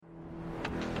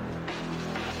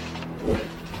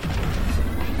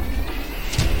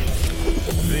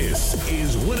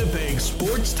is Winnipeg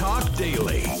Sports Talk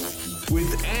Daily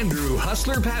with Andrew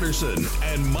Hustler Patterson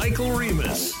and Michael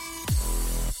Remus.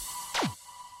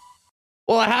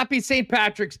 Well, happy St.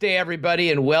 Patrick's Day,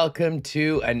 everybody, and welcome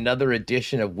to another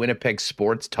edition of Winnipeg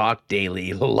Sports Talk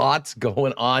Daily. Lots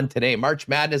going on today. March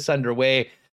Madness underway,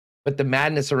 but the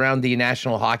madness around the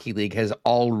National Hockey League has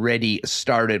already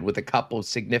started with a couple of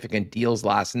significant deals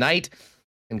last night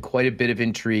and quite a bit of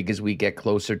intrigue as we get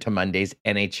closer to Monday's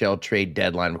NHL trade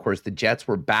deadline. Of course, the Jets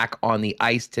were back on the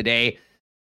ice today,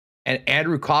 and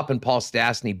Andrew Kopp and Paul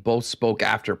Stastny both spoke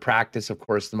after practice. Of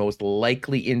course, the most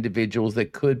likely individuals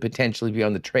that could potentially be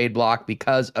on the trade block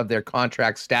because of their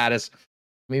contract status.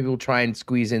 Maybe we'll try and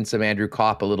squeeze in some Andrew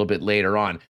Kopp a little bit later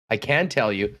on. I can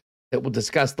tell you that we'll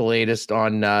discuss the latest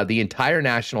on the entire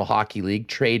National Hockey League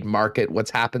trade market, what's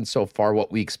happened so far,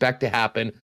 what we expect to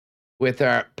happen with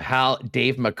our pal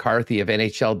Dave McCarthy of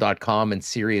NHL.com and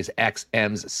Sirius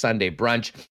XM's Sunday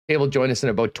Brunch. He will join us in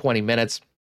about 20 minutes.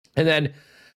 And then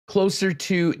closer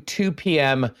to 2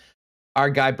 p.m., our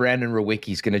guy Brandon Rewucki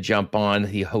is going to jump on,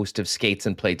 the host of Skates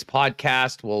and Plates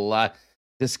podcast. We'll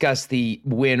discuss the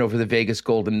win over the Vegas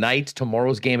Golden Knights,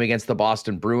 tomorrow's game against the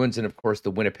Boston Bruins, and of course the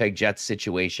Winnipeg Jets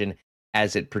situation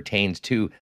as it pertains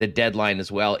to the deadline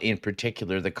as well, in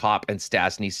particular the Kopp and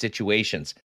Stastny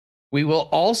situations. We will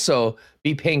also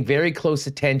be paying very close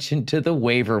attention to the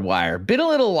waiver wire. Been a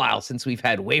little while since we've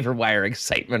had waiver wire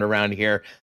excitement around here.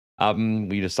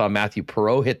 We just saw Matthew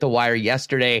Perreault hit the wire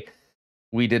yesterday.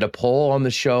 We did a poll on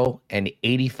the show, and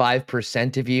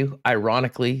 85% of you,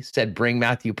 ironically, said bring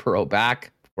Matthew Perreault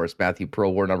back. Of course, Matthew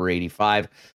Perreault wore number 85.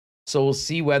 So we'll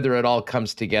see whether it all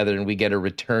comes together and we get a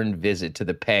return visit to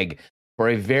the Peg for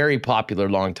a very popular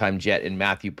longtime Jet in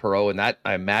Matthew Perreault. And that,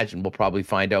 I imagine, we'll probably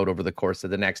find out over the course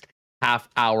of the next half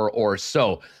hour or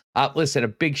so. Listen, a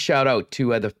big shout out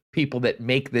to the people that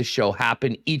make this show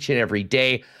happen each and every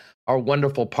day. Our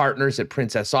wonderful partners at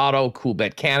Princess Auto,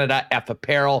 Coolbet Canada, F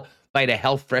Apparel, Vita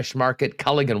Health Fresh Market,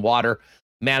 Culligan Water,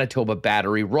 Manitoba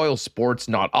Battery, Royal Sports,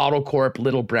 Not Auto Corp,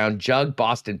 Little Brown Jug,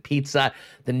 Boston Pizza,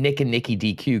 the Nick and Nicky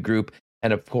DQ Group,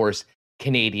 and of course,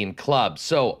 Canadian Club.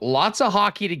 So lots of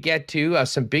hockey to get to.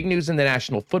 Some big news in the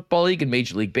National Football League and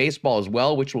Major League Baseball as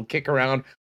well, which we'll kick around,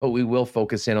 but we will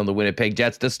focus in on the Winnipeg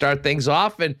Jets to start things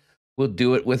off, and we'll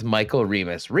do it with Michael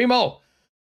Remus. Remo,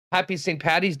 happy St.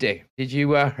 Paddy's Day. Did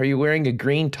you, are you wearing a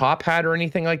green top hat or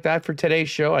anything like that for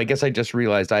today's show? I guess I just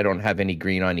realized I don't have any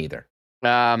green on either.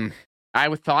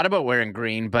 I thought about wearing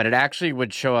green, but it actually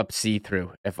would show up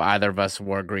see-through if either of us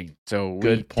wore green. So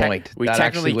good point. We that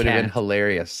technically actually would have been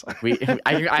hilarious.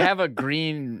 I have a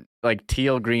green, like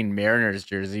teal green Mariners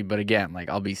jersey, but again,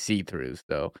 like I'll be see-through,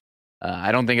 so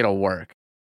I don't think it'll work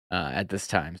at this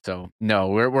time. So no,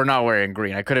 we're not wearing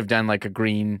green. I could have done like a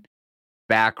green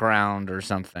background or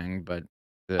something, but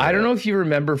I don't know if you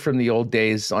remember from the old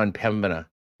days on Pembina.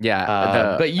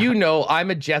 Yeah, but you know,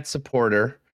 I'm a Jet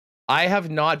supporter. I have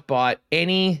not bought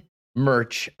any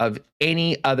merch of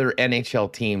any other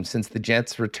NHL team since the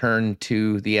Jets returned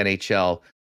to the NHL,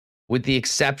 with the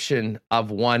exception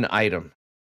of one item.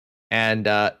 And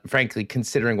frankly,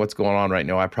 considering what's going on right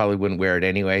now, I probably wouldn't wear it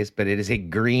anyways, but it is a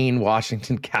green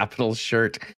Washington Capitals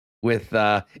shirt with,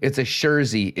 it's a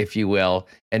jersey, if you will,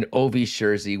 an Ovi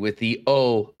jersey with the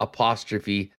O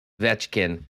apostrophe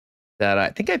Vetchkin, that I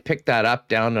think I picked that up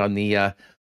down on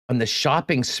the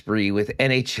shopping spree with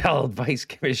NHL Vice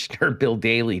Commissioner Bill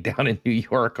Daley down in New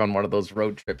York on one of those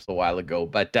road trips a while ago.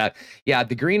 But yeah,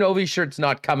 the green Ovi shirt's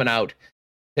not coming out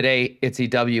today. It's a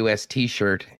WST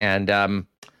shirt, and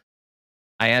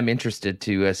I am interested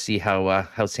to see how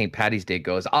St. Paddy's Day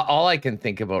goes. All I can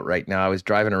think about right now, I was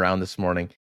driving around this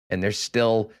morning, and there's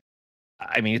still,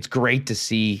 I mean, it's great to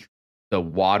see the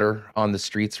water on the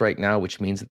streets right now, which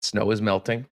means that the snow is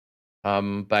melting.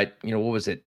 But, you know, what was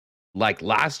it? Like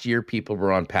last year, people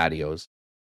were on patios.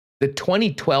 The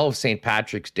 2012 St.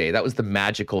 Patrick's Day, that was the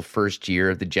magical first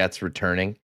year of the Jets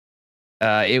returning.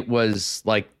 It was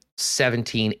like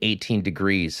 17, 18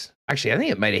 degrees. Actually, I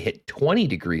think it might have hit 20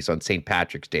 degrees on St.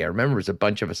 Patrick's Day. I remember there was a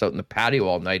bunch of us out in the patio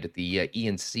all night at the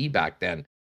ENC back then.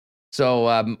 So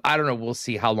I don't know. We'll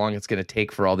see how long it's going to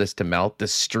take for all this to melt. The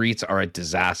streets are a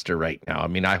disaster right now. I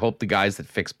mean, I hope the guys that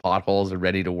fix potholes are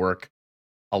ready to work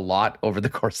a lot over the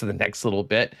course of the next little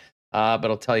bit. But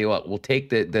I'll tell you what, we'll take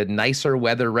the nicer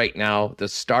weather right now, the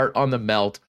start on the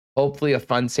melt, hopefully a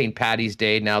fun St. Paddy's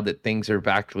Day now that things are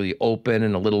back really open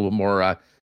and a little more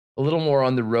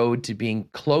on the road to being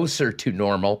closer to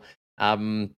normal.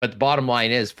 But the bottom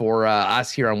line is for us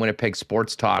here on Winnipeg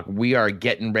Sports Talk, we are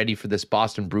getting ready for this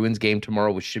Boston Bruins game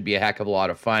tomorrow, which should be a heck of a lot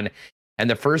of fun. And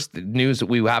the first news that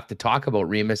we have to talk about,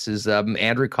 Remus, is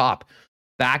Andrew Kopp.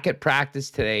 back at practice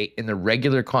today in the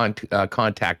regular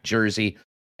contact jersey.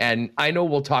 And I know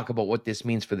we'll talk about what this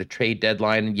means for the trade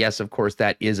deadline. And yes, of course,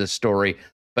 that is a story.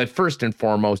 But first and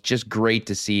foremost, just great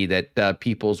to see that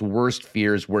people's worst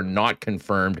fears were not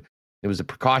confirmed. It was a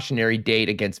precautionary date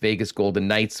against Vegas Golden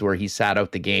Knights where he sat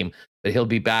out the game. But he'll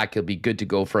be back. He'll be good to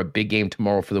go for a big game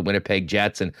tomorrow for the Winnipeg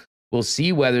Jets. And we'll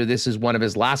see whether this is one of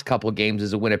his last couple of games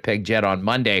as a Winnipeg Jet on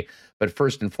Monday. But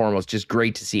first and foremost, just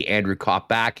great to see Andrew Kopp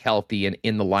back healthy and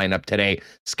in the lineup today,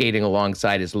 skating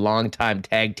alongside his longtime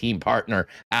tag team partner,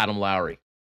 Adam Lowry.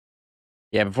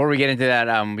 Yeah, before we get into that,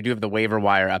 we do have the waiver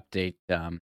wire update.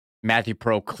 Matthew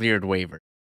Pro cleared waiver.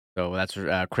 So that's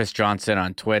Chris Johnson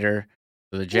on Twitter.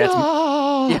 So the Jets...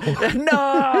 No! Yeah,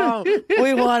 no!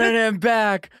 We wanted him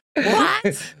back.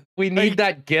 What? We need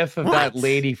that gif of that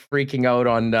lady freaking out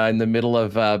on in the middle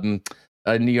of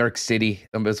New York City.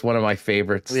 It's one of my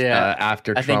favorites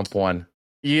after Trump won.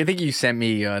 You think you sent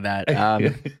me that.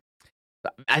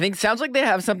 I think it sounds like they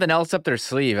have something else up their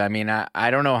sleeve. I mean,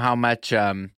 I don't know how much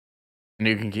you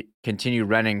can continue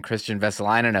running Christian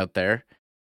Vesalainen out there.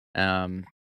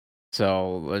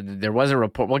 So there was a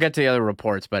report. We'll get to the other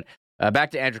reports, but back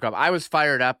to Andrew Kopp. I was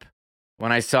fired up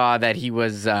when I saw that he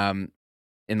was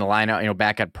in the lineup,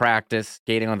 back at practice,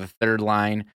 skating on the third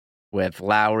line with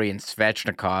Lowry and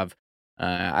Svechnikov.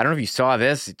 I don't know if you saw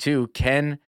this too.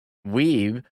 Ken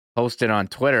Weeb posted on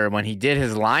Twitter when he did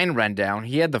his line rundown.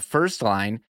 He had the first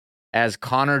line as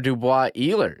Connor Dubois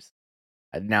Ehlers.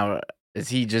 Now, is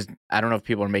he just? I don't know if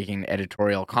people are making an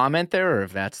editorial comment there or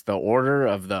if that's the order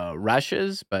of the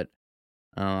rushes, but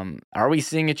are we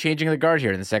seeing a changing of the guard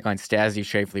here in the second line? Stastny,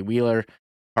 Scheifele, Wheeler,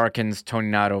 Harkins, Tony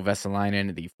Nato,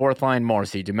 Vesalainen, the fourth line,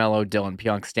 Morrissey, DeMello, Dylan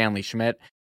Pionk, Stanley Schmidt.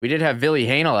 We did have Ville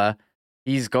Heinola.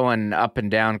 He's going up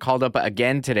and down, called up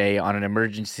again today on an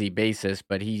emergency basis,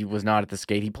 but he was not at the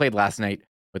skate. He played last night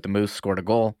with the Moose, scored a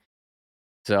goal.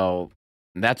 So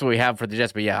that's what we have for the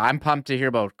Jets. But yeah, I'm pumped to hear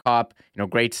about Kopp.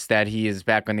 Great that he is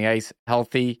back on the ice,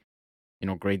 healthy.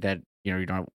 Great that you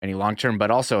don't have any long term,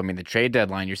 but also, I mean, the trade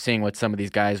deadline. You're seeing what some of these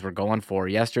guys were going for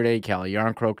yesterday. Calle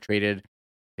Jarnkrok traded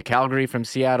to Calgary from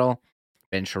Seattle.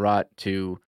 Ben Sherratt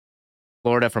to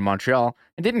Florida from Montreal.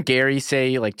 And didn't Gary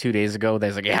say like 2 days ago that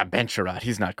he's like, yeah, Ben Sherratt,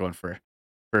 he's not going for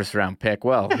first round pick.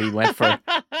 Well, he went for.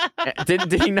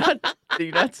 Did he not? Did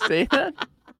he not say that?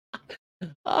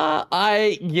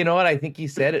 You know what? I think he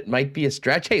said it might be a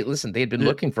stretch. Hey, listen, they had been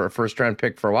looking for a first round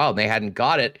pick for a while and they hadn't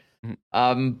got it.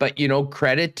 But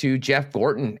credit to Jeff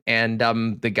Gorton and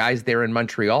the guys there in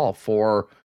Montreal for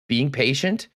being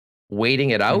patient,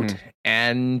 waiting it out,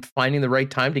 and finding the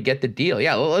right time to get the deal.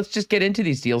 Yeah, let's just get into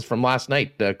these deals from last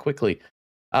night quickly.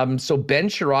 So Ben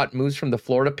Sherratt moves from the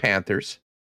Florida Panthers,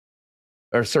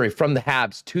 from the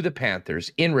Habs to the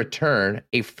Panthers. In return,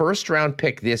 a first-round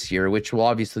pick this year, which will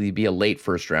obviously be a late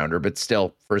first-rounder, but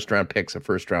still, first-round pick's a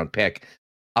first-round pick.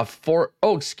 A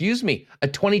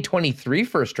 2023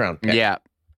 first-round pick. Yeah.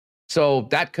 So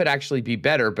that could actually be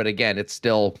better, but again, it's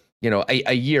still,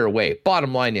 a year away.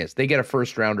 Bottom line is they get a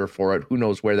first-rounder for it. Who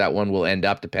knows where that one will end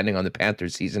up, depending on the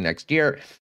Panthers season next year.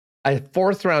 A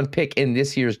fourth-round pick in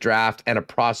this year's draft and a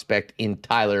prospect in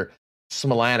Tyler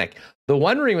Smilanic. The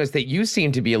one ring was that you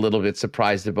seem to be a little bit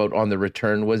surprised about on the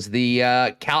return was the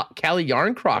Calle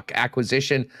Jarnkrok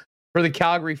acquisition for the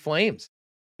Calgary Flames.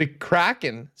 The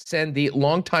Kraken send the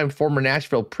longtime former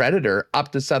Nashville Predator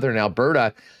up to Southern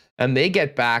Alberta, and they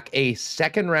get back a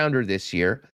second-rounder this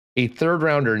year, a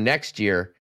third-rounder next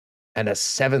year, and a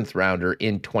seventh-rounder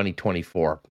in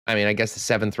 2024. I mean, I guess the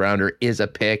seventh-rounder is a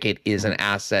pick. It is an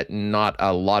asset, not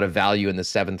a lot of value in the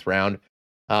seventh round.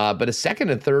 But a second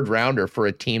and third rounder for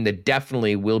a team that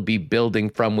definitely will be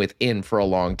building from within for a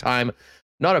long time.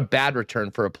 Not a bad return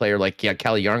for a player like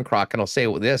Calle Jarnkrok. And I'll say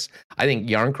with this, I think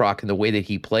Jarnkrok and the way that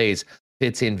he plays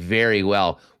fits in very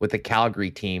well with the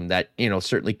Calgary team that,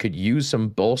 certainly could use some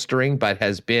bolstering, but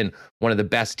has been one of the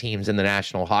best teams in the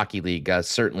National Hockey League,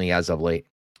 certainly as of late.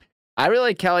 I really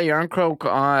like Calle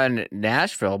Jarnkrok on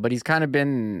Nashville, but he's kind of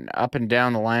been up and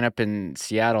down the lineup in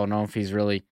Seattle. I don't know if he's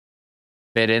really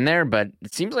fit in there, but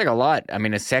it seems like a lot. I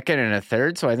mean, a second and a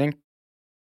third, so I think,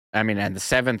 and the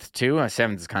seventh too. A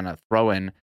seventh is kind of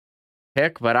throw-in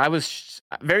pick, but I was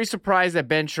very surprised that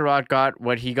Ben Sherratt got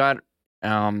what he got,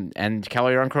 and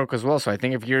Calle Jarnkrok as well. So I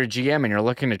think if you're a GM and you're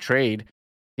looking to trade,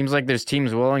 seems like there's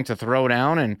teams willing to throw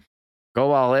down and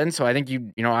go all in. So I think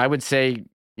I would say,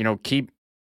 keep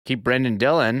Brendan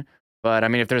Dillon. But I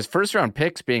mean, if there's first round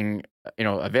picks being,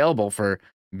 available for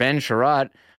Ben Sherratt,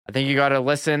 I think you got to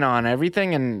listen on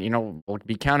everything, and we'll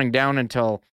be counting down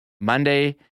until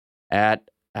Monday at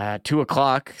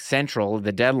 2:00 Central,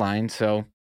 the deadline. So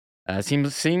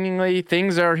seemingly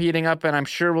things are heating up, and I'm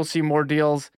sure we'll see more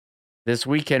deals this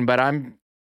weekend, but I'm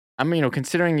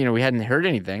considering, we hadn't heard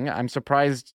anything, I'm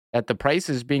surprised at the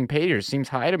prices being paid here. Seems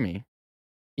high to me.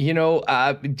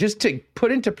 Just to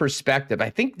put into perspective, I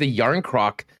think the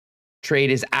Yarncroc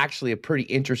trade is actually a pretty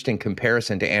interesting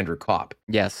comparison to Andrew Kopp.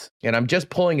 Yes. And I'm just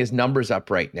pulling his numbers up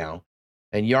right now.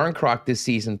 And Yarncroc this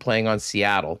season playing on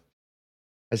Seattle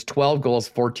has 12 goals,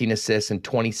 14 assists, and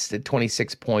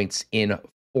 26 points in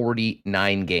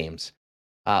 49 games.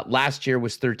 Last year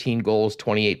was 13 goals,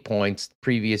 28 points.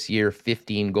 Previous year,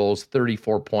 15 goals,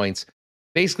 34 points.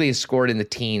 Basically has scored in the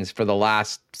teens for the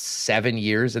last 7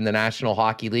 years in the National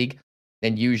Hockey League,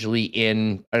 and usually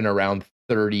in and around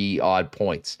 30-odd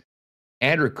points.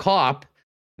 Andrew Kopp,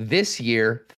 this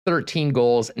year, 13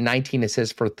 goals, 19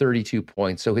 assists for 32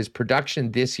 points. So his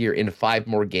production this year in 5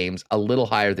 more games, a little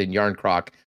higher than Yarncroc.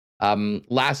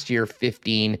 Last year,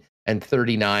 15 and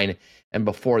 39. And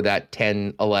before that,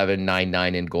 10, 11, 9,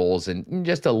 9 in goals, and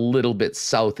just a little bit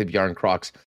south of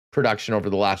Yarncroc's production over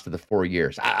the last of the 4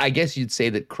 years. I guess you'd say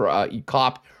that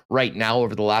Kopp right now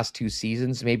over the last 2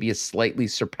 seasons maybe has slightly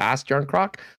surpassed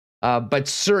Yarncroc. But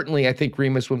certainly, I think,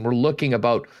 Remus, when we're looking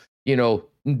about,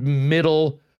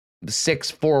 middle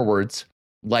 6 forwards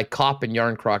like Kopp and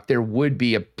Yarncroc, there would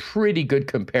be a pretty good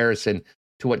comparison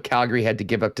to what Calgary had to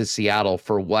give up to Seattle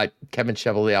for what Kevin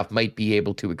Cheveldayoff might be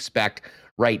able to expect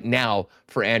right now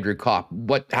for Andrew Kopp.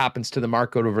 What happens to the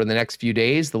market over the next few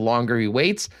days, the longer he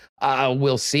waits,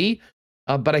 we'll see.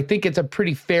 But I think it's a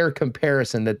pretty fair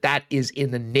comparison that is in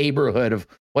the neighborhood of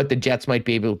what the Jets might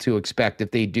be able to expect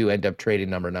if they do end up trading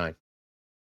number 9.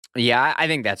 Yeah, I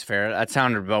think that's fair. That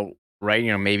sounded about right.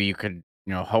 Maybe you could,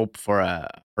 hope for a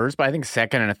first, but I think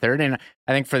second and a third. And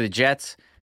I think for the Jets,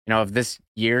 if this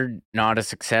year not a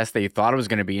success that you thought it was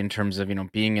going to be in terms of,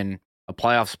 being in a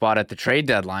playoff spot at the trade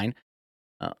deadline,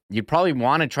 you'd probably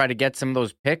want to try to get some of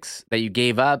those picks that you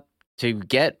gave up to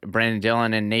get Brandon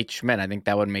Dillon and Nate Schmidt. I think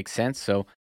that would make sense. So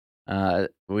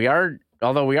we are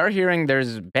hearing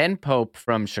there's Ben Pope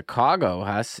from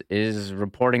Chicago, is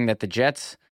reporting that the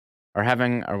Jets are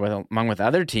having, along with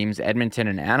other teams, Edmonton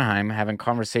and Anaheim, having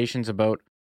conversations about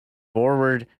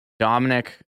forward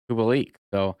Dominic Kubalik.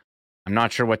 So I'm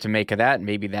not sure what to make of that.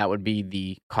 Maybe that would be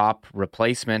the Kopp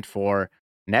replacement for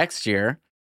next year.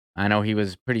 I know he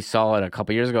was pretty solid a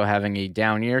couple years ago, having a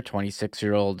down year,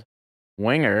 26-year-old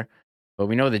winger. But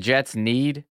we know the Jets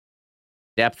need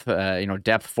depth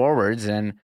forwards,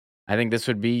 and I think this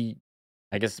would be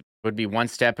one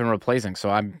step in replacing. So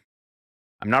I'm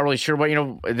not really sure what,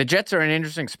 the Jets are in an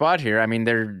interesting spot here. I mean,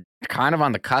 they're kind of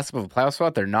on the cusp of a playoff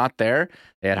spot. They're not there.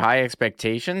 They had high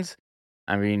expectations.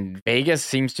 I mean, Vegas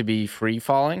seems to be free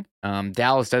falling.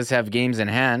 Dallas does have games in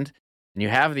hand, and you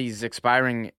have these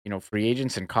expiring, free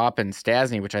agents in Kopp and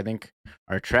Stasny, which I think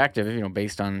are attractive,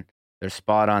 based on their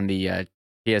spot on the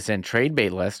TSN trade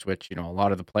bait list, which, a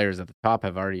lot of the players at the top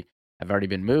have already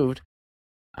been moved.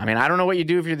 I mean, I don't know what you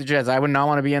do if you're the Jets. I would not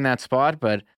want to be in that spot,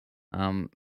 but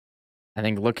I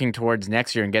think looking towards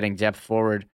next year and getting depth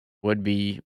forward would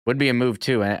be a move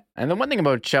too. And the one thing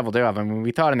about Cheveldayoff, I mean,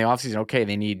 we thought in the offseason, okay,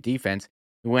 they need defense.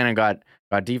 We went and got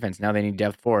defense. Now they need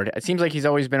depth forward. It seems like he's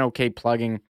always been okay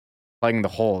plugging the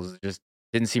holes. It just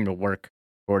didn't seem to work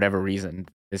for whatever reason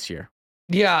this year.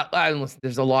 Yeah,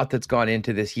 there's a lot that's gone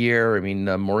into this year. I mean,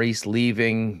 Maurice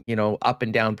leaving, up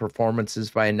and down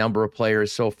performances by a number of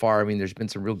players so far. I mean, there's been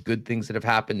some real good things that have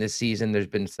happened this season. There's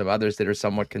been some others that are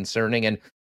somewhat concerning. And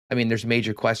I mean, there's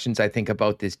major questions, I think,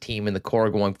 about this team and the core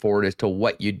going forward as to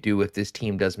what you do if this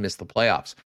team does miss the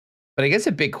playoffs. But I guess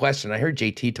a big question, I heard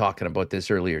JT talking about this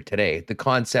earlier today, the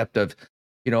concept of,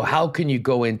 how can you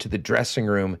go into the dressing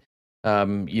room,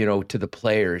 to the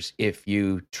players if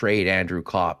you trade Andrew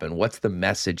Kopp, and what's the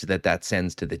message that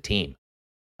sends to the team?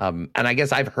 And I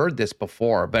guess I've heard this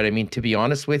before, but I mean, to be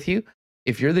honest with you,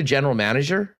 if you're the general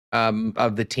manager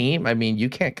of the team, I mean, you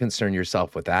can't concern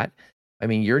yourself with that. I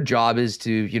mean, your job is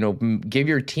to, give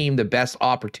your team the best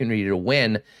opportunity to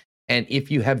win. And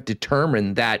if you have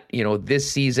determined that,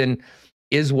 this season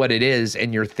is what it is,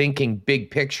 and you're thinking big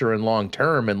picture and long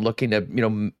term and looking to,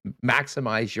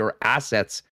 maximize your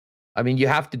assets, I mean, you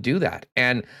have to do that.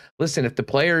 And listen, if the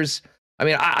players, I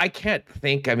mean, I can't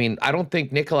think, I mean, I don't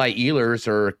think Nikolai Ehlers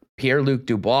or Pierre-Luc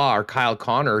Dubois or Kyle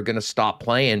Connor are going to stop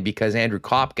playing because Andrew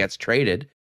Kopp gets traded.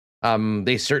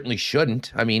 They certainly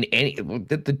shouldn't. I mean,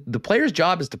 the player's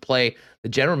job is to play. The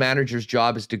general manager's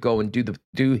job is to go and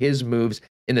do his moves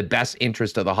in the best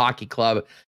interest of the hockey club.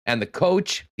 And the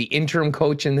coach, the interim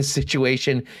coach in this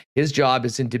situation, his job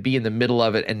is to be in the middle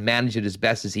of it and manage it as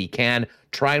best as he can.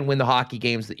 Try and win the hockey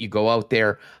games that you go out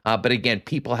there. But again,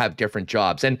 people have different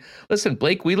jobs. And listen,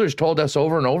 Blake Wheeler's told us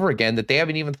over and over again that they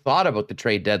haven't even thought about the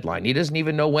trade deadline. He doesn't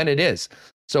even know when it is.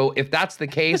 So if that's the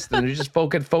case, then they're just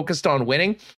focused on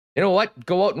winning. You know what?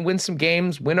 Go out and win some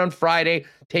games, win on Friday,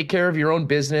 take care of your own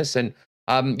business. And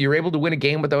you're able to win a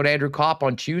game without Andrew Kopp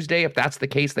on Tuesday. If that's the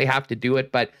case, they have to do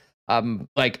it. But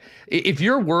like if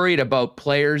you're worried about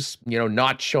players,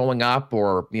 not showing up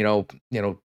or,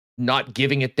 not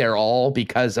giving it their all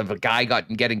because of a guy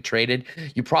getting traded,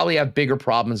 you probably have bigger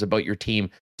problems about your team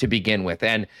to begin with.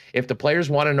 And if the players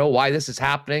want to know why this is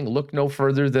happening, look no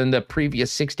further than the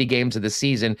previous 60 games of the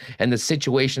season and the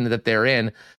situation that they're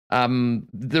in.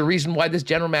 The reason why this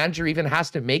general manager even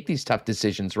has to make these tough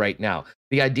decisions right now.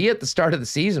 The idea at the start of the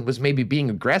season was maybe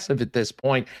being aggressive at this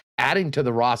point, adding to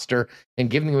the roster and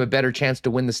giving them a better chance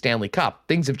to win the Stanley Cup.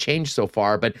 Things have changed so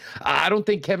far, but I don't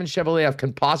think Kevin Cheveldayoff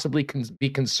can possibly be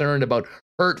concerned about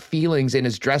hurt feelings in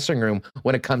his dressing room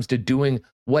when it comes to doing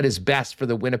what is best for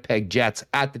the Winnipeg Jets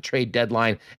at the trade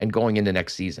deadline and going into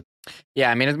next season.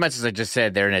 Yeah, I mean, as much as I just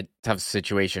said they're in a tough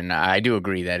situation, I do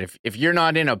agree that if you're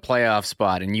not in a playoff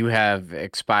spot and you have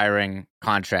expiring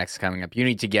contracts coming up, you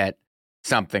need to get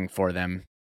something for them.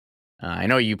 I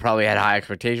know you probably had high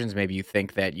expectations. Maybe you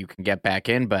think that you can get back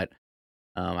in, but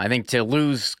I think to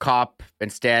lose Kopp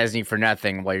and Stastny for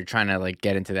nothing while you're trying to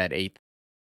get into that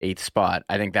eighth spot,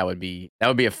 I think that would be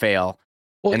a fail.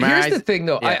 Well, here's the thing,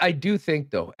 though. Yeah. I do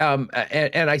think, though, and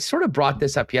I sort of brought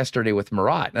this up yesterday with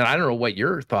Murat, and I don't know what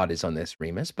your thought is on this,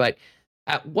 Remus, but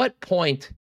at what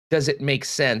point does it make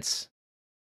sense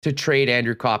to trade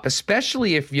Andrew Kopp,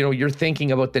 especially if, you're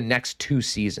thinking about the next 2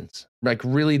 seasons, like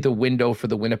really the window for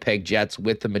the Winnipeg Jets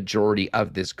with the majority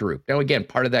of this group. Now, again,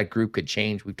 part of that group could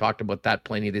change. We've talked about that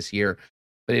plenty this year,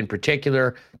 but in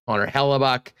particular, Connor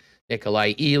Hellebuck,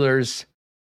 Nikolai Ehlers,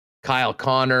 Kyle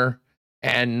Connor,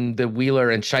 and the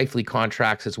Wheeler and Scheifele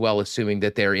contracts as well, assuming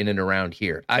that they're in and around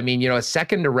here. I mean, a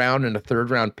second round and a third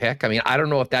round pick. I mean, I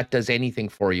don't know if that does anything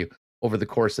for you over the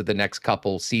course of the next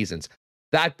couple seasons.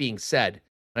 That being said,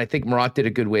 and I think Murat did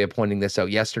a good way of pointing this out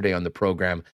yesterday on the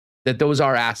program, that those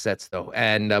are assets, though.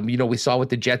 And, we saw what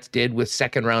the Jets did with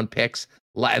second round picks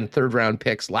and third round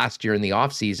picks last year in the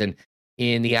offseason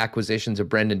in the acquisitions of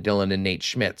Brendan Dillon and Nate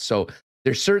Schmidt. So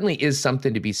there certainly is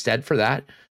something to be said for that.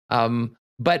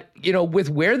 But, with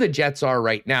where the Jets are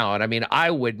right now, and I mean, I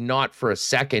would not for a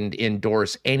second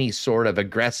endorse any sort of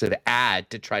aggressive ad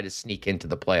to try to sneak into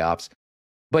the playoffs.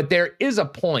 But there is a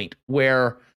point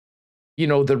where,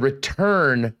 the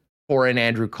return for an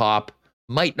Andrew Kopp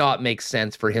might not make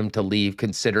sense for him to leave,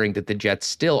 considering that the Jets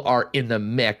still are in the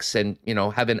mix and,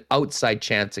 have an outside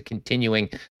chance of continuing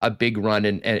a big run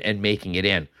and making it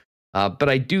in. But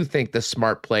I do think the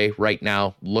smart play right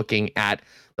now, looking at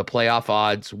the playoff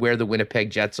odds, where the Winnipeg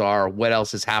Jets are, what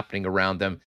else is happening around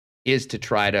them, is to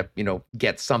try to,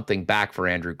 get something back for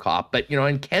Andrew Kopp. But,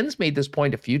 and Ken's made this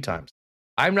point a few times.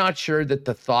 I'm not sure that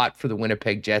the thought for the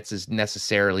Winnipeg Jets is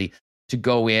necessarily to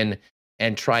go in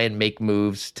and try and make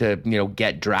moves to,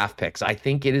 get draft picks. I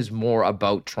think it is more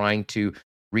about trying to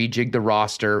rejig the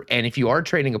roster. And if you are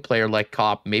trading a player like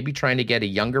Kopp, maybe trying to get a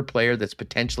younger player that's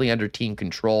potentially under team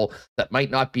control that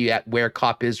might not be at where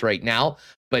Kopp is right now,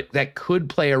 but that could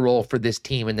play a role for this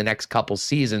team in the next couple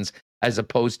seasons, as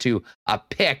opposed to a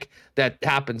pick that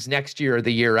happens next year or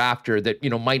the year after that,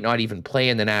 might not even play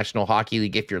in the National Hockey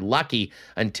League if you're lucky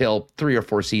until 3 or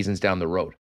 4 seasons down the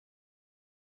road.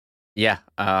 Yeah,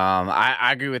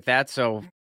 I agree with that. So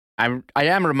I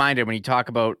am reminded when you talk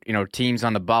about, teams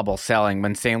on the bubble selling,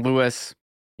 when St. Louis,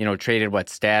 traded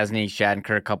Stastny,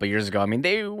 Shattenkirk a couple years ago. I mean,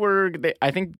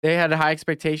 I think they had high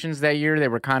expectations that year. They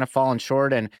were kind of falling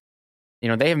short, and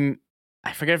I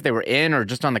forget if they were in or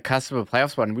just on the cusp of a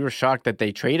playoff spot, and we were shocked that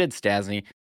they traded Stastny.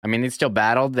 I mean, they still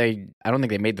battled. I don't think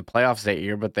they made the playoffs that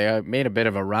year, but they made a bit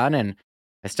of a run, and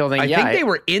I still think, I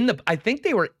think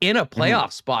they were in a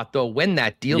playoff spot though when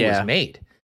that deal was made.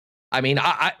 I mean,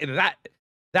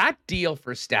 that deal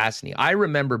for Stastny, I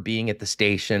remember being at the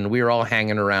station. We were all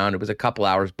hanging around. It was a couple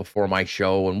hours before my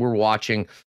show, and we're watching,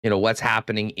 what's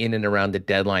happening in and around the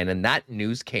deadline. And that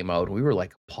news came out. And we were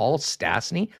like, Paul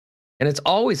Stastny? And it's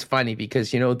always funny because,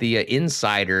 the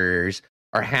insiders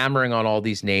are hammering on all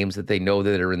these names that they know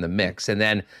that are in the mix. And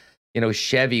then,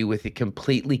 Chevy with a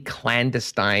completely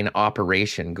clandestine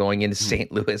operation going into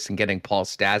St. Louis and getting Paul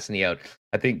Stastny out,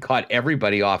 I think caught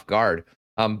everybody off guard.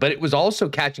 But it was also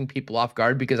catching people off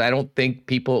guard because I don't think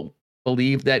people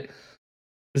believe that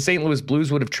the St. Louis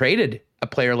Blues would have traded a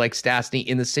player like Stastny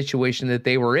in the situation that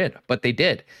they were in, but they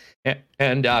did.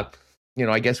 And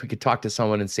I guess we could talk to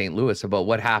someone in St. Louis about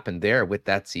what happened there with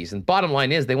that season. Bottom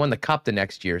line is they won the Cup the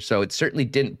next year, so it certainly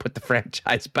didn't put the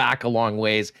franchise back a long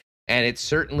ways, and it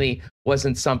certainly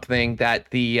wasn't something that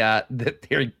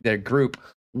that their group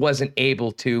wasn't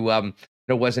able to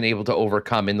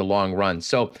overcome in the long run.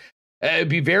 So It'd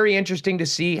be very interesting to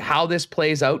see how this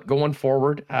plays out going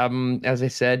forward. As I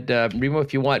said, Remo,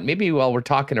 if you want, maybe while we're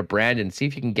talking to Brandon, see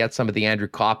if you can get some of the Andrew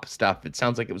Kopp stuff. It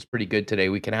sounds like it was pretty good today.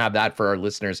 We can have that for our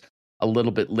listeners a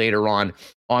little bit later on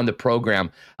the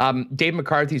program. Dave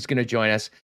McCarthy is going to join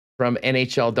us from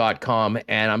NHL.com,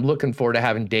 and I'm looking forward to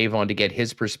having Dave on to get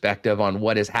his perspective on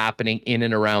what is happening in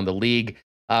and around the league.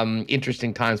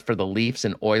 Interesting times for the Leafs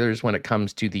and Oilers when it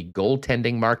comes to the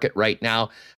goaltending market right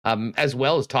now, as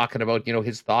well as talking about,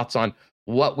 his thoughts on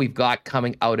what we've got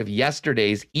coming out of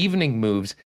yesterday's evening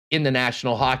moves in the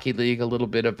National Hockey League, a little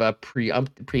bit of a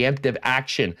preemptive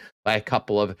action by a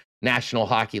couple of National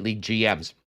Hockey League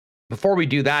GMs. Before we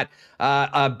do that,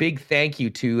 a big thank you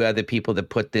to the people that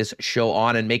put this show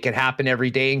on and make it happen every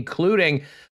day, including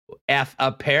F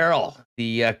Apparel,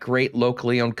 the great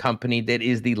locally owned company that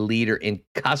is the leader in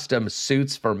custom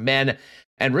suits for men,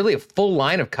 and really a full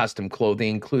line of custom clothing,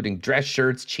 including dress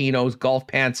shirts, chinos, golf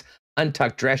pants,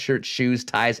 untucked dress shirts, shoes,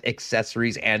 ties,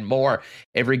 accessories, and more.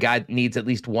 Every guy needs at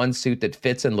least one suit that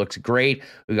fits and looks great.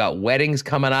 We got weddings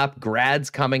coming up, grads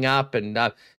coming up, and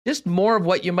just more of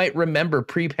what you might remember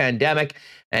pre-pandemic.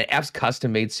 And F's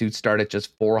custom-made suits start at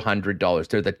just $400.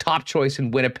 They're the top choice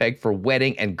in Winnipeg for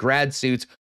wedding and grad suits.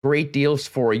 Great deals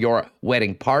for your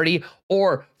wedding party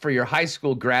or for your high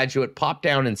school graduate. Pop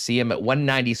down and see him at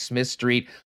 190 Smith Street,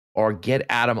 or get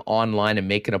at him online and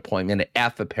make an appointment at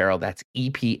F Apparel. That's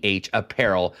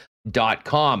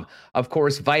EPHapparel.com. Of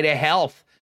course, Vita Health.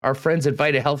 Our friends at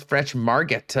Vita Health Fresh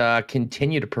Market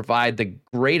continue to provide the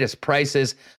greatest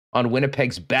prices on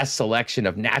Winnipeg's best selection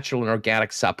of natural and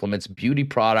organic supplements, beauty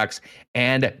products,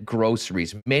 and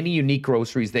groceries. Many unique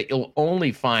groceries that you'll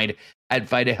only find at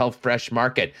Vita Health Fresh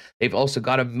Market. They've also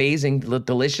got amazing,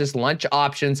 delicious lunch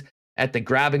options at the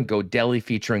Grab and Go Deli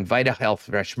featuring Vita Health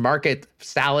Fresh Market,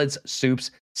 salads,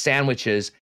 soups,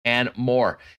 sandwiches, and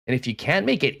more. And if you can't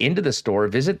make it into the store,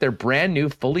 visit their brand new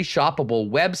fully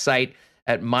shoppable website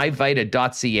at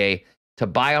myvita.ca to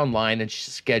buy online and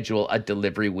schedule a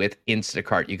delivery with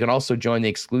Instacart. You can also join the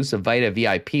exclusive Vita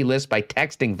VIP list by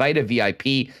texting Vita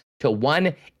VIP to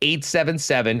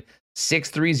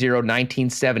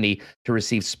 1-877-630-1970 to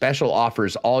receive special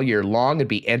offers all year long and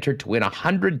be entered to win a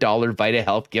 $100 Vita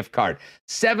Health gift card.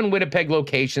 7 Winnipeg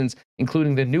locations,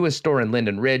 including the newest store in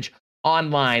Linden Ridge,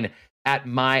 online at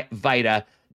myvita.ca.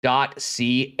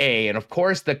 And of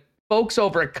course, the folks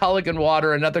over at Culligan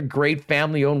Water, another great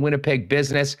family-owned Winnipeg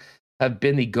business, have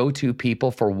been the go-to people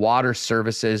for water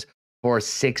services for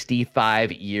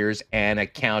 65 years and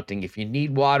accounting. If you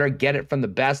need water, get it from the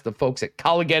best. The folks at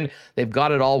Culligan, they've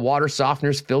got it all: water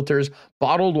softeners, filters,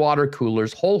 bottled water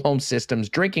coolers, whole home systems,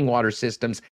 drinking water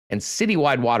systems, and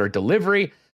citywide water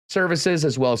delivery services,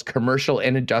 as well as commercial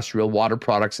and industrial water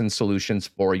products and solutions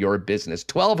for your business.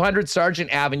 1200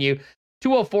 Sargent Avenue,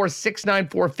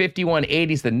 204-694-5180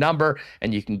 is the number,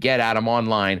 and you can get at them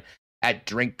online at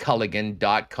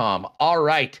drinkculligan.com. All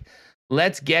right,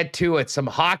 let's get to it. Some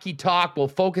hockey talk. We'll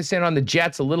focus in on the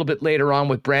Jets a little bit later on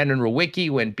with Brandon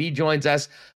Rewucki when B joins us.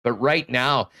 But right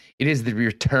now, it is the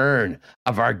return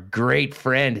of our great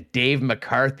friend, Dave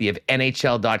McCarthy of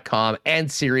NHL.com and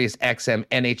SiriusXM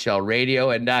NHL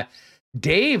Radio. And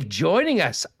Dave joining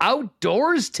us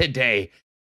outdoors today.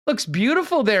 Looks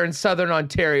beautiful there in Southern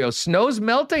Ontario. Snow's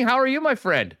melting. How are you, my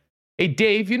friend? Hey,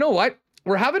 Dave, you know what?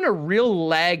 We're having a real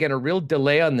lag and a real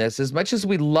delay on this. As much as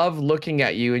we love looking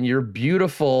at you and your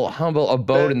beautiful, humble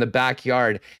abode in the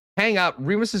backyard, hang up.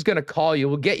 Remus is going to call you.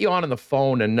 We'll get you on the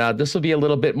phone, and this will be a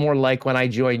little bit more like when I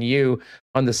join you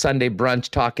on the Sunday brunch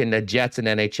talking Jets and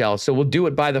NHL. So we'll do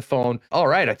it by the phone. All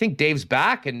right, I think Dave's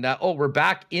back, and we're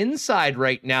back inside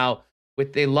right now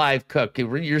with the live cook.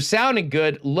 You're sounding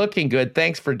good, looking good.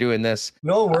 Thanks for doing this.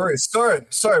 No worries.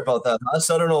 Sorry about that,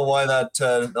 Huss. I don't know why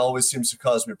that always seems to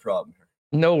cause me a problem.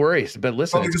 No worries, but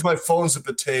listen. Probably because my phone's a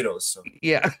potato. So.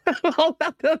 Yeah, well,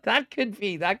 that could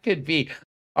be. That could be.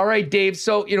 All right, Dave.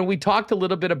 So, we talked a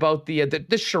little bit about the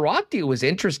Sherratt deal was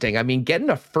interesting. I mean, getting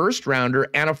a first rounder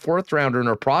and a fourth rounder in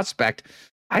a prospect,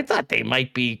 I thought they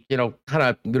might be, kind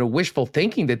of, wishful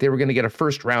thinking that they were going to get a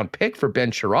first round pick for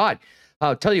Ben Sherratt.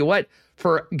 I'll tell you what,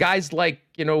 for guys like,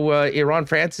 Iran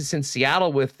Francis in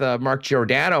Seattle with Mark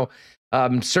Giordano,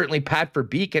 certainly Pat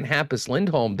Verbeek and Hampus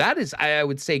Lindholm. That is, I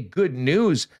would say, good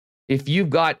news if you've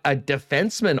got a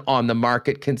defenseman on the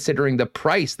market, considering the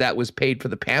price that was paid for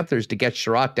the Panthers to get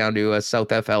Sherratt down to South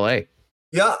FLA.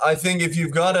 Yeah, I think if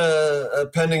you've got a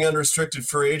pending unrestricted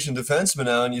free agent defenseman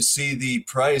now, and you see the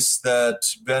price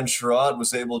that Ben Sherratt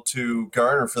was able to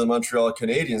garner for the Montreal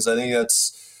Canadiens, I think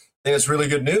that's really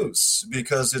good news,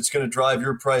 because it's going to drive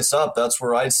your price up. That's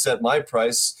where I set my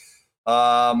price.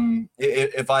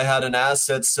 if I had an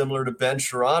asset similar to Ben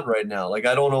Sherrod right now. Like,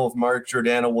 I don't know if Mark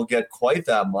Giordano will get quite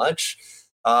that much,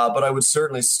 but I would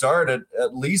certainly start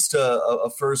at least a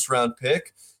first-round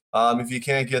pick. If you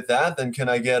can't get that, then can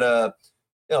I get a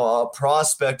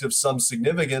prospect of some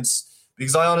significance?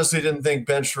 Because I honestly didn't think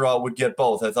Ben Sherrod would get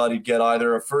both. I thought he'd get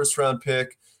either a first-round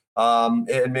pick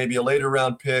and maybe a later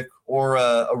round pick or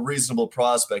a reasonable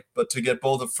prospect. But to get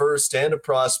both a first and a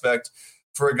prospect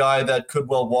for a guy that could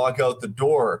well walk out the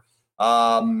door,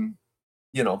 in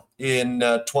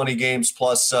 20 games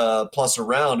plus a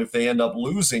round if they end up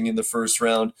losing in the first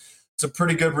round, it's a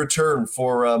pretty good return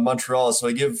for Montreal. So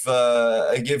I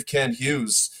give Kent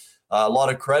Hughes a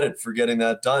lot of credit for getting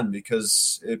that done,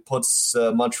 because it puts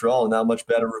Montreal in that much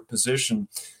better a position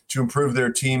to improve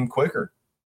their team quicker.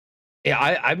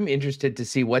 Yeah, I'm interested to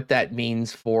see what that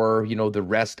means for the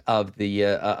rest of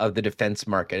the defense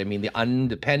market. I mean, the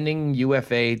undepending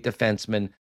UFA defenseman,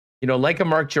 like a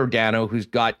Mark Giordano, who's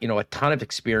got a ton of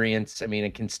experience. I mean,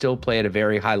 and can still play at a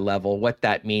very high level. What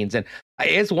that means, and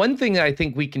it's one thing that I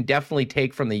think we can definitely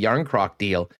take from the Yarncroc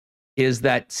deal, is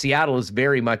that Seattle is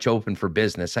very much open for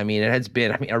business. I mean, it has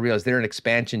been. I mean, I realize they're an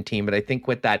expansion team, but I think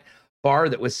with that bar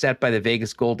that was set by the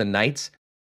Vegas Golden Knights,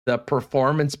 the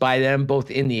performance by them, both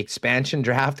in the expansion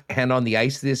draft and on the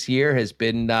ice this year, has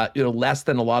been less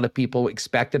than a lot of people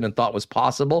expected and thought was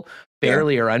possible,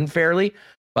 fairly or unfairly.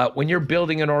 But when you're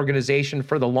building an organization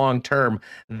for the long term,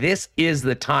 this is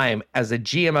the time. As a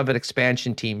GM of an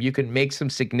expansion team, you can make some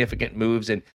significant moves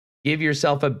and give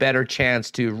yourself a better chance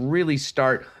to really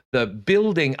start the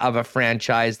building of a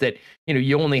franchise that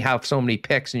you only have so many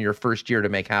picks in your first year to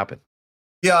make happen.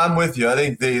 Yeah, I'm with you. I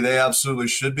think they absolutely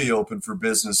should be open for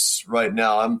business right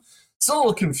now. I'm still a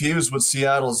little confused what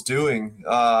Seattle's doing,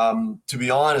 to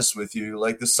be honest with you.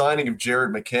 Like, the signing of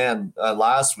Jared McCann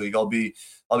last week, I'll be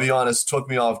honest, took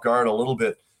me off guard a little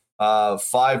bit.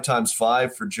 5 times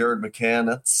 5 for Jared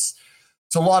McCann. It's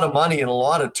a lot of money and a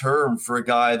lot of term for a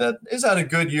guy that has had a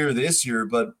good year this year,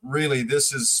 but really this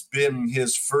has been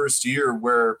his first year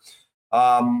where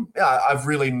I've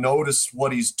really noticed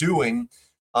what he's doing.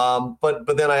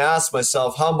 But then I asked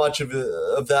myself, how much of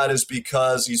that is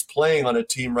because he's playing on a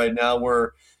team right now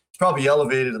where he's probably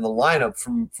elevated in the lineup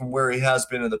from where he has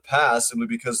been in the past, simply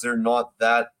because they're not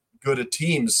that good a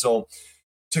team. So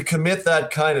to commit that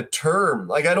kind of term,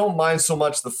 like, I don't mind so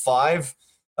much the $5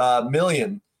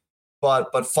 million,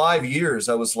 but 5 years,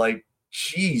 I was like,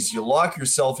 geez, you lock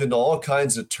yourself into all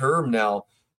kinds of term now.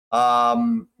 I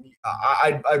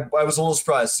was a little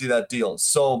surprised to see that deal.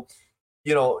 So,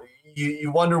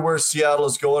 you wonder where Seattle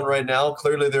is going right now.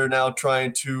 Clearly, they're now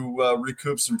trying to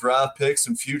recoup some draft picks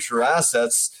and future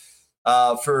assets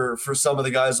for some of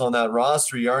the guys on that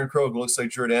roster. Yarncroc, looks like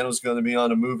Giordano's going to be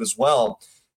on a move as well.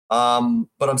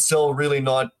 But I'm still really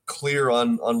not clear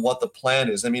on what the plan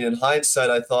is. I mean, in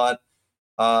hindsight, I thought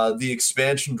the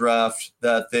expansion draft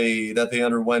that they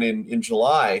underwent in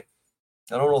July,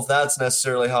 I don't know if that's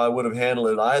necessarily how I would have handled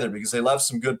it either, because they left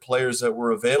some good players that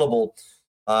were available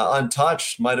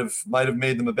untouched. Might have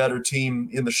made them a better team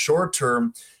in the short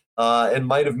term, and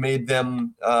might have made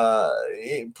them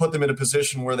put them in a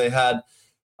position where they had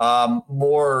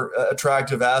more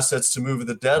attractive assets to move at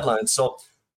the deadline. So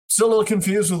still a little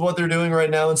confused with what they're doing right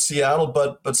now in Seattle,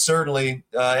 but certainly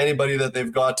anybody that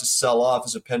they've got to sell off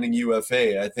as a pending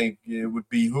UFA, I think it would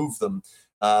behoove them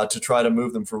to try to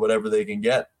move them for whatever they can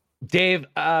get. Dave,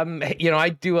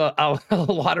 I do a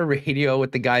lot of radio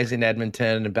with the guys in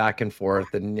Edmonton and back and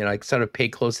forth, and I sort of pay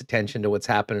close attention to what's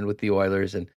happening with the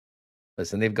Oilers. And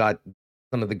listen, they've got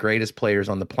some of the greatest players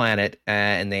on the planet,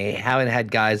 and they haven't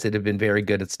had guys that have been very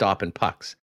good at stopping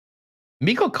pucks.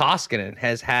 Mikko Koskinen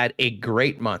has had a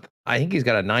great month. I think he's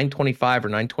got a 925 or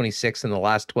 926 in the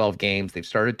last 12 games. They've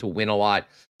started to win a lot.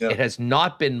 Yep. It has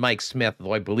not been Mike Smith,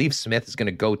 though I believe Smith is going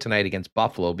to go tonight against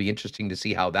Buffalo. It'll be interesting to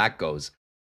see how that goes.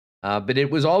 But it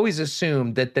was always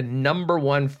assumed that the number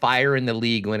one fire in the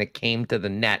league when it came to the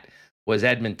net was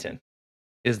Edmonton.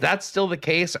 Is that still the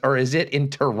case, or is it in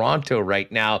Toronto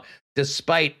right now,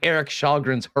 despite Eric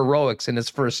Källgren's heroics in his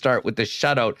first start with the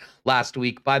shutout last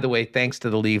week? By the way, thanks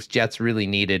to the Leafs, Jets really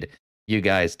needed you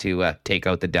guys to take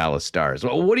out the Dallas Stars.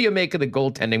 Well, what do you make of the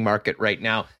goaltending market right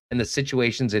now and the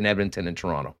situations in Edmonton and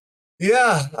Toronto?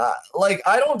 Yeah,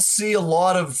 I don't see a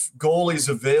lot of goalies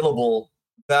available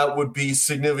that would be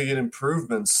significant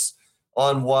improvements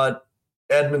on what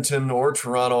Edmonton or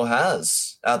Toronto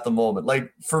has at the moment.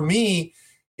 Like, for me,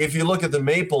 if you look at the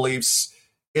Maple Leafs,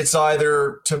 it's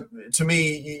either, to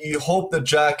me, you hope that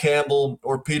Jack Campbell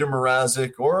or Peter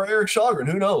Mrazek or Eric Källgren,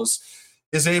 who knows,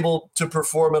 is able to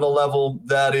perform at a level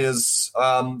that is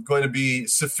going to be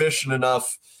sufficient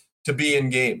enough to be in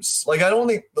games. Like, I don't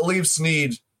think the Leafs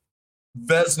need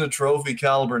Vezina Trophy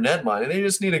caliber netminder. They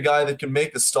just need a guy that can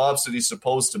make the stops that he's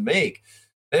supposed to make.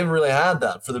 They haven't really had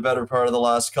that for the better part of the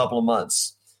last couple of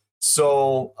months.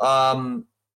 So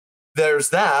there's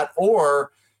that.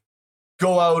 Or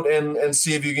go out and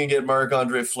see if you can get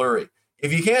Marc-Andre Fleury.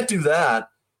 If you can't do that,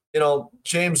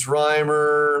 James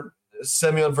Reimer,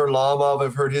 Semyon Varlamov,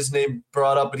 I've heard his name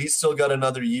brought up, but he's still got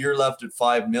another year left at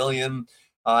 $5 million.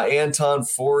 Anton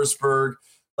Forsberg.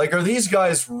 Like, are these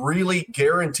guys really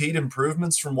guaranteed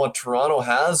improvements from what Toronto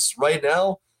has right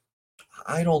now?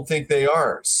 I don't think they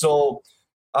are. So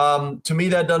to me,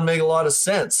 that doesn't make a lot of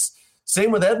sense.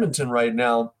 Same with Edmonton right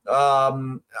now.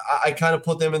 I kind of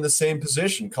put them in the same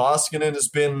position. Koskinen has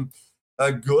been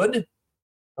good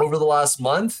over the last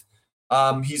month.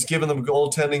 He's given them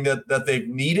goaltending that they've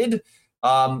needed.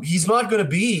 He's not going to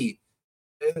be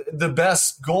the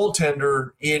best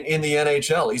goaltender in the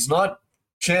NHL. He's not,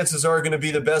 chances are, going to be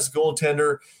the best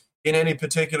goaltender in any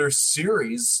particular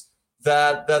series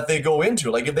that they go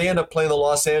into. Like, if they end up playing the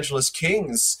Los Angeles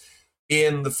Kings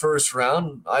in the first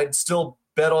round, I'd still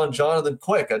bet on Jonathan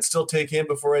Quick. I'd still take him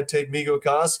before I'd take Mikko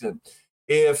Koskinen.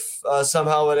 If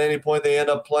somehow at any point they end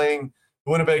up playing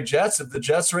the Winnipeg Jets, if the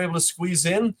Jets are able to squeeze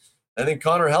in, I think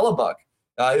Connor Hellebuck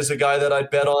is a guy that I'd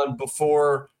bet on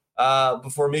before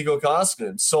Mikko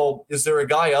Koskinen. So is there a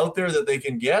guy out there that they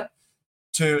can get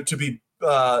to be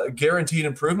guaranteed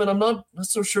improvement? I'm not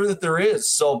so sure that there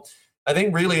is. So I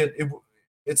think really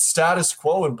it's status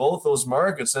quo in both those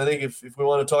markets. And I think if we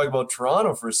want to talk about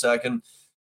Toronto for a second,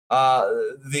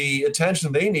 the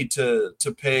attention they need to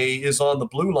pay is on the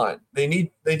blue line. They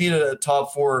need a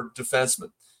top four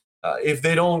defenseman. If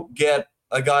they don't get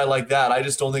a guy like that, I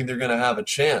just don't think they're going to have a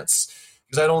chance,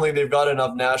 because I don't think they've got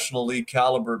enough National League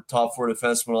caliber top four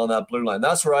defensemen on that blue line.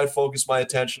 That's where I'd focus my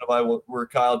attention if I were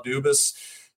Kyle Dubas.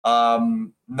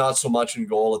 Not so much in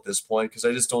goal at this point, because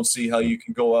I just don't see how you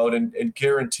can go out and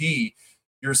guarantee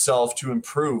yourself to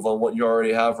improve on what you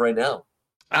already have right now.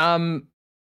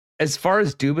 As far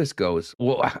as Dubas goes,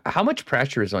 well, how much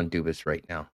pressure is on Dubas right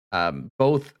now?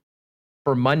 Both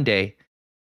for Monday,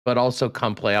 but also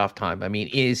come playoff time. I mean,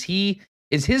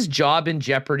 is his job in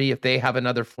jeopardy if they have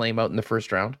another flame out in the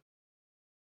first round?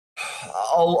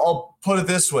 I'll put it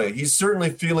this way. He's certainly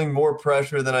feeling more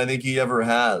pressure than I think he ever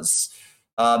has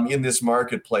in this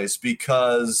marketplace,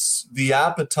 because the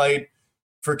appetite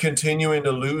for continuing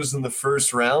to lose in the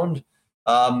first round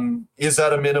is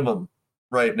at a minimum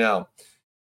right now.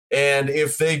 And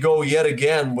if they go yet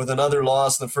again with another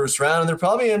loss in the first round, and they're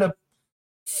probably going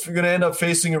to end up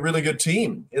facing a really good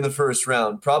team in the first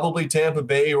round, probably Tampa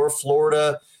Bay or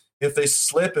Florida. If they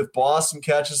slip, if Boston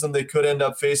catches them, they could end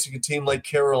up facing a team like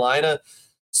Carolina.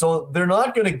 So they're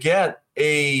not going to get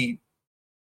a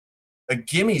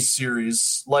gimme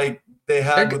series like they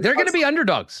had. They're going to be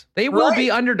underdogs. They will be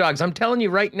underdogs. I'm telling you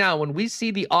right now, when we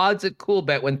see the odds at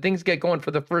Coolbet, when things get going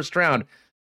for the first round,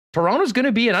 Toronto's going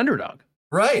to be an underdog.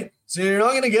 Right. So you're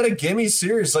not going to get a gimme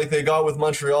series like they got with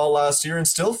Montreal last year and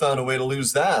still found a way to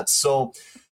lose that. So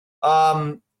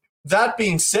that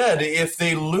being said, if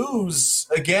they lose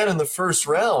again in the first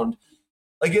round,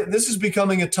 like this is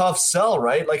becoming a tough sell,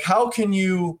 right? Like, how can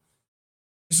you?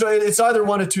 So it's either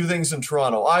one of two things in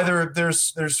Toronto. Either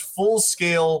there's full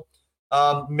scale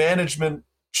management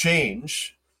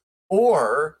change,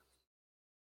 or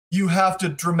you have to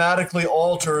dramatically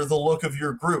alter the look of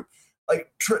your group.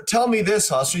 Like, tell me this,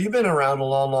 Hustler. You've been around a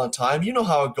long, long time. You know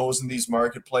how it goes in these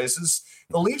marketplaces.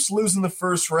 The Leafs lose in the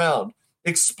first round.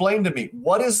 Explain to me,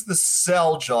 what is the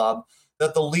sell job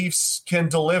that the Leafs can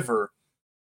deliver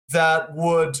that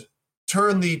would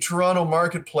turn the Toronto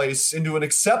marketplace into an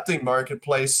accepting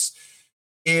marketplace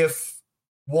if,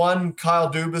 one, Kyle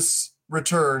Dubas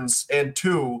returns, and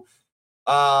two,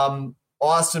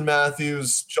 Austin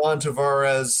Matthews, John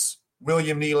Tavares,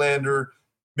 William Nylander,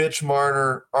 Mitch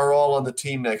Marner are all on the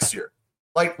team next year?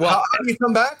 Like, how do you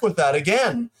come back with that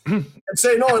again and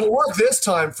say, no, it'll work this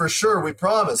time for sure, we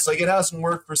promise? Like, it hasn't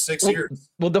worked for 6 years.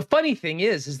 Well, the funny thing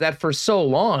is that for so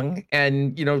long,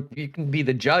 and you can be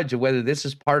the judge of whether this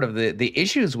is part of the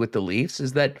issues with the Leafs,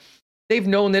 is that they've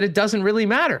known that it doesn't really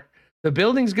matter. The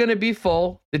building's going to be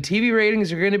full. The TV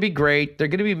ratings are going to be great. They're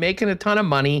going to be making a ton of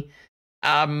money.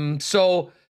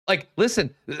 So, like,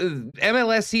 listen,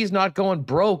 MLSC is not going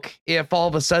broke if all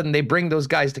of a sudden they bring those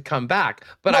guys to come back.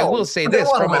 But I will say this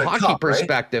from a hockey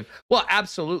perspective. Right? Well,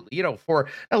 absolutely.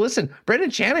 Listen,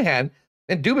 Brendan Shanahan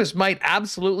and Dubas might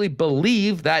absolutely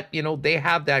believe that, they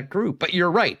have that group. But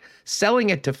you're right.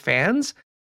 Selling it to fans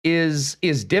is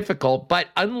difficult. But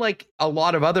unlike a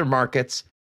lot of other markets,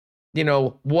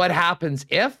 what happens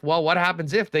if? Well, what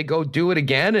happens if they go do it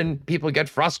again and people get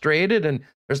frustrated and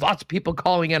there's lots of people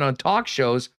calling in on talk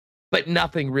shows, but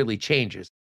nothing really changes.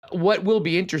 What will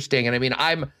be interesting, and I mean,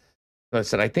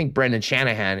 I think Brendan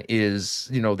Shanahan is,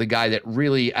 the guy that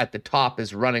really at the top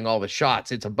is running all the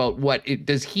shots. It's about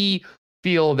does he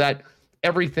feel that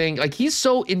everything, like he's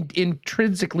so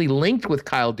intrinsically linked with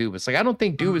Kyle Dubas. Like, I don't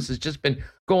think Dubas has just been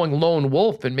going lone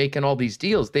wolf and making all these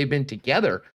deals. They've been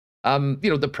together.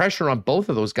 The pressure on both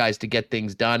of those guys to get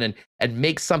things done and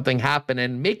make something happen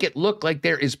and make it look like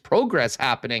there is progress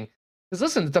happening. Because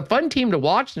listen, it's a fun team to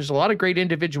watch. There's a lot of great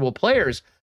individual players.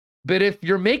 But if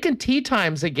you're making tee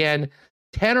times again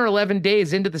 10 or 11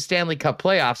 days into the Stanley Cup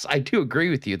playoffs, I do agree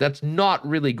with you. That's not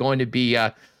really going to be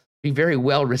very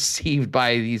well received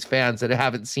by these fans that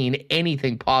haven't seen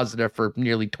anything positive for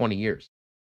nearly 20 years.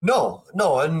 No.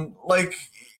 And like,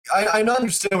 I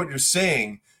understand what you're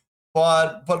saying,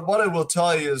 but what I will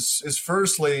tell you is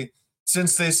firstly,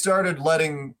 since they started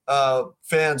letting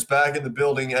fans back in the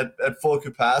building at full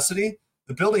capacity,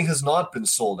 the building has not been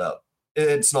sold out.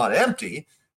 It's not empty,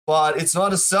 but it's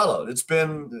not a sellout. It's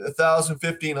been 1,000,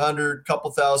 1,500,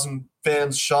 couple thousand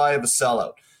fans shy of a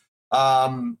sellout.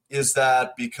 Is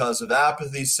that because of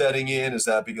apathy setting in? Is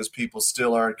that because people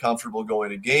still aren't comfortable going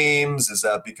to games? Is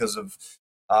that because of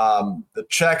the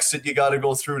checks that you got to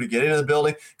go through to get into the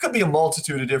building? Could be a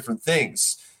multitude of different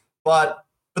things, but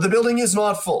the building is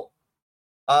not full.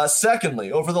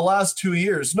 Secondly, over the last 2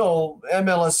 years, no,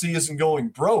 MLSE isn't going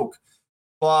broke,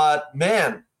 but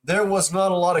man, there was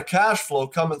not a lot of cash flow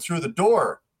coming through the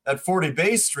door at 40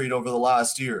 Bay Street over the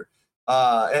last year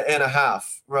and a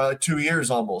half, 2 years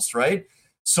almost, right?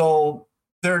 So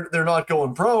they're not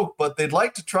going broke, but they'd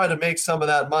like to try to make some of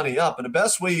that money up. And the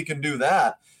best way you can do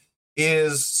that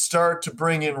is start to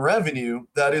bring in revenue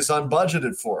that is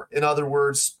unbudgeted for. In other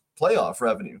words, playoff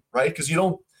revenue, right? Because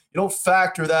you don't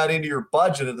factor that into your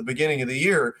budget at the beginning of the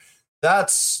year.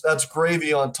 That's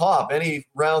gravy on top. Any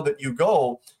round that you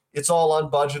go, it's all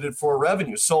unbudgeted for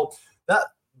revenue. So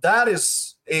that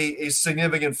is a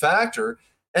significant factor.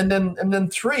 And then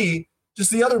three,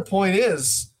 just the other point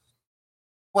is,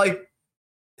 like,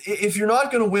 if you're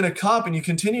not going to win a cup and you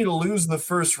continue to lose in the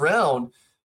first round,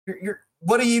 you're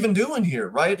what are you even doing here,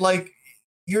 right? Like,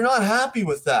 you're not happy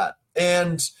with that.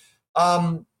 And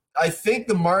I think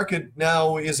the market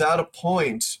now is at a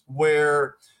point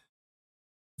where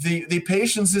the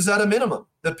patience is at a minimum.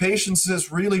 The patience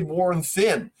is really worn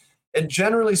thin. And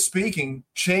generally speaking,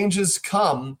 changes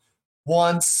come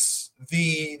once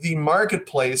the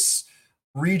marketplace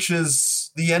reaches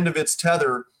the end of its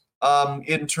tether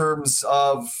in terms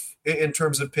of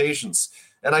patience.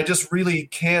 And I just really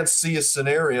can't see a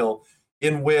scenario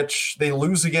in which they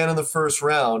lose again in the first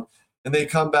round and they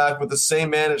come back with the same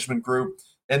management group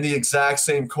and the exact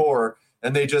same core,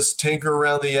 and they just tinker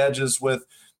around the edges with,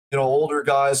 older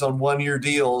guys on 1-year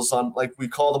deals, on, like we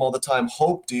call them all the time,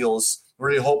 hope deals, where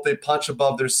you hope they punch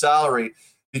above their salary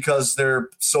because they're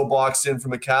so boxed in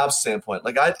from a cap standpoint.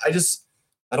 Like, I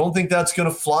don't think that's going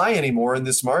to fly anymore in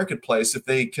this marketplace if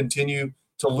they continue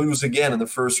to lose again in the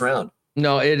first round.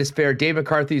 No, it is fair. Dave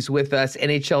McCarthy's with us,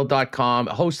 NHL.com,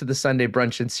 host of the Sunday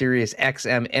Brunch and Sirius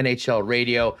XM NHL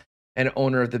Radio, and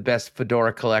owner of the best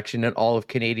Fedora collection in all of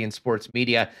Canadian sports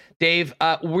media. Dave,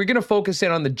 we're going to focus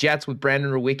in on the Jets with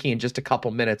Brandon Rewucki in just a couple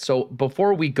minutes. So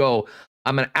before we go,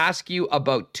 I'm going to ask you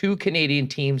about two Canadian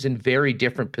teams in very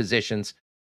different positions.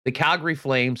 The Calgary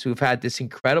Flames, who've had this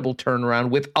incredible turnaround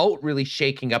without really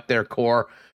shaking up their core,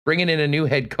 bringing in a new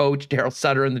head coach, Daryl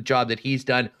Sutter, and the job that he's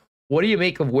done. What do you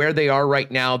make of where they are right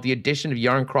now? The addition of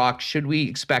Yarncroc, should we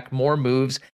expect more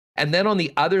moves? And then on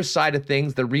the other side of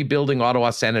things, the rebuilding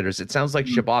Ottawa Senators. It sounds like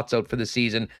Shabbat's out for the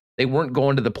season. They weren't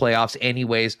going to the playoffs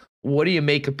anyways. What do you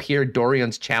make of Pierre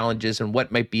Dorian's challenges and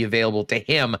what might be available to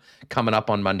him coming up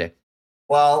on Monday?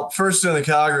 Well, first in the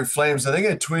Calgary Flames, I think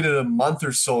I tweeted a month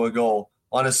or so ago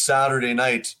on a Saturday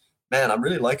night, man, I'm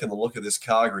really liking the look of this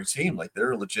Calgary team. Like,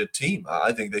 they're a legit team.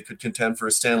 I think they could contend for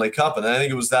a Stanley Cup. And I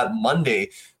think it was that Monday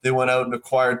they went out and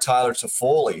acquired Tyler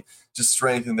Toffoli to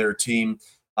strengthen their team.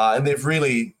 And they've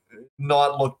really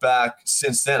not looked back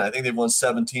since then. I think they've won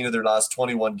 17 of their last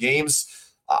 21 games.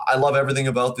 I love everything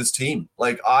about this team.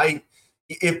 Like,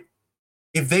 if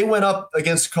they went up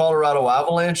against Colorado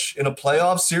Avalanche in a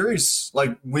playoff series,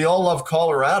 like, we all love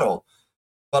Colorado,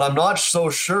 but I'm not so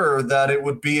sure that it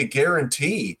would be a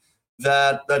guarantee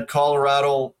that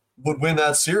Colorado would win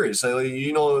that series.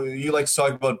 You like to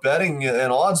talk about betting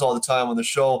and odds all the time on the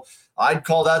show. I'd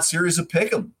call that series a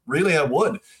pick 'em. Really, I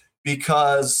would.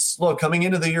 Because, look, coming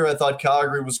into the year, I thought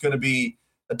Calgary was going to be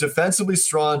a defensively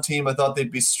strong team. I thought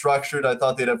they'd be structured. I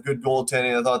thought they'd have good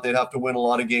goaltending. I thought they'd have to win a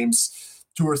lot of games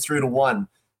 2 or 3 to 1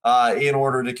 in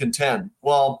order to contend.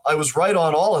 Well, I was right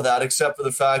on all of that, except for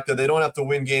the fact that they don't have to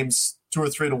win games 2 or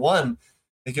 3 to 1.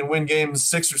 They can win games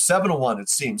 6 or 7 to 1, it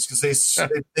seems, because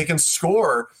they can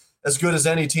score as good as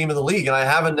any team in the league. And I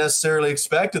haven't necessarily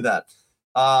expected that.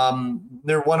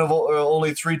 They're one of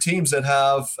only 3 teams that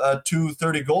have 2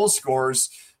 30-goal scorers.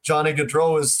 Johnny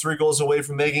Gaudreau is 3 goals away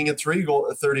from making it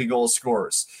 30-goal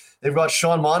scorers. They've got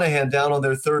Sean Monahan down on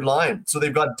their third line. So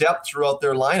they've got depth throughout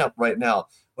their lineup right now.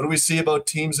 What do we see about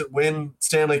teams that win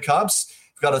Stanley Cups?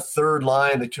 They've got a third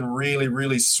line that can really,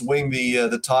 really swing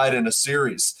the tide in a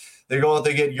series. They go out,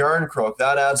 they get Yarncrook.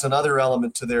 That adds another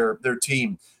element to their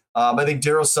team. I think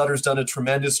Daryl Sutter's done a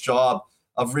tremendous job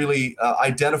of really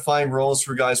identifying roles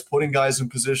for guys, putting guys in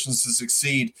positions to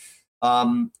succeed,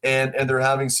 and they're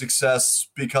having success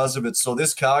because of it. So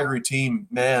this Calgary team,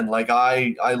 man, like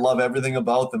I love everything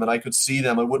about them, and I could see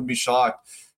them. I wouldn't be shocked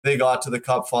if they got to the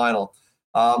Cup final.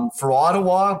 For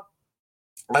Ottawa,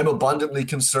 I'm abundantly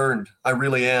concerned. I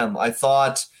really am. I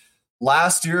thought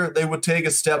last year they would take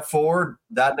a step forward.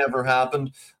 That never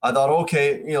happened. I thought,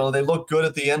 okay, they looked good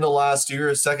at the end of last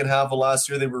year, second half of last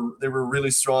year. They were a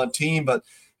really strong team, but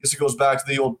I guess it goes back to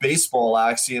the old baseball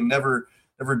axiom: never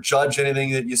judge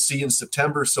anything that you see in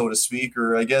September, so to speak,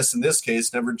 or I guess in this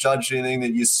case, never judge anything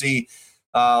that you see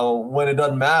when it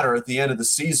doesn't matter at the end of the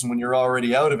season when you're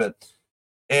already out of it.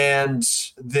 And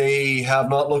they have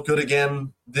not looked good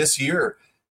again this year.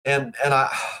 And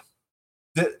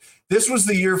this was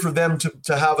the year for them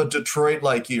to have a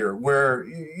Detroit-like year where,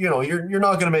 you're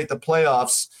not going to make the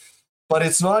playoffs, but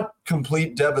it's not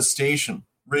complete devastation,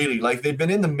 really. Like, they've been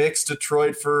in the mix,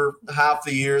 Detroit, for half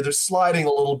the year. They're sliding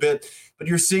a little bit, but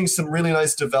you're seeing some really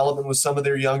nice development with some of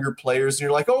their younger players. And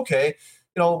you're like, okay,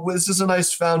 this is a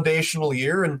nice foundational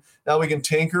year, and now we can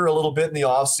tinker a little bit in the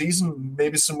offseason,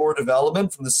 maybe some more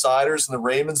development from the Siders and the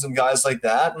Raymonds and guys like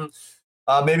that. And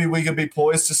maybe we could be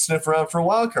poised to sniff around for a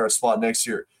wild card spot next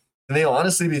year. Can they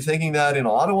honestly be thinking that in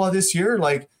Ottawa this year?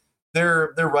 Like,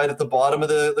 they're right at the bottom of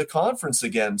the conference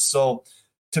again. So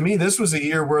to me, this was a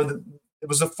year where it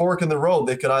was a fork in the road.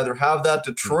 They could either have that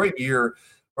Detroit year,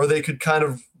 or they could kind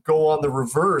of go on the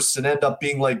reverse and end up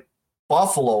being like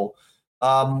Buffalo,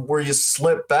 where you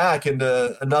slip back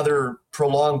into another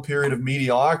prolonged period of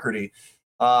mediocrity.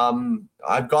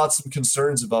 I've got some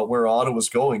concerns about where Ottawa's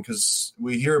going, because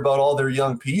we hear about all their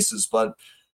young pieces, but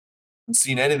haven't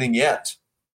seen anything yet.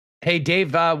 Hey,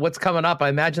 Dave, what's coming up? I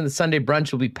imagine the Sunday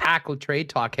brunch will be packed with trade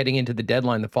talk heading into the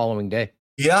deadline the following day.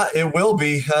 Yeah, it will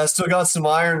be. Still got some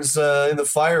irons in the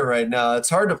fire right now.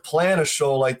 It's hard to plan a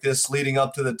show like this leading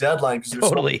up to the deadline because there's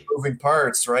so many moving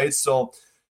parts, right? So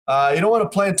you don't want to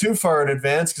plan too far in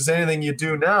advance, because anything you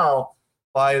do now,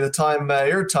 by the time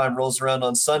airtime rolls around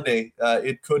on Sunday,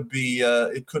 it could be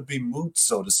moot,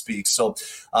 so to speak. So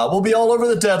we'll be all over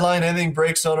the deadline. Anything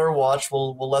breaks on our watch,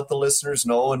 we'll let the listeners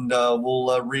know, and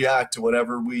we'll react to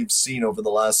whatever we've seen over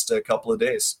the last couple of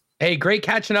days. Hey, great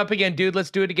catching up again, dude.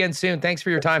 Let's do it again soon. Thanks for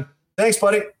your time. Thanks,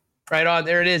 buddy. Right on.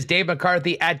 There it is. Dave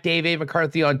McCarthy at Dave A.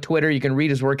 McCarthy on Twitter. You can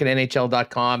read his work at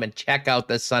NHL.com and check out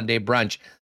the Sunday brunch,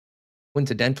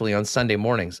 coincidentally, on Sunday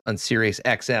mornings on Sirius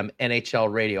XM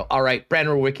NHL Radio. All right,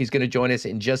 Brandon Rewucki is going to join us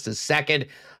in just a second.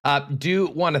 Do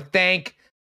want to thank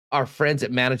our friends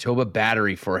at Manitoba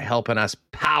Battery for helping us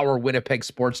power Winnipeg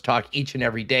Sports Talk each and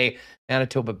every day.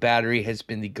 Manitoba Battery has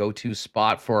been the go-to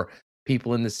spot for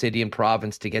people in the city and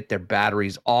province to get their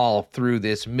batteries all through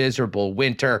this miserable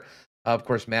winter. Of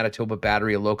course, Manitoba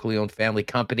Battery, a locally owned family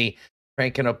company,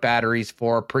 cranking up batteries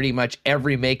for pretty much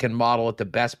every make and model at the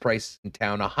best price in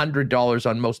town. $100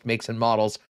 on most makes and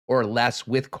models or less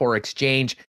with core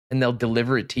exchange, and they'll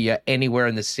deliver it to you anywhere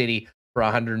in the city for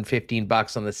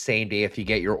 $115 on the same day if you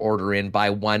get your order in by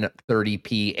 1:30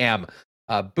 p.m.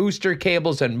 Booster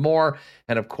cables and more,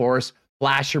 and of course,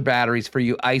 flasher batteries for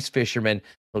you ice fishermen.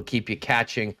 They'll keep you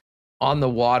catching on the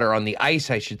water, on the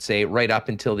ice, I should say, right up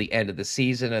until the end of the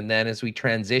season. And then as we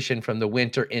transition from the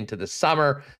winter into the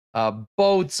summer,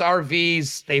 boats,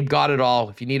 RVs, they've got it all.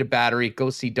 If you need a battery, go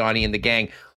see Donnie and the gang.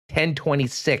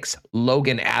 1026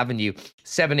 Logan Avenue,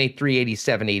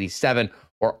 783-8787,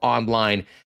 or online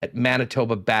at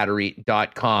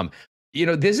manitobabattery.com.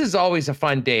 This is always a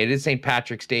fun day. It is St.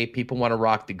 Patrick's Day. People want to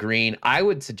rock the green. I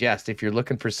would suggest, if you're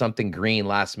looking for something green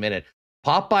last minute,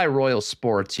 pop by Royal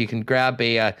Sports. You can grab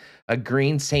a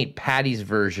green St. Patty's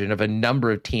version of a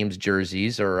number of teams'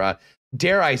 jerseys, or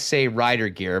dare I say rider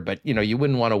gear, but you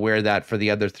wouldn't want to wear that for the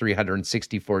other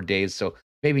 364 days, so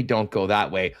maybe don't go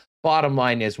that way. Bottom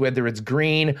line is, whether it's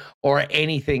green or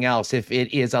anything else, if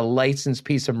it is a licensed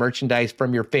piece of merchandise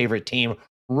from your favorite team,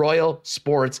 Royal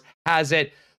Sports has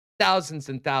it. thousands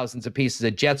and thousands of pieces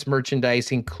of Jets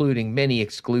merchandise, including many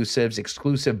exclusives,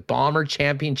 exclusive Bomber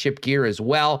Championship gear as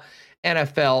well.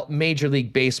 NFL, Major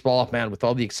League Baseball, man, with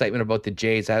all the excitement about the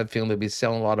Jays, I have a feeling they'll be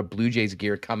selling a lot of Blue Jays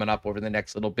gear coming up over the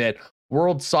next little bit.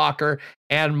 World Soccer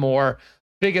and more.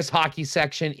 Biggest hockey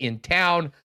section in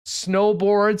town.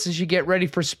 Snowboards as you get ready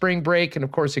for spring break. And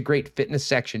of course, a great fitness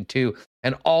section too.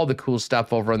 And all the cool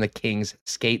stuff over on the Kings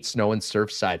skate, snow, and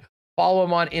surf side. Follow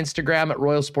them on Instagram at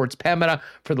Royal Sports Pembina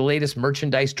for the latest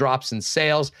merchandise drops and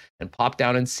sales. And pop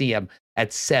down and see them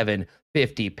at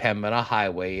 750 Pembina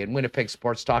Highway. And Winnipeg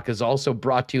Sports Talk is also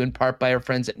brought to you in part by our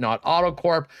friends at Knott Auto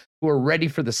Corp, who are ready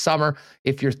for the summer.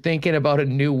 If you're thinking about a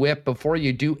new whip, before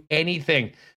you do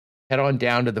anything, head on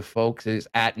down to the folks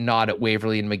at Knott at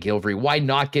Waverly and McGillivray. Why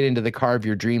not get into the car of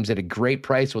your dreams at a great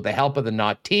price with the help of the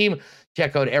Knott team?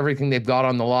 Check out everything they've got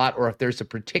on the lot, or if there's a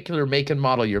particular make and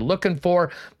model you're looking for,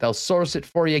 they'll source it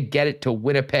for you, get it to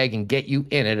Winnipeg, and get you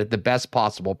in it at the best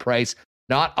possible price.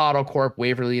 Knott Auto Corp,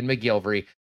 Waverly and McGillivray,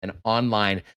 and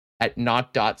online at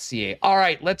knott.ca. All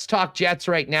right, let's talk Jets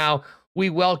right now. We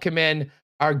welcome in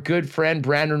our good friend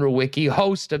Brandon Rewucki,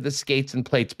 host of the Skates and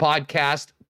Plates podcast.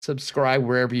 Subscribe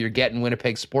wherever you're getting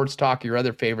Winnipeg Sports Talk, your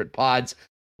other favorite pods.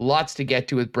 Lots to get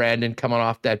to with Brandon coming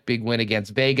off that big win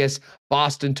against Vegas,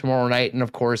 Boston tomorrow night, and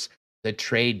of course, the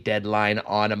trade deadline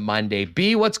on a Monday.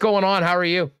 B, what's going on? How are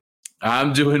you?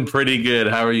 I'm doing pretty good.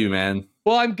 How are you, man?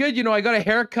 Well, I'm good. You know, I got a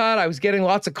haircut. I was getting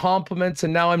lots of compliments,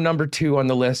 and now I'm number 2 on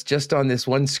the list just on this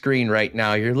one screen right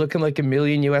now. You're looking like $1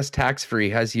 million US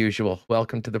tax-free, as usual.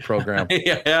 Welcome to the program.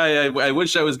 yeah, I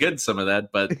wish I was getting some of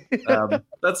that, but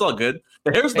that's all good.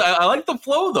 I like the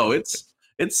flow, though.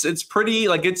 It's pretty,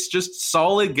 like, it's just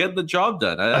solid, getting the job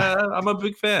done. I'm a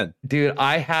big fan. Dude,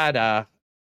 I had,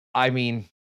 I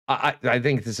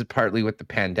think this is partly with the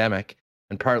pandemic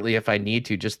and partly if I need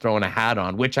to, just throwing a hat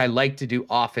on, which I like to do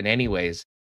often anyways.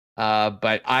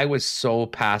 But I was so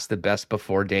past the best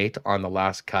before date on the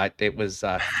last cut. It was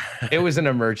an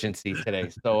emergency today.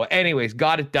 So anyways,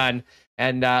 got it done.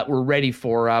 And we're ready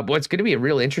for what's going to be a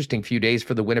real interesting few days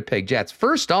for the Winnipeg Jets.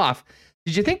 First off,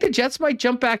 did you think the Jets might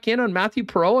jump back in on Matthew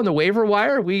Perreault on the waiver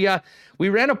wire? We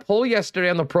ran a poll yesterday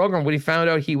on the program when we found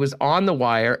out he was on the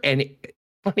wire. And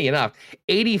funny enough,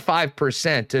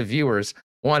 85% of viewers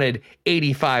wanted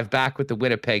 85 back with the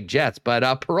Winnipeg Jets. But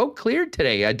Perreault cleared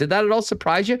today. Did that at all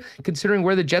surprise you, considering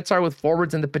where the Jets are with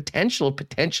forwards and the potential of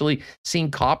potentially seeing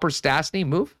Copper Stastny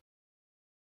move?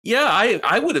 Yeah,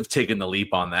 I would have taken the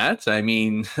leap on that. I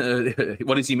mean,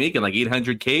 what is he making? Like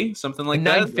 $800K, something like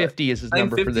 950 that? is his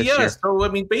number for this year. So, I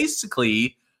mean,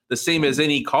 basically the same as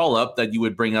any call-up that you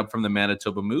would bring up from the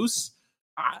Manitoba Moose.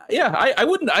 I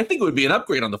wouldn't. I think it would be an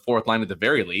upgrade on the fourth line at the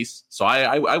very least. So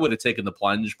I would have taken the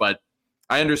plunge, but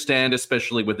I understand,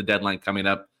 especially with the deadline coming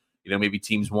up, maybe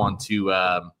teams want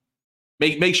to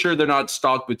make sure they're not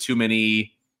stocked with too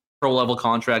many pro-level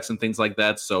contracts and things like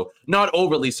that. So not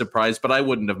overly surprised, but I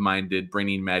wouldn't have minded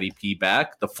bringing Matty P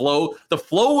back. The flow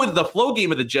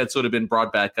game of the Jets would have been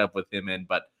brought back up with him in.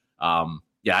 But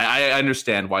I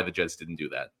understand why the Jets didn't do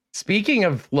that. Speaking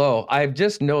of flow, I've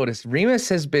just noticed Remus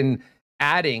has been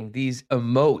adding these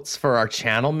emotes for our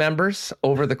channel members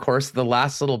over the course of the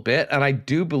last little bit, and I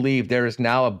do believe there is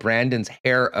now a Brandon's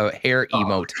hair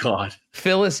emote. Oh, God.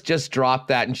 Phyllis just dropped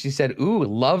that, and she said, "Ooh,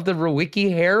 love the Rewucki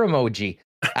hair emoji."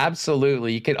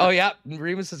 Absolutely, you can. Oh yeah,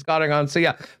 Remus has got it on. So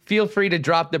yeah, feel free to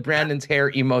drop the Brandon's hair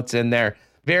emotes in there.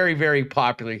 Very, very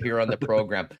popular here on the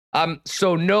program.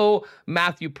 So no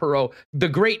Matthew Perreault. The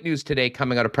great news today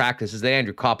coming out of practice is that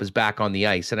Andrew Copp is back on the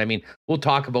ice. And I mean, we'll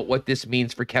talk about what this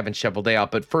means for Kevin Cheveldayoff.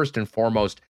 But first and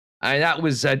foremost, that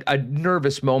was a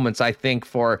nervous moments, I think,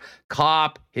 for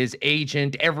Copp, his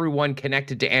agent, everyone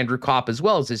connected to Andrew Copp, as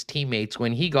well as his teammates,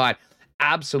 when he got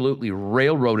absolutely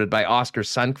railroaded by Oscar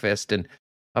Sundqvist. And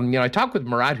I talked with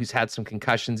Murat, who's had some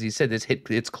concussions. He said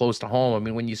it's close to home. I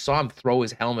mean, when you saw him throw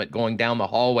his helmet going down the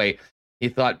hallway, he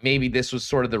thought maybe this was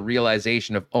sort of the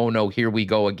realization of, oh no, here we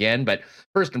go again. But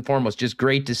first and foremost, just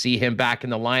great to see him back in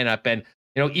the lineup. And,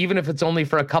 even if it's only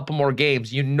for a couple more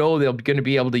games, they're going to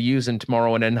be able to use him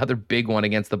tomorrow in another big one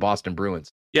against the Boston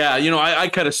Bruins. Yeah, I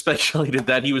kind of speculated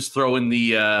that he was throwing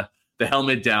the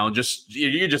helmet down.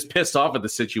 You're just pissed off at the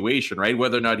situation, right?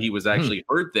 Whether or not he was actually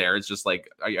hurt there. It's just like,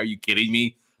 are you kidding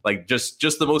me? Like just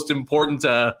the most important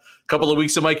couple of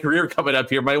weeks of my career coming up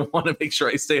here. Might want to make sure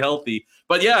I stay healthy.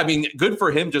 But yeah, I mean, good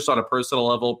for him just on a personal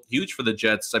level. Huge for the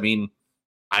Jets. I mean,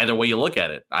 either way you look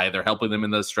at it, either helping them in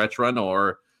the stretch run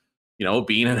or,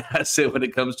 being an asset when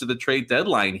it comes to the trade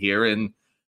deadline here. And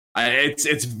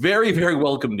it's very, very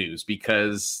welcome news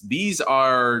because these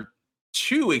are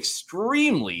two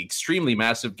extremely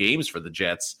massive games for the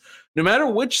Jets, no matter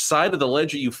which side of the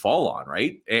ledger you fall on,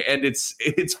 right? And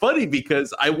it's funny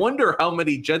because I wonder how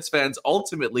many Jets fans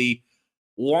ultimately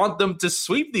want them to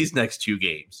sweep these next two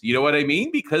games. You know what I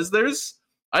mean? Because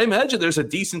I imagine there's a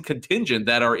decent contingent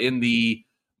that are in the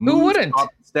who wouldn't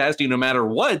Stasny no matter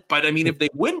what. But I mean, if they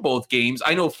win both games,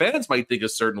 I know fans might think a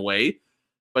certain way,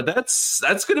 but that's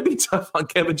going to be tough on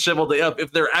Kevin Cheveldayoff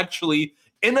if they're actually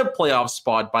in a playoff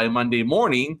spot by Monday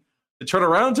morning to turn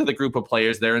around to the group of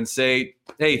players there and say,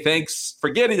 hey, thanks for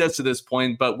getting us to this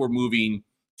point, but we're moving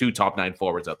two top 9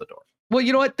 forwards out the door. Well,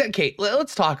 you know what? Okay,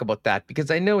 let's talk about that, because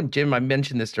I know, and Jim, I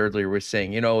mentioned this earlier, we're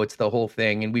saying, it's the whole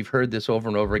thing, and we've heard this over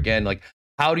and over again, like,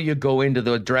 how do you go into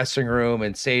the dressing room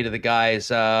and say to the guys,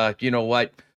 you know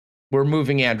what, we're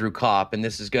moving Andrew Kopp, and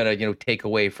this is going to, take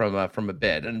away from a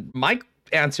bid? And my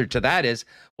answer to that is,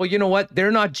 well, you know what?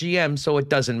 They're not GMs, so it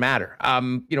doesn't matter.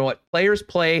 You know what? Players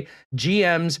play.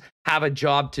 GMs have a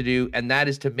job to do, and that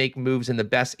is to make moves in the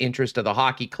best interest of the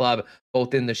hockey club,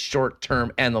 both in the short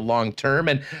term and the long term.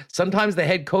 And sometimes the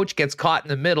head coach gets caught in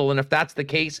the middle, and if that's the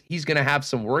case, he's going to have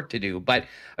some work to do. But,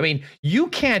 I mean, you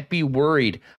can't be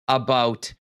worried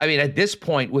about, at this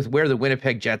point, with where the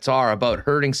Winnipeg Jets are, about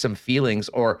hurting some feelings,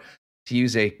 or, to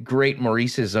use a great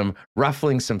Mauriceism,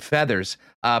 ruffling some feathers,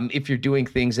 if you're doing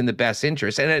things in the best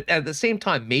interest. And at the same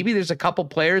time, maybe there's a couple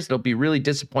players that'll be really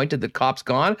disappointed that Kopp's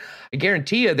gone. I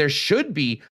guarantee you there should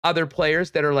be other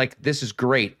players that are like, this is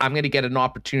great. I'm going to get an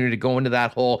opportunity to go into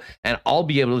that hole, and I'll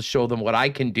be able to show them what I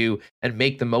can do and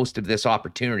make the most of this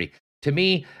opportunity. To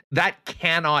me, that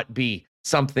cannot be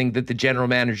something that the general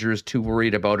manager is too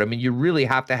worried about. You really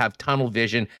have to have tunnel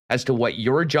vision as to what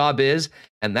your job is,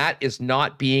 and that is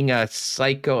not being a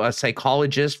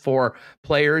psychologist for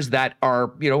players that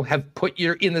are, have put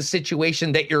you in the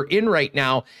situation that you're in right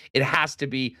now. It has to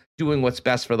be doing what's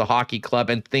best for the hockey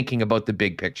club and thinking about the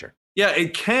big picture. Yeah,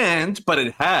 it can't, but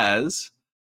it has.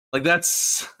 Like,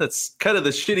 that's kind of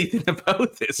the shitty thing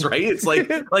about this, right? It's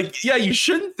like, yeah, you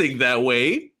shouldn't think that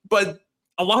way, but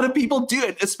a lot of people do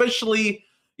it, especially,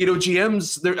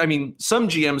 GMs. Some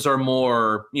GMs are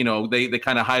more, they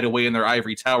kind of hide away in their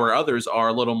ivory tower. Others are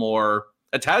a little more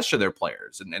attached to their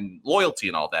players and loyalty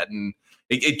and all that. And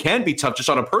it can be tough just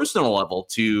on a personal level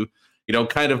to,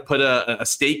 kind of put a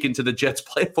stake into the Jets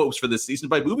play folks for this season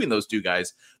by moving those two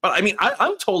guys. But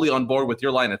I'm totally on board with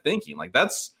your line of thinking. Like,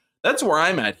 that's where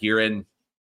I'm at here. And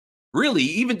really,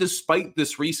 even despite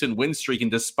this recent win streak and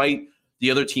despite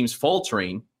the other teams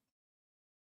faltering,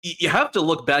 you have to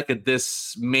look back at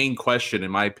this main question,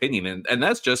 in my opinion, and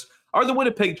that's just, are the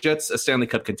Winnipeg Jets a Stanley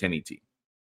Cup contending team?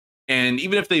 And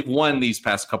even if they've won these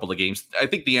past couple of games, I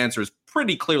think the answer is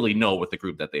pretty clearly no with the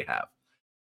group that they have.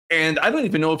 And I don't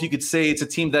even know if you could say it's a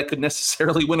team that could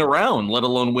necessarily win a round, let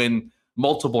alone win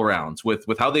multiple rounds with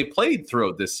how they played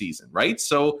throughout this season, right?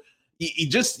 So you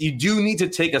do need to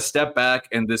take a step back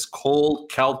and this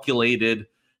cold, calculated,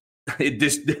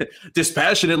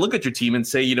 dispassionate look at your team and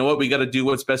say, you know what, we got to do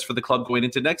what's best for the club going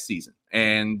into next season.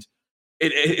 And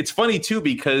it's funny too,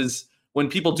 because when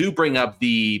people do bring up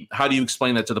how do you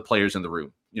explain that to the players in the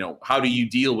room? How do you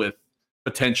deal with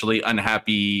potentially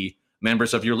unhappy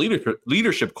members of your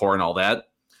leadership core and all that?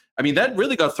 That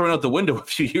really got thrown out the window a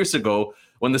few years ago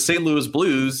when the St. Louis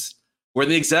Blues were in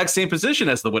the exact same position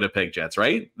as the Winnipeg Jets,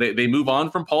 right? They move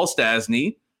on from Paul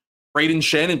Stastny. Braden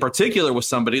Shen in particular was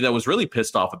somebody that was really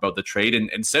pissed off about the trade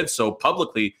and said so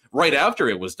publicly right after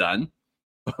it was done.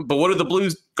 But what do the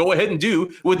Blues go ahead and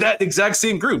do with that exact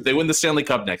same group? They win the Stanley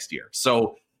Cup next year.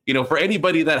 So, for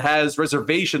anybody that has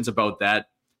reservations about that,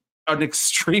 an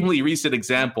extremely recent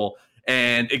example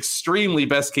and extremely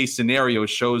best case scenario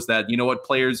shows that,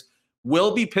 players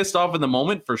will be pissed off in the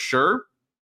moment for sure.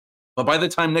 But by the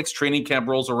time next training camp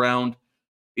rolls around,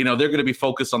 they're going to be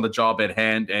focused on the job at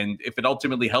hand. And if it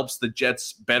ultimately helps the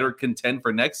Jets better contend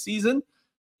for next season,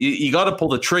 you got to pull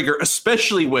the trigger,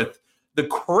 especially with the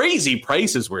crazy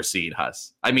prices we're seeing,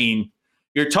 Huss.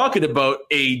 You're talking about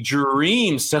a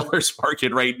dream seller's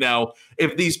market right now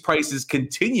if these prices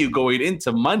continue going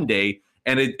into Monday.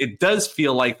 And it does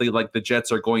feel likely like the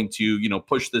Jets are going to,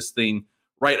 push this thing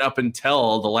right up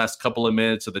until the last couple of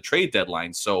minutes of the trade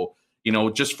deadline. So,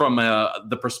 just from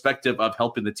the perspective of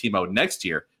helping the team out next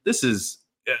year,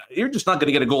 you're just not going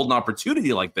to get a golden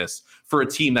opportunity like this for a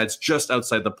team that's just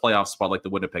outside the playoff spot like the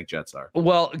Winnipeg Jets are.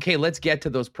 Well, okay, let's get to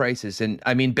those prices. And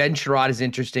Ben Sherrod is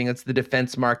interesting. That's the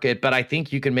defense market, but I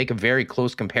think you can make a very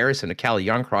close comparison to Calle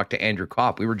Youngcroc to Andrew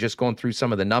Kopp. We were just going through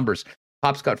some of the numbers.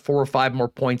 Kopp's got 4 or 5 more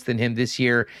points than him this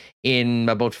year in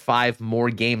about 5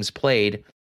 more games played.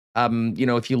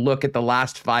 If you look at the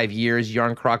last 5 years,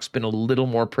 Yarncroc's been a little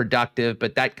more productive,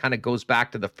 but that kind of goes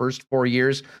back to the first 4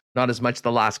 years, not as much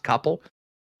the last couple.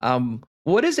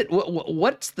 What is it?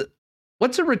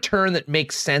 What's a return that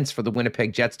makes sense for the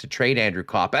Winnipeg Jets to trade Andrew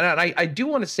Copp? And I do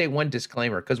want to say one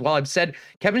disclaimer, because while I've said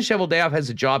Kevin Cheveldayoff has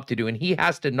a job to do and he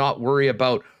has to not worry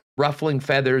about ruffling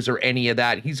feathers or any of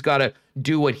that, he's got to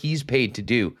do what he's paid to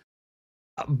do.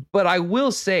 But I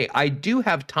will say I do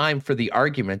have time for the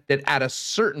argument that at a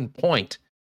certain point,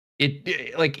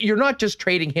 you're not just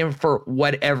trading him for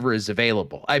whatever is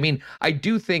available. I mean, I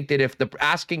do think that if the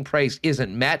asking price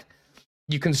isn't met,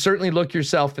 you can certainly look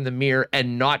yourself in the mirror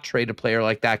and not trade a player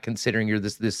like that, considering you're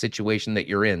this situation that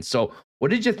you're in. So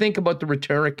what did you think about the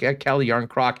return of Calle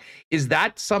Jarnkrok? Is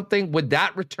that something, would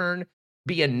that return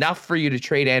be enough for you to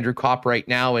trade Andrew Copp right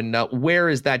now? And where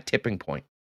is that tipping point?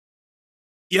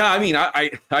 Yeah, I mean,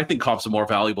 I think Kopp's a more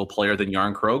valuable player than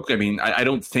Jarnkrok. I mean, I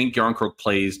don't think Jarnkrok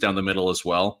plays down the middle as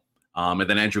well. And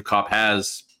then Andrew Copp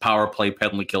has power play,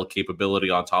 penalty kill capability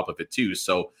on top of it too.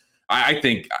 So I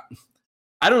think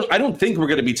I don't think we're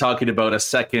going to be talking about a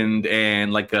second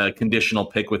and like a conditional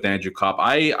pick with Andrew Copp.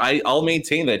 I'll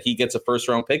maintain that he gets a first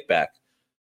round pick back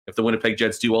if the Winnipeg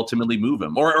Jets do ultimately move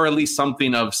him, or at least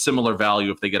something of similar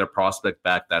value. If they get a prospect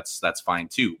back, that's fine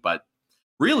too. But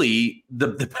really, the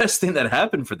best thing that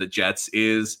happened for the Jets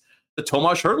is the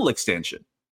Tomas Hertl extension,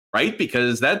 right?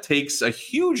 Because that takes a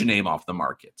huge name off the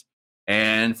market.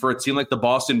 And for a team like the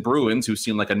Boston Bruins, who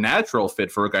seem like a natural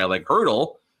fit for a guy like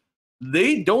Hertl,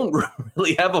 they don't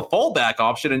really have a fallback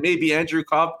option. And maybe Andrew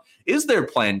Copp is their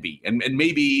plan B. And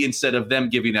maybe instead of them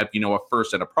giving up, a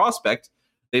first and a prospect,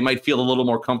 they might feel a little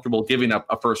more comfortable giving up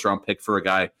a first round pick for a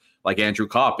guy like Andrew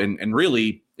Copp. And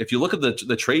really, if you look at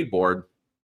the trade board,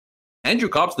 Andrew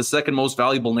Kopp's the second most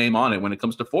valuable name on it when it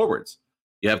comes to forwards.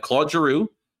 You have Claude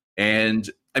Giroux, and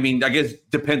I mean, I guess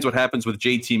depends what happens with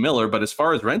JT Miller, but as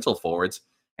far as rental forwards,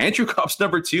 Andrew Kopp's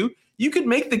number 2. You could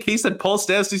make the case that Paul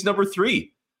Stastny's number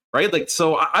 3, right? Like,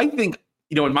 so I think,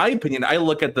 in my opinion, I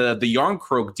look at the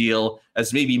Jarnkrok deal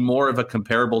as maybe more of a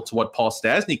comparable to what Paul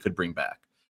Stastny could bring back,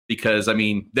 because I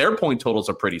mean, their point totals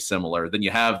are pretty similar. Then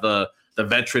you have the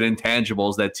veteran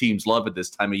intangibles that teams love at this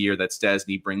time of year that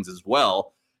Stastny brings as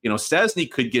well.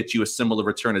 Stastny could get you a similar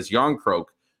return as Jarnkrok.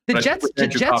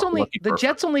 The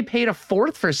Jets only paid a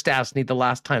fourth for Stastny the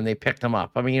last time they picked him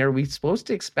up. I mean, are we supposed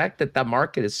to expect that the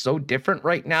market is so different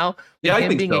right now? Yeah,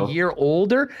 him being a year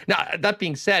older. Now, that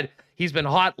being said, he's been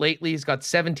hot lately. He's got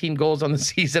 17 goals on the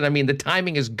season. I mean, the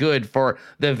timing is good for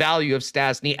the value of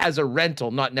Stastny as a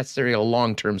rental, not necessarily a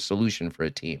long-term solution for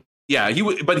a team. Yeah, he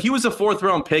was a 4th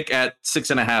round pick at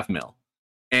 $6.5 million,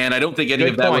 and I don't think any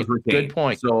of that was retained. Good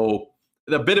point. So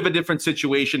a bit of a different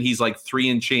situation. He's like 3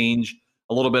 and change,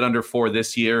 a little bit under 4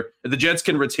 this year. The Jets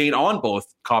can retain on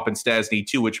both Copp and Stastny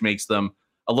too, which makes them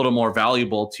a little more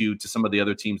valuable to some of the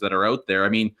other teams that are out there. I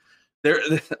mean,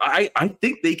 I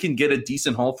think they can get a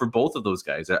decent haul for both of those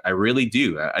guys. I really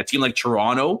do. A team like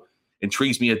Toronto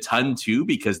intrigues me a ton too,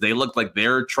 because they look like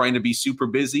they're trying to be super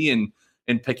busy and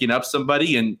picking up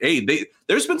somebody. And hey,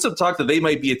 there's been some talk that they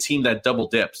might be a team that double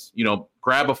dips,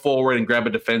 grab a forward and grab a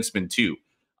defenseman too.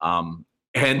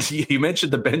 And you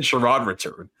mentioned the Ben Sherrod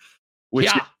return, which,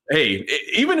 hey,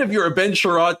 even if you're a Ben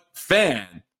Sherrod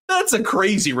fan, that's a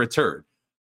crazy return.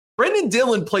 Brendan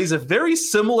Dillon plays a very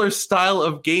similar style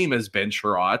of game as Ben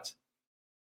Sherrod,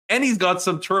 and he's got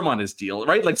some term on his deal,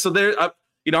 right? Like, so there, I'm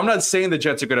not saying the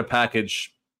Jets are going to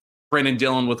package Brendan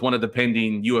Dillon with one of the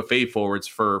pending UFA forwards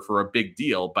for a big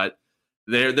deal, but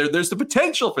there's the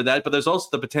potential for that, but there's also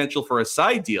the potential for a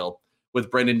side deal with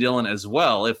Brendan Dillon as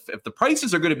well. If the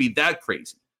prices are going to be that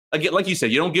crazy, again, like you said,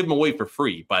 you don't give them away for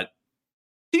free, but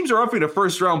teams are offering a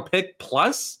first round pick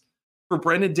plus for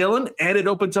Brendan Dillon, and it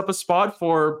opens up a spot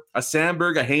for a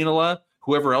Sandberg, a Heinola,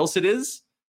 whoever else it is.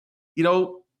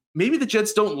 Maybe the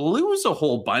Jets don't lose a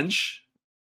whole bunch,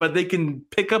 but they can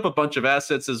pick up a bunch of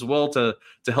assets as well to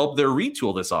help their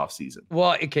retool this offseason.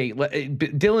 Well, okay,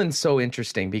 Dillon's so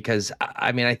interesting because,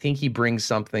 I mean, I think he brings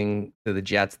something to the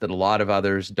Jets that a lot of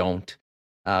others don't.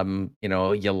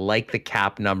 You like the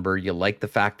cap number. You like the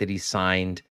fact that he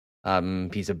signed.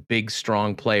 He's a big,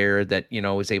 strong player that,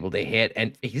 is able to hit.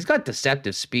 And he's got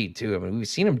deceptive speed, too. I mean, we've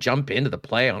seen him jump into the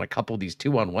play on a couple of these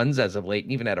 2-on-1s as of late,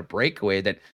 and even had a breakaway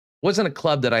that wasn't a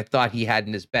club that I thought he had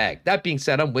in his bag. That being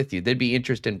said, I'm with you. There'd be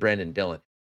interest in Brendan Dillon.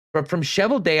 But from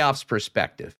Cheveldayoff's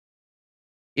perspective,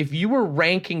 if you were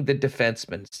ranking the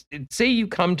defensemen, say you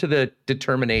come to the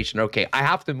determination, okay, I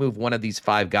have to move one of these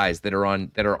 5 guys that are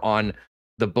on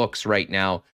the books right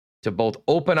now to both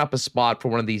open up a spot for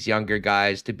one of these younger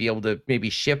guys to be able to maybe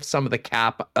shift some of the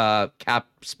cap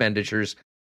expenditures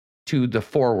to the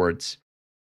forwards.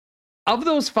 Of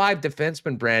those 5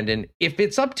 defensemen, Brandon, if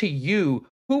it's up to you,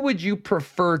 who would you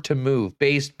prefer to move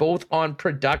based both on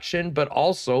production, but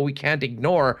also we can't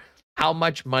ignore how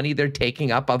much money they're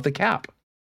taking up of the cap?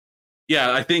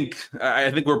 Yeah, I think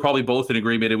we're probably both in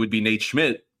agreement. It would be Nate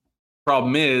Schmidt.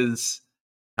 Problem is,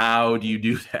 how do you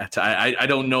do that? I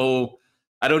don't know.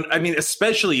 I mean,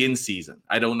 especially in season,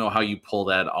 I don't know how you pull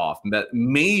that off.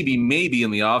 Maybe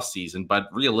in the off season, but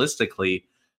realistically,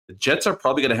 the Jets are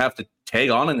probably going to have to tag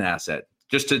on an asset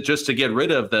just to get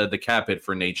rid of the cap hit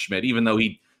for Nate Schmidt, even though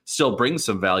he still brings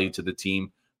some value to the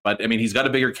team. But I mean, he's got a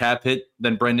bigger cap hit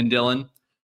than Brendan Dillon.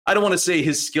 I don't want to say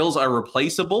his skills are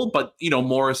replaceable, but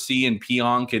Morrissey and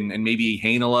Pionk and maybe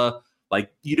Heinola,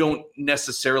 like you don't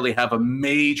necessarily have a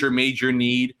major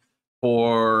need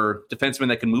for defensemen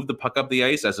that can move the puck up the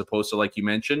ice, as opposed to, like you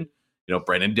mentioned,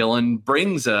 Brendan Dillon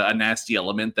brings a nasty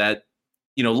element that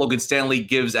Logan Stanley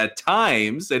gives at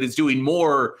times, that is doing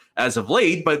more as of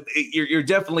late, but you're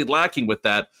definitely lacking with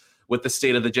that, with the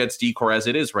state of the Jets decor as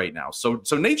it is right now. So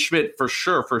Nate Schmidt for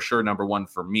sure number one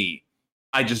for me.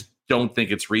 I just don't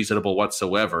think it's reasonable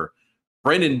whatsoever.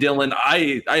 Brendan Dillon,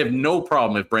 I have no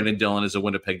problem if Brendan Dillon is a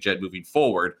Winnipeg Jet moving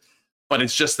forward, but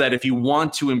it's just that if you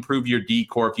want to improve your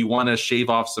decor, if you want to shave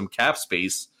off some cap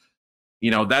space,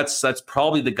 that's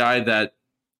probably the guy that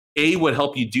A, would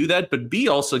help you do that, but B,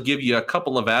 also give you a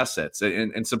couple of assets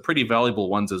and some pretty valuable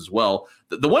ones as well.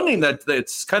 The one name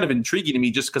that's kind of intriguing to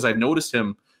me, just because I've noticed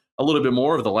him a little bit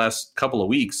more over the last couple of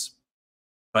weeks,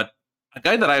 but a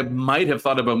guy that I might have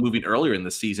thought about moving earlier in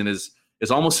the season is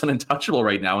almost untouchable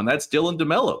right now, and that's Dylan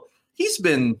DeMello. He's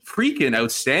been freaking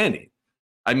outstanding.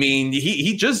 I mean,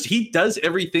 he does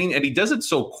everything, and he does it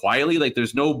so quietly. Like,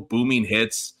 there's no booming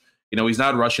hits. He's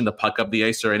not rushing the puck up the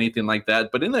ice or anything like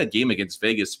that. But in that game against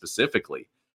Vegas specifically,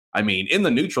 I mean, in the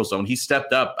neutral zone, he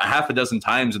stepped up a half a dozen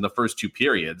times in the first 2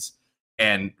 periods,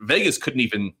 and Vegas couldn't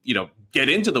even, get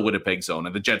into the Winnipeg zone,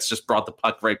 and the Jets just brought the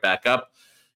puck right back up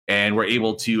and were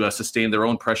able to sustain their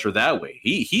own pressure that way.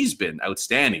 He's been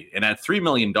outstanding, and at $3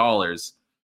 million.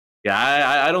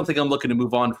 Yeah, I don't think I'm looking to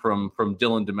move on from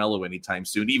Dylan DeMello anytime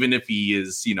soon, even if he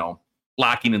is,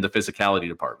 lacking in the physicality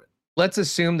department. Let's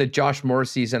assume that Josh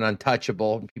Morrissey's an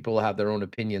untouchable. People will have their own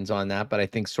opinions on that, but I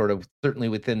think certainly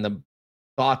within the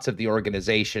thoughts of the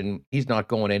organization, he's not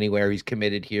going anywhere. He's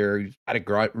committed here. He's had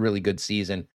a really good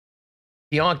season.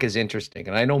 Pionk is interesting,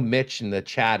 and I know Mitch in the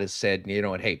chat has said,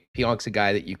 hey, Pionk's a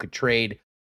guy that you could trade.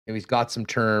 If he's got some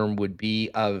term, would be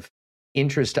of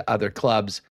interest to other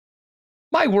clubs.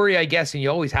 My worry, I guess, and you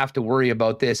always have to worry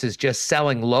about this, is just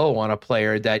selling low on a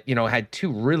player that, had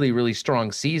 2 really, really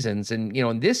strong seasons. And,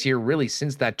 and this year, really,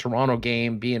 since that Toronto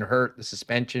game, being hurt, the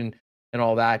suspension and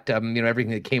all that,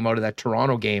 everything that came out of that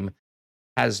Toronto game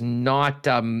has not,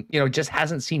 just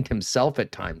hasn't seemed himself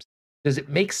at times. Does it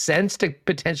make sense to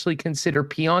potentially consider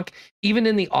Pionk, even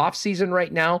in the offseason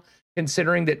right now,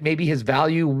 considering that maybe his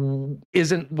value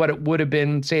isn't what it would have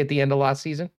been, say, at the end of last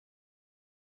season?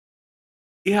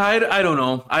 Yeah, I don't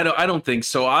know. I don't think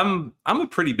so. I'm a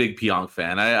pretty big Pionk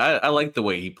fan. I like the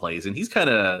way he plays, and he's kind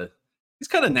of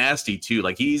nasty too.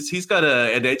 Like he's got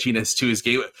an edginess to his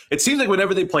game. It seems like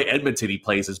whenever they play Edmonton, he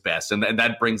plays his best, and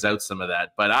that brings out some of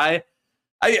that. But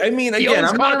I mean, again,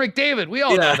 I'm Connor McDavid. We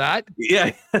all know that.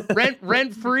 Yeah,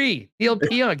 rent free. Neil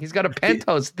Pionk. He's got a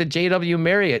penthouse at the JW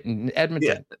Marriott in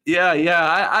Edmonton. Yeah.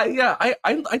 I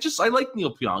like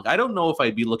Neil Pionk. I don't know if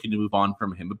I'd be looking to move on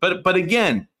from him, but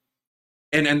again.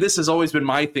 And this has always been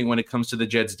my thing when it comes to the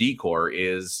Jets decor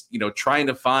is, trying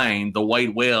to find the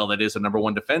white whale that is a number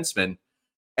 1 defenseman.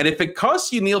 And if it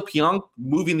costs you Neil Pionk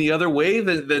moving the other way,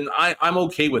 then I'm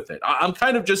okay with it. I'm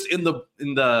kind of just on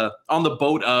the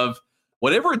boat of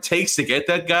whatever it takes to get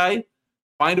that guy,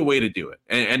 find a way to do it.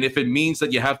 And if it means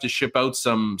that you have to ship out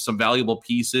some valuable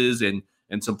pieces and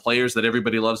some players that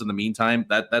everybody loves in the meantime,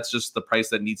 that's just the price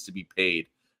that needs to be paid.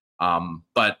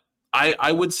 But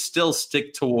I would still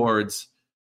stick towards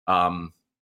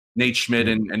Nate Schmidt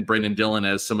and Brendan Dillon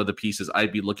as some of the pieces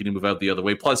I'd be looking to move out the other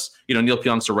way. Plus, Neil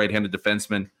Pionk's a right-handed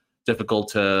defenseman. Difficult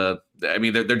to,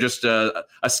 they're just a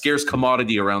scarce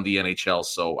commodity around the NHL.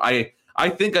 So I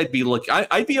think I'd be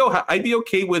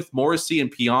okay with Morrissey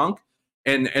and Pionk.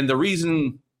 And the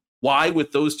reason why,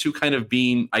 with those two kind of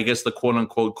being, I guess, the quote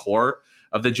unquote core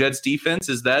of the Jets defense,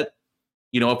 is that,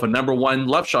 if a number 1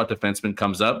 left shot defenseman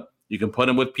comes up, you can put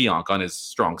him with Pionk on his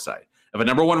strong side. If a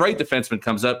number 1 right defenseman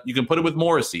comes up, you can put it with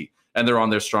Morrissey, and they're on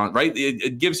their strong, right?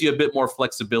 It gives you a bit more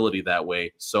flexibility that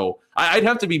way. So I'd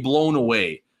have to be blown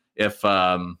away if,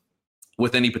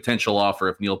 with any potential offer,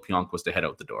 if Neil Pionk was to head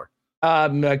out the door.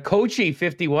 Coachy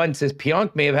 51 says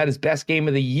Pionk may have had his best game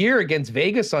of the year against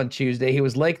Vegas on Tuesday. He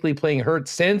was likely playing hurt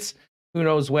since. Who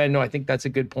knows when? No, I think that's a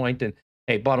good point. And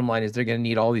hey, bottom line is they're going to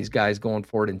need all these guys going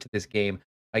forward into this game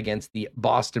against the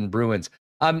Boston Bruins.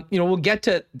 We'll get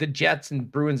to the Jets and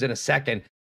Bruins in a second.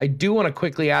 I do want to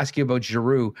quickly ask you about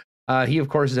Giroux. He, of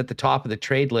course, is at the top of the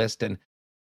trade list. And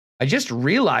I just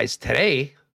realized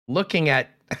today, looking at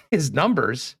his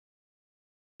numbers,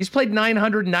 he's played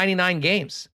 999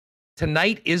 games.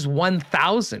 Tonight is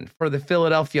 1,000 for the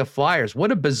Philadelphia Flyers.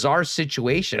 What a bizarre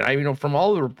situation. From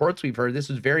all the reports we've heard, this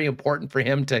was very important for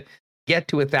him to get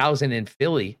to 1,000 in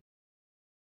Philly.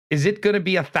 Is it going to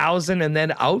be 1,000 and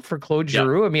then out for Claude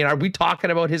Giroux? Yeah. Are we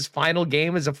talking about his final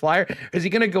game as a Flyer? Is he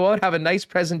going to go out, have a nice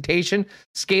presentation,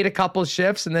 skate a couple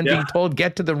shifts, and then being told,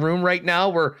 get to the room right now?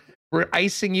 We're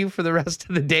icing you for the rest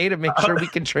of the day to make sure we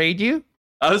can trade you?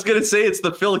 I was going to say it's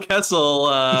the Phil Kessel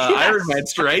Iron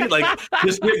Mets, right? Like,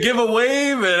 just give a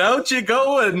wave and out you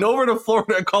go and over to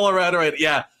Florida and Colorado. Right?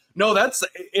 Yeah. No,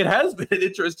 it has been an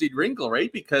interesting wrinkle,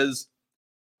 right? Because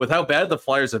with how bad the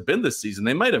Flyers have been this season,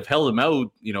 they might have held him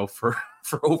out, for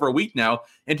over a week now.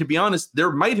 And to be honest,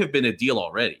 there might have been a deal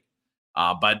already.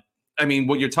 But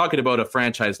when you're talking about a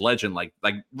franchise legend, like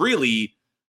really,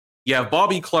 you have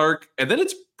Bobby Clark, and then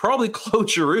it's probably Claude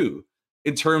Giroux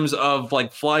in terms of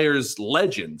like Flyers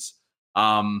legends,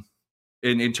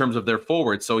 in terms of their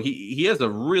forwards. So he has a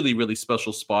really, really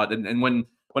special spot. And when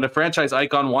a franchise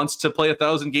icon wants to play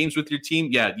 1,000 games with your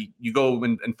team, you go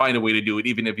and find a way to do it,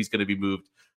 even if he's going to be moved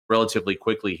relatively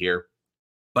quickly here.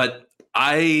 But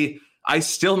I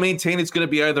still maintain it's going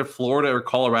to be either Florida or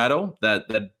Colorado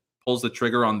that pulls the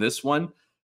trigger on this one.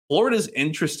 Florida's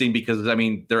interesting because,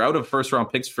 they're out of first-round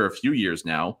picks for a few years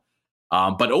now.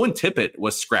 But Owen Tippett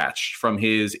was scratched from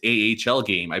his AHL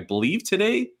game, I believe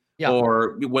today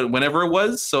or whenever it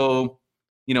was. So,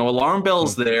 alarm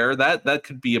bells there. That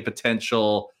could be a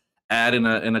potential add in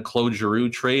a Claude Giroux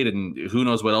trade, and who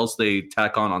knows what else they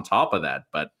tack on top of that.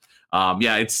 But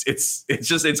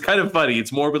it's kind of funny.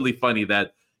 It's morbidly funny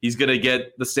that he's going to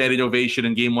get the standing ovation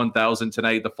in game 1,000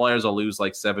 tonight. The Flyers will lose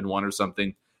like 7-1 or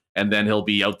something, and then he'll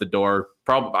be out the door.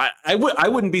 Probably, I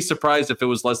wouldn't be surprised if it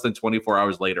was less than 24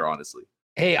 hours later, honestly.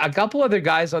 Hey, a couple other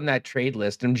guys on that trade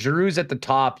list, and Giroux's at the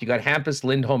top. You got Hampus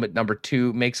Lindholm at number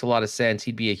 2. Makes a lot of sense.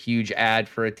 He'd be a huge ad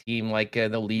for a team like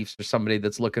the Leafs or somebody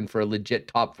that's looking for a legit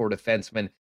top 4 defenseman.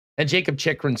 And Jacob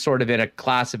Chychrun's sort of in a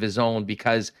class of his own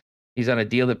because he's on a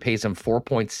deal that pays him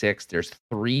 4.6. There's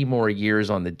 3 more years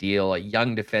on the deal. A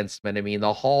young defenseman.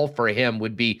 The haul for him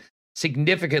would be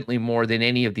significantly more than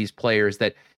any of these players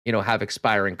that have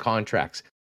expiring contracts.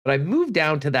 But I've moved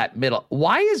down to that middle.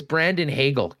 Why is Brandon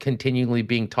Hagel continually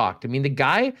being talked? The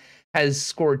guy has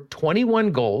scored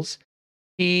 21 goals.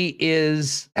 He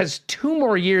has 2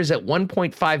 more years at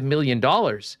 $1.5 million.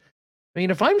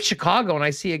 If I'm Chicago and I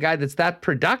see a guy that's that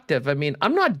productive,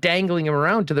 I'm not dangling him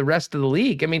around to the rest of the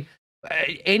league.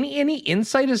 Any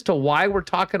insight as to why we're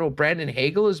talking about Brandon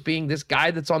Hagel as being this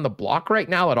guy that's on the block right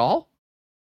now at all?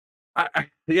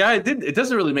 It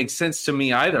doesn't really make sense to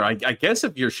me either. I guess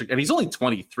if you're, and he's only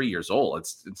 23 years old.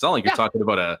 It's not like you're talking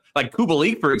about like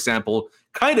Kubalik, for example,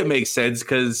 kind of makes sense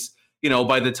because,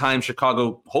 by the time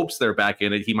Chicago hopes they're back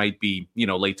in it, he might be,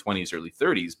 late 20s, early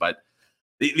 30s. But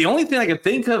the only thing I can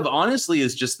think of, honestly,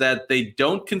 is just that they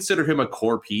don't consider him a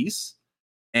core piece.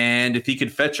 And if he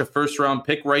could fetch a first round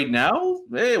pick right now,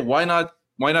 hey, why not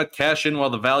cash in while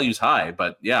the value's high?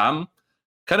 But yeah, I'm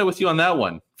kind of with you on that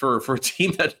one. For a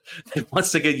team that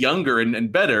wants to get younger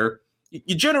and better,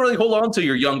 you generally hold on to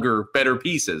your younger, better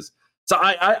pieces. So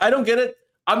I don't get it.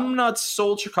 I'm not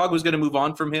sold Chicago's going to move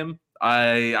on from him.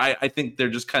 I think they're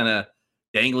just kind of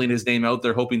dangling his name out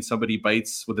there, hoping somebody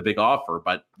bites with a big offer.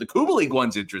 But the Kubalik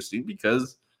one's interesting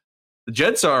because the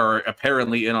Jets are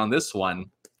apparently in on this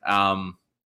one.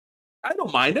 I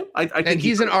don't mind him. I think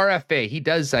he's an RFA. He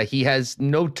does. He has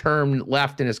no term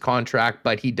left in his contract,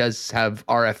 but he does have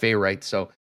RFA rights. So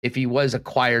if he was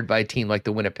acquired by a team like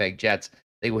the Winnipeg Jets,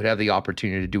 they would have the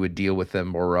opportunity to do a deal with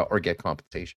him or get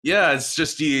compensation. Yeah, it's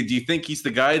just, do you think he's the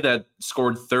guy that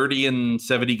scored 30 in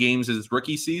 70 games his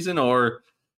rookie season, or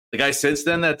the guy since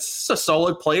then that's a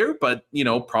solid player, but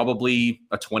probably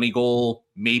a 20-goal,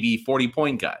 maybe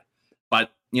 40-point guy?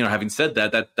 But having said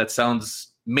that sounds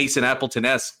Mason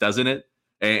Appleton-esque, doesn't it?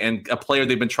 And a player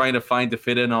they've been trying to find to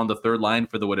fit in on the third line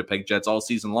for the Winnipeg Jets all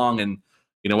season long. And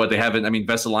you know what? They haven't.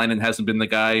 Vesalainen hasn't been the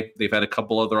guy. They've had a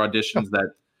couple other auditions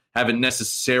that haven't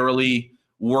necessarily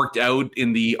worked out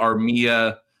in the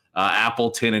Armia,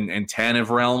 Appleton, and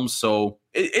Tanev realms. So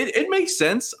it makes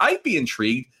sense. I'd be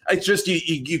intrigued. It's just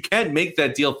you can't make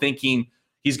that deal thinking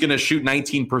he's going to shoot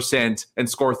 19% and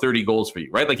score 30 goals for you,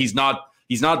 right? Like he's not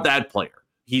that player.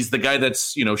 He's the guy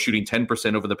that's shooting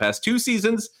 10% over the past 2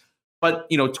 seasons. But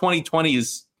 2020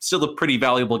 is still a pretty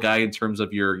valuable guy in terms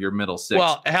of your middle six.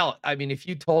 Well, hell, I mean, if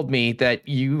you told me that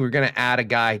you were going to add a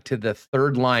guy to the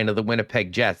third line of the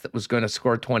Winnipeg Jets that was going to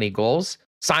score 20 goals,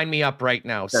 sign me up right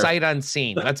now. Sure. Sight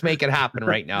unseen. Let's make it happen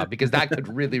right now, because that could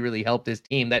really, really help this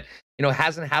team that,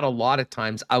 hasn't had a lot of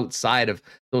times outside of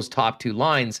those top two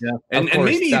lines. Yeah. And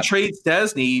maybe you trade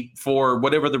Stastny for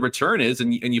whatever the return is,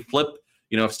 and you flip,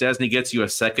 if Stastny gets you a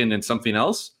second and something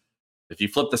else, if you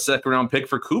flip the second round pick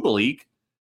for Kubalik,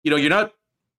 you're not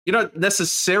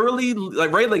necessarily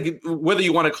like whether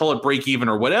you want to call it break even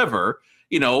or whatever,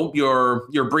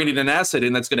 you're bringing an asset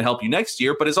in that's going to help you next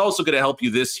year, but it's also going to help you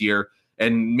this year.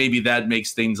 And maybe that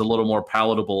makes things a little more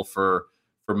palatable for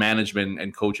management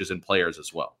and coaches and players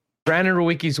as well. Brandon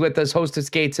Rewucki's with us, host of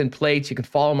Skates and Plates. You can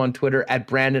follow him on Twitter at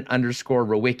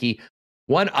Brandon_Rewucki.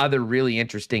 One other really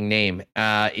interesting name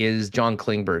is John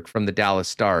Klingberg from the Dallas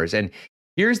Stars. And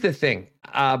here's the thing.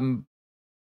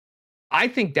 I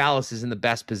think Dallas is in the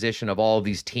best position of all of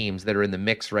these teams that are in the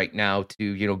mix right now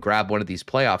to, grab one of these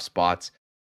playoff spots.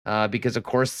 Because, of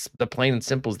course, the plain and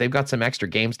simple is they've got some extra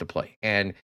games to play.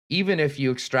 And even if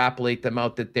you extrapolate them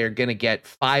out that they're going to get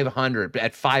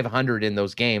 500 in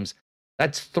those games,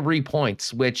 that's 3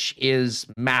 points, which is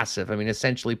massive. I mean,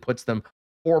 essentially puts them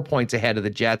 4 points ahead of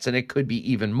the Jets, and it could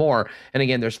be even more. And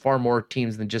again, there's far more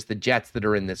teams than just the Jets that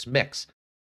are in this mix.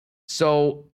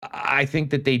 So I think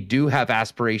that they do have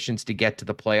aspirations to get to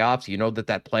the playoffs. You know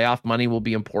that playoff money will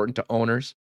be important to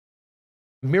owners.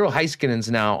 Miro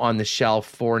Heiskanen's now on the shelf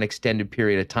for an extended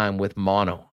period of time with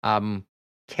mono.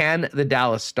 Can the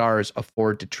Dallas Stars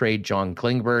afford to trade John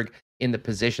Klingberg in the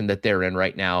position that they're in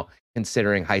right now,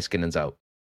 considering Heiskanen's out?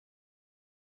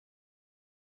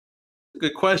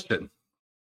 Good question.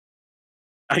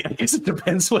 I guess it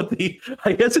depends what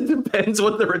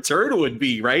the return would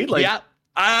be, right?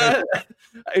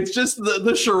 It's just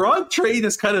the Sherrod trade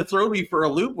has kind of thrown me for a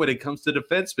loop when it comes to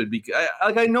defensemen. Because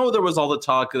I know there was all the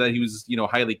talk that he was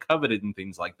highly coveted and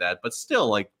things like that, but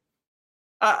still,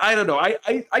 I don't know.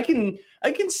 I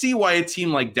can see why a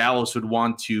team like Dallas would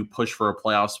want to push for a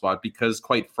playoff spot, because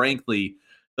quite frankly,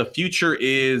 the future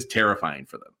is terrifying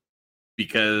for them,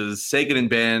 because Sagan and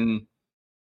Ben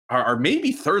are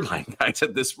maybe third line guys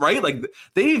at this, right?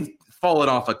 They've fallen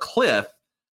off a cliff.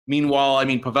 Meanwhile, I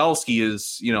mean, Pavelski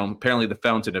is, apparently the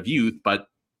fountain of youth, but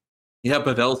you have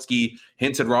Pavelski,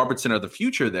 Hintz, and Robertson are the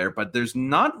future there, but there's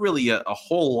not really a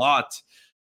whole lot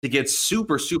to get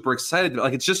super, super excited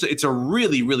about. It's a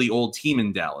really, really old team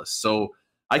in Dallas. So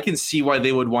I can see why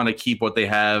they would want to keep what they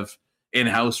have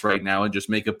in-house right now and just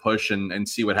make a push and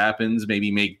see what happens.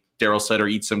 Maybe make Daryl Sutter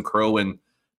eat some crow and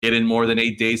get in more than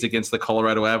 8 days against the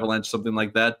Colorado Avalanche, something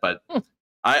like that. But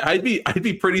I'd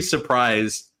be pretty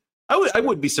surprised. I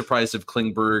would be surprised if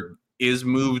Klingberg is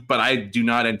moved, but I do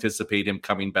not anticipate him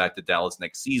coming back to Dallas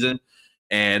next season.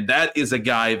 And that is a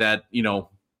guy that,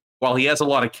 while he has a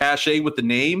lot of cachet with the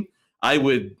name, I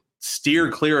would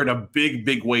steer clear in a big,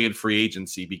 big way in free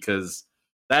agency, because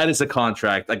that is a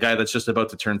contract, a guy that's just about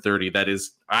to turn 30. That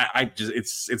is,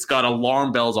 it's got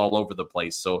alarm bells all over the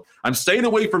place. So I'm staying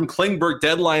away from Klingberg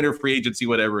deadline or free agency,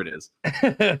 whatever it is.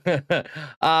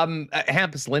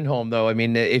 Hampus Lindholm, though, I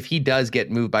mean, if he does get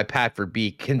moved by Pat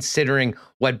Verbeek, considering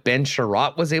what Ben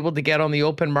Sherratt was able to get on the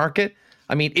open market,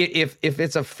 I mean, if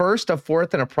it's a first, a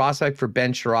fourth, and a prospect for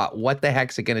Ben Sherratt, what the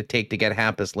heck's it going to take to get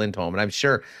Hampus Lindholm? And I'm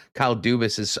sure Kyle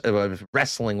Dubas is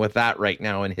wrestling with that right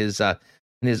now in his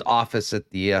office at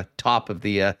the top of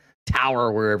the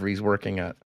tower, wherever he's working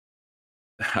at.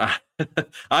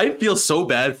 I feel so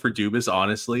bad for Dubas,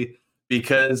 honestly,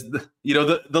 because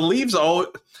the Leafs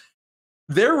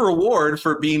their reward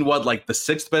for being the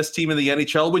sixth best team in the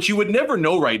NHL, which you would never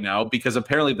know right now, because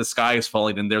apparently the sky is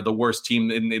falling and they're the worst team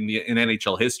in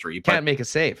NHL history. Can't make a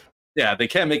save. Yeah, they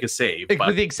can't make a save.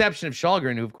 With the exception of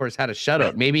Shalgren, who of course had a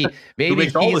shutout. Maybe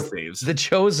he's all the saves. The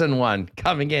chosen one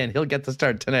coming in. He'll get the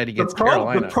start tonight against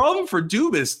Carolina. The problem for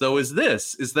Dubas, though, is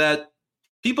that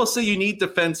people say you need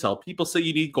defense help. People say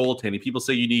you need goaltending. People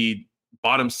say you need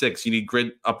bottom six. You need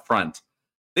grit up front.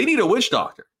 They need a witch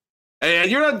doctor.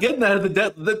 And you're not getting that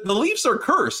at the Leafs are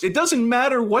cursed. It doesn't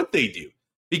matter what they do,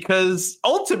 because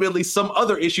ultimately some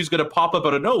other issue is going to pop up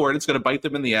out of nowhere and it's going to bite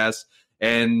them in the ass,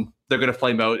 and they're going to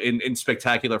flame out in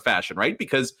spectacular fashion, right?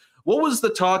 Because what was the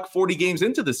talk 40 games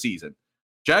into the season?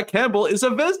 Jack Campbell is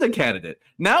a Vezina candidate.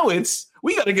 Now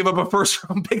we got to give up a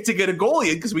first-round pick to get a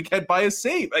goalie because we can't buy a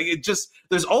save.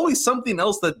 There's always something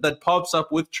else that pops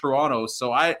up with Toronto.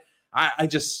 So I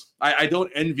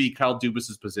don't envy Kyle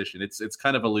Dubas's position. It's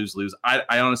kind of a lose-lose.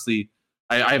 I honestly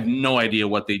have no idea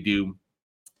what they do.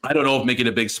 I don't know if making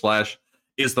a big splash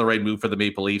is the right move for the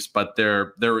Maple Leafs, but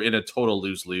they're in a total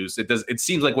lose-lose. It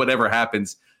seems like whatever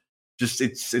happens just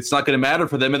it's not going to matter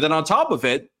for them. And then on top of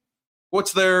it,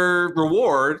 what's their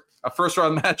reward? A first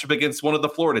round matchup against one of the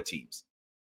Florida teams.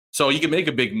 So you can make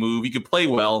a big move, you can play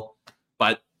well,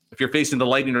 but if you're facing the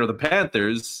Lightning or the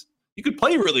Panthers, you could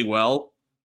play really well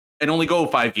and only go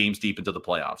 5 games deep into the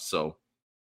playoffs. So,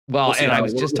 well, and I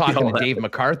was just talking to Dave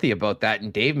McCarthy about that,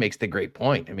 and Dave makes the great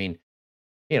point. I mean,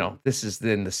 this has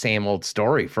been the same old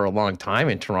story for a long time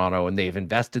in Toronto, and they've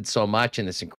invested so much in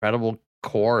this incredible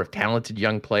core of talented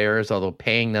young players, although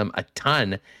paying them a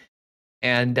ton.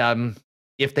 And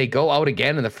if they go out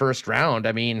again in the first round,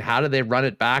 I mean, how do they run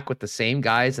it back with the same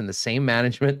guys and the same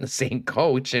management and the same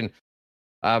coach? And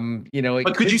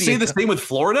but could you say the same with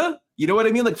Florida? You know what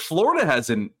I mean? Like Florida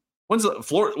hasn't.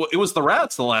 Florida? It was the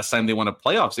Rats the last time they won a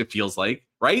playoffs. It feels like,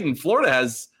 right? And Florida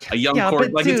has a young core.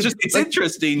 Like dude, it's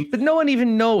interesting. But no one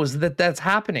even knows that that's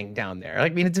happening down there. I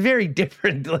mean, it's very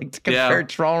different. Like to compare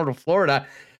Toronto to Florida,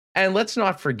 and let's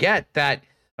not forget that.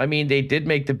 I mean, they did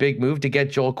make the big move to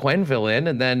get Joel Quenneville in,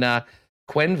 and then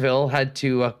Quenneville had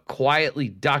to quietly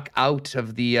duck out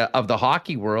of the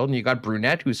hockey world, and you got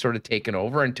Brunette who's sort of taken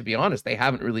over. And to be honest, they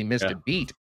haven't really missed a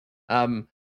beat.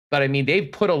 But I mean, they've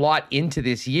put a lot into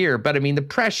this year. But I mean, the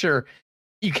pressure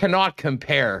you cannot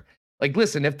compare. Like,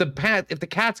 listen, if the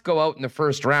Cats go out in the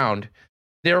first round,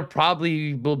 there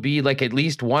probably will be like at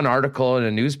least one article in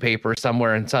a newspaper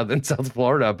somewhere in South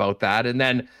Florida about that, and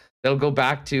then they'll go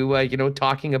back to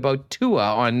talking about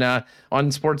Tua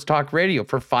on Sports Talk Radio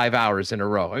for 5 hours in a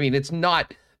row. I mean, it's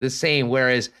not the same.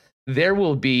 Whereas there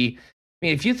will be. I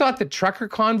mean, if you thought the trucker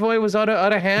convoy was out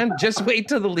of hand, just wait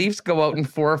till the Leafs go out in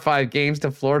 4 or 5 games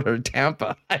to Florida or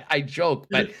Tampa. I joke,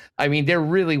 but I mean, there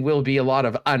really will be a lot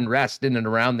of unrest in and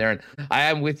around there. And I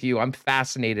am with you. I'm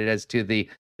fascinated as to the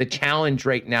challenge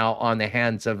right now on the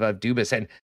hands of Dubas. And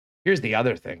here's the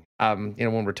other thing.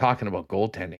 When we're talking about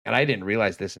goaltending, and I didn't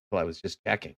realize this until I was just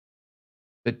checking,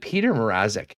 but Peter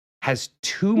Mrazek has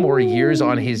 2 more years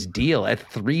on his deal at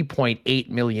 $3.8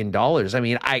 million. I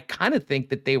mean, I kind of think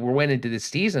that they went into this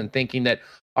season thinking that,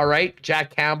 all right,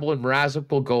 Jack Campbell and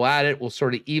Mrazek will go at it. We'll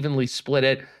sort of evenly split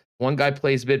it. One guy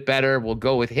plays a bit better. We'll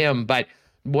go with him. But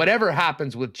whatever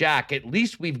happens with Jack, at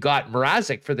least we've got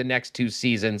Mrazek for the next 2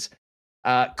 seasons.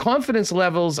 Confidence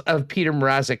levels of Peter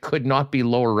Mrazek could not be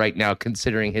lower right now,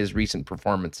 considering his recent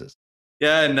performances.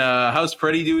 Yeah, and how's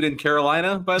Freddie doing in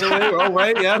Carolina, by the way? Oh,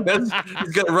 right, yeah.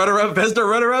 He's got runner-up, Vezina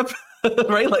runner-up,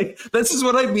 right? Like, this is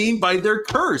what I mean by they're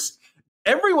cursed.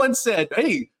 Everyone said,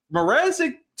 hey,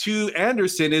 Mrazek to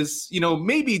Anderson is,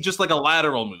 maybe just like a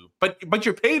lateral move, but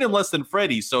you're paying him less than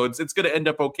Freddie, so it's going to end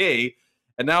up okay.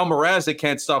 And now Mrazek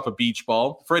can't stop a beach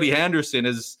ball. Freddie Anderson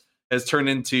has turned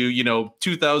into,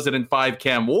 2005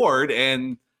 Cam Ward,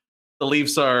 and the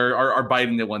Leafs are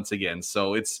biting it once again.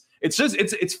 So it's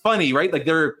funny, right? Like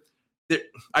they're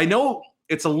I know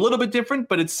it's a little bit different,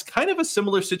 but it's kind of a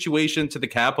similar situation to the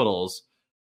Capitals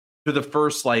for the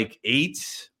first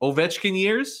 8 Ovechkin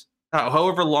years,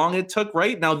 however long it took,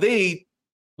 right? Now they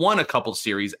won a couple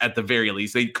series at the very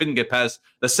least. They couldn't get past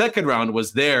the second round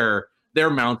was their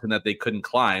mountain that they couldn't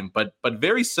climb, but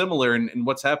very similar in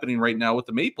what's happening right now with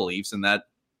the Maple Leafs, in that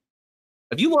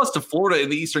if you lost to Florida in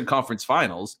the Eastern Conference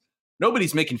Finals,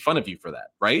 nobody's making fun of you for that,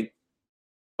 right?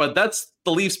 But that's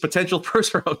the Leafs' potential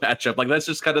first round matchup. Like, that's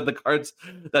just kind of the cards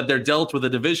that they're dealt with the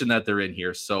division that they're in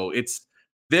here. So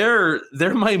they're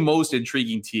my most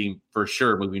intriguing team for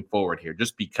sure moving forward here,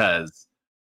 just because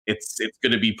it's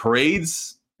going to be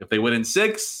parades if they win in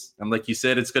 6, and like you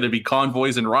said, it's going to be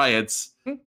convoys and riots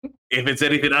if it's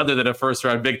anything other than a first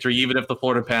round victory, even if the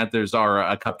Florida Panthers are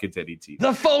a cup contending team.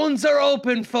 The phones are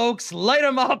open, folks. Light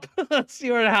them up. Let's see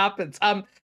what happens.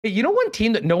 One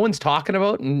team that no one's talking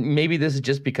about, and maybe this is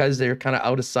just because they're kind of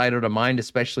out of sight, out of mind,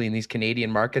 especially in these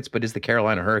Canadian markets, but is the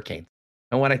Carolina Hurricanes.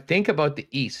 And when I think about the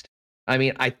East, I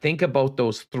mean, I think about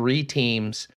those 3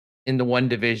 teams in the one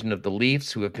division of the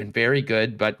Leafs who have been very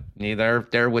good, but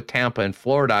they're with Tampa and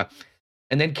Florida.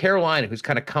 And then Carolina, who's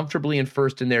kind of comfortably in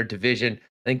first in their division.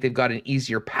 I think they've got an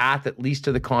easier path, at least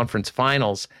to the conference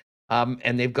finals.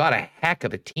 And they've got a heck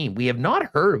of a team. We have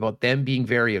not heard about them being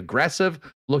very aggressive,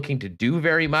 looking to do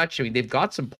very much. I mean, they've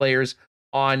got some players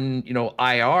on,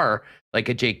 IR, like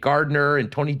a Jake Gardiner,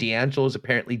 and Tony DeAngelo is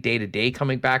apparently day-to-day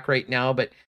coming back right now. But,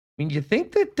 I mean, you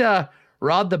think that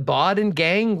Rod the Bod and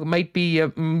gang might be,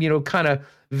 kind of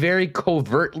very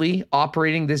covertly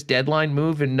operating this deadline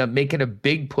move and making a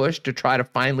big push to try to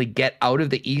finally get out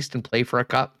of the East and play for a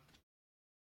cup?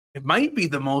 It might be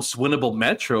the most winnable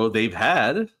Metro they've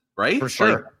had, right? For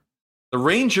sure. The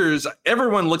Rangers,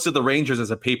 everyone looks at the Rangers as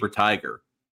a paper tiger,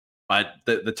 but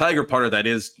the tiger part of that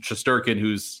is Shesterkin,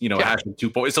 who's, hashing 2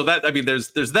 points. So that, I mean,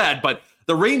 there's that, but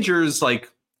the Rangers,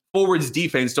 forwards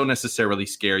defense don't necessarily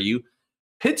scare you.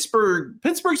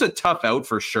 Pittsburgh's a tough out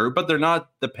for sure, but they're not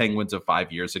the Penguins of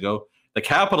 5 years ago. The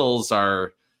Capitals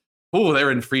are,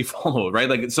 they're in free fall mode, right?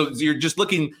 Like, so you're just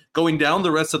going down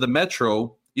the rest of the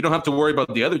Metro. You don't have to worry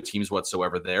about the other teams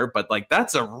whatsoever there, but like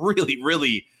that's a really,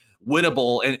 really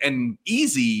winnable and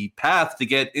easy path to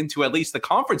get into at least the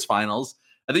conference finals.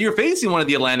 And then you're facing one of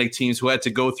the Atlantic teams who had to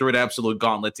go through an absolute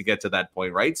gauntlet to get to that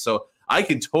point, right? So I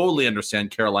can totally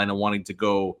understand Carolina wanting to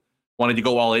go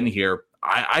all in here.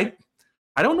 I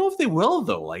don't know if they will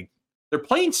though. Like they're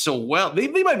playing so well. They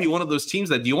might be one of those teams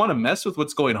that do you want to mess with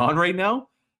what's going on right now?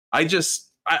 I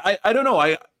don't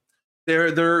know.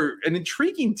 They're an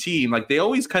intriguing team. Like they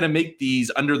always kind of make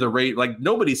these under the rate. Like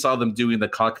nobody saw them doing the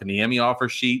Kotkaniemi offer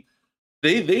sheet.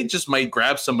 They just might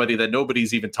grab somebody that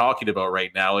nobody's even talking about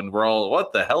right now, and we're all,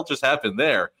 what the hell just happened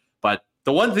there? But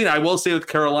the one thing I will say with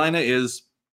Carolina is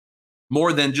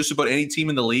more than just about any team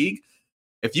in the league,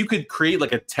 if you could create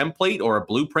like a template or a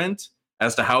blueprint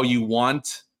as to how you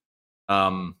want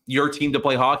your team to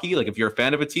play hockey, like if you're a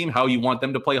fan of a team, how you want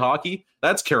them to play hockey,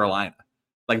 that's Carolina.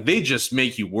 Like they just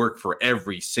make you work for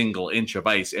every single inch of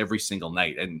ice every single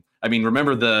night. And I mean,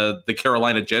 remember the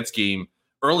Carolina Jets game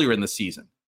earlier in the season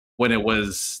when that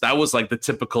was like the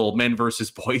typical men versus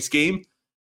boys game.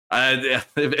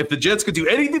 If the Jets could do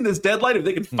anything this deadline, if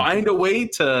they could find a way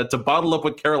to bottle up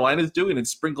what Carolina's doing and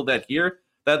sprinkle that here,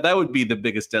 that would be the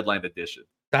biggest deadline addition.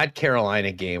 That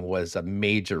Carolina game was a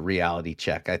major reality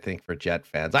check, I think, for Jet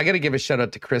fans. I got to give a shout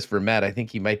out to Chris Vermette. I think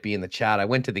he might be in the chat. I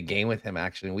went to the game with him,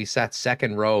 actually, and we sat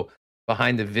second row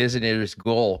behind the visitors'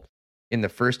 goal in the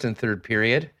first and third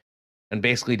period and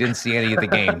basically didn't see any of the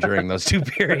game during those two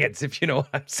periods, if you know what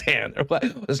I'm saying. There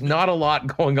was not a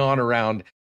lot going on around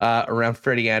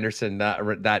Freddie Anderson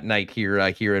that night here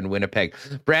in Winnipeg.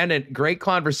 Brandon, great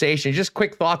conversation. Just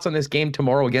quick thoughts on this game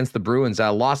tomorrow against the Bruins.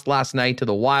 Lost last night to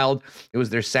the Wild. It was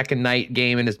their second night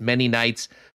game in as many nights.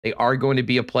 They are going to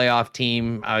be a playoff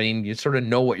team. I mean, you sort of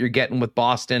know what you're getting with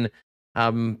Boston.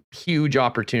 Huge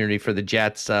opportunity for the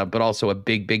Jets, but also a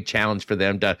big challenge for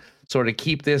them to sort of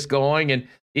keep this going. And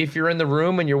if you're in the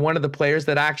room and you're one of the players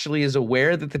that actually is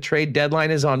aware that the trade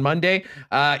deadline is on Monday,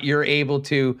 you're able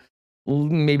to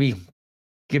maybe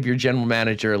give your general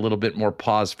manager a little bit more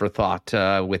pause for thought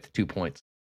with 2 points.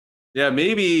 Yeah,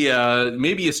 maybe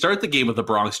you start the game with the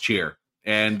Bronx cheer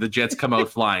and the Jets come out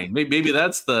flying. Maybe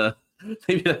that's the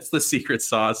secret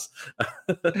sauce.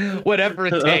 Whatever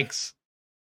it takes.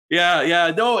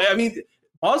 Yeah. No, I mean,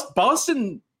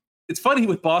 Boston, it's funny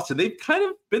with Boston. They've kind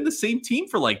of been the same team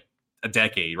for like a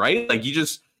decade, right? Like you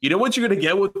know what you're going to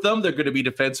get with them. They're going to be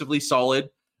defensively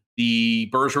solid. The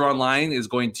Bergeron line is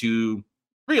going to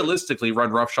realistically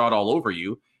run roughshod all over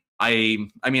you. I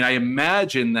mean, I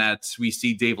imagine that we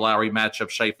see Dave Lowry match up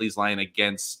Scheifele's line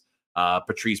against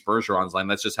Patrice Bergeron's line.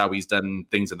 That's just how he's done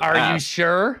things in the past. Are you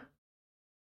sure?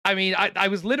 I mean, I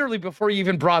was literally, before you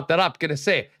even brought that up, going to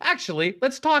say, actually,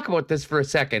 let's talk about this for a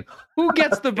second. Who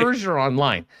gets the Bergeron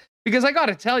line? Because I got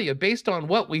to tell you, based on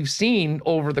what we've seen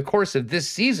over the course of this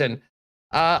season,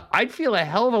 I'd feel a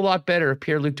hell of a lot better if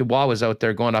Pierre-Luc Dubois was out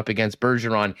there going up against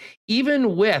Bergeron,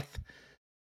 even with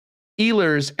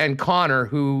Ehlers and Connor,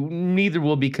 who neither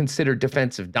will be considered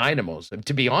defensive dynamos.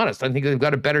 To be honest, I think they've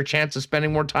got a better chance of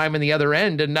spending more time in the other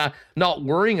end and not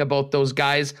worrying about those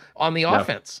guys on the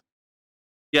offense.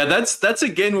 Yeah, that's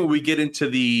again when we get into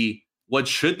the what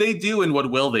should they do and what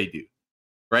will they do,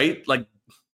 right? Like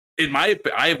I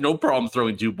have no problem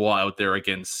throwing Dubois out there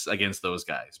against those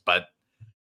guys, but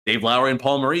Dave Lowry and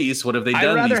Paul Maurice, what have they done?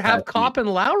 I'd rather have Kopp and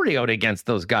Lowry out against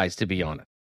those guys, to be honest.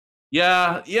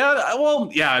 Yeah. Well,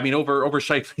 yeah. I mean, over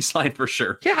Scheifele's line for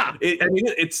sure. Yeah.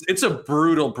 It's a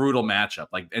brutal matchup.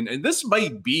 Like, and this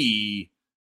might be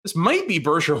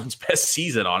Bergeron's best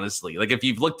season, honestly. Like, if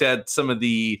you've looked at some of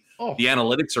the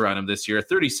analytics around him this year,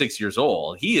 36 years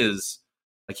old, he is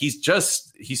like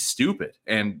he's stupid.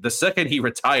 And the second he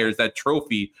retires, that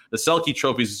trophy, the Selke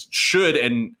trophies, should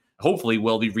and hopefully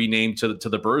will be renamed to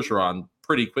the Bergeron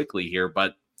pretty quickly here.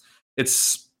 But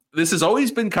this has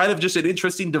always been kind of just an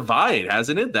interesting divide,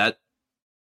 hasn't it? That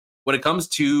when it comes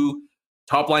to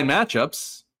top line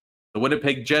matchups, the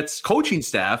Winnipeg Jets coaching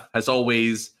staff has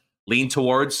always leaned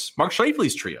towards Mark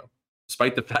Scheifele's trio,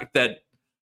 despite the fact that,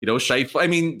 Scheifele, I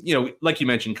mean, like you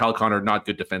mentioned, Kyle Connor, not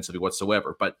good defensively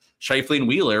whatsoever, but Scheifele and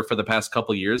Wheeler for the past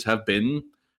couple of years have been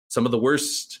some of the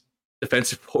worst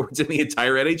defensive forwards in the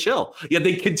entire NHL. Yet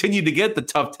they continue to get the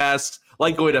tough tasks,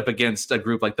 like going up against a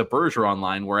group like the Bergeron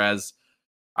line, whereas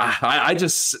I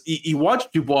just, you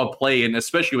watch Dubois play, and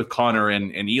especially with Connor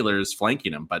and Ehlers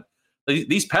flanking him, but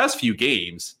these past few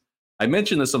games, I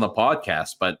mentioned this on the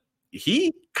podcast, but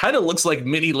he kind of looks like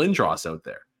mini Lindros out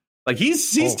there. Like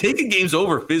he's taking games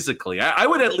over physically. I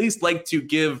would at least like to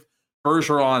give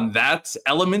Bergeron that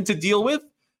element to deal with.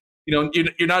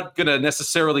 You're not going to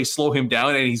necessarily slow him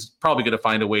down, and he's probably going to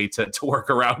find a way to work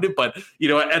around it. But,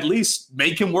 at least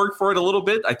make him work for it a little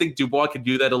bit. I think Dubois can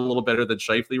do that a little better than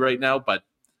Scheifele right now. But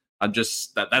I'm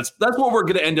just that's what we're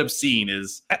going to end up seeing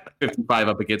is 55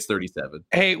 up against 37.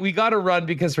 Hey, we got to run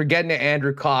because we're getting to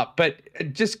Andrew Kopp. But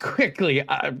just quickly,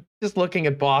 just looking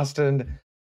at Boston,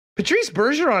 Patrice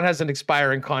Bergeron has an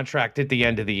expiring contract at the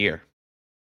end of the year.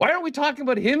 Why aren't we talking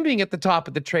about him being at the top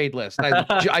of the trade list?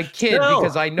 I kid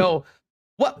because I know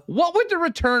what would the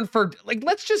return for, like,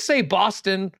 let's just say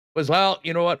Boston was, well,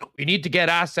 you know what? We need to get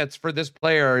assets for this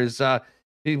player. I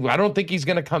don't think he's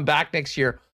going to come back next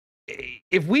year.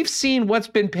 If we've seen what's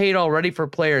been paid already for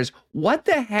players, what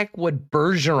the heck would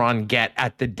Bergeron get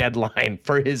at the deadline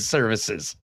for his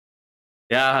services?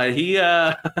 Yeah, he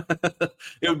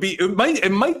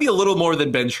it might be a little more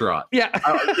than Ben Sherratt. Yeah.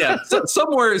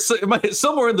 Somewhere in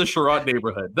the Sherratt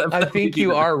neighborhood. I think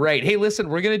you are right. Hey, listen,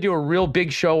 we're going to do a real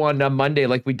big show on Monday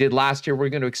like we did last year. We're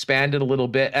going to expand it a little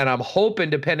bit, and I'm hoping,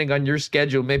 depending on your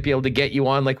schedule, maybe be able to get you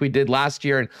on like we did last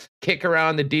year and kick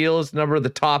around the deals, number of the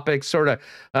topics, sort of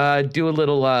do a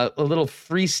little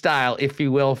freestyle, if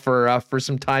you will, for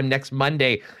some time next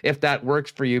Monday, if that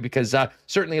works for you, because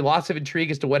certainly lots of intrigue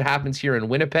as to what happens here in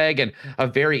Winnipeg and a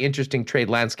very interesting trade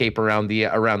landscape around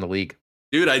the league.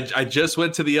 Dude, I just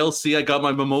went to the LC. I got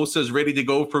my mimosas ready to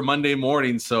go for Monday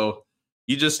morning. So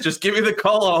you just give me the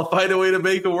call. I'll find a way to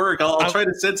make it work. I'll try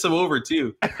to send some over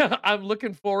too. I'm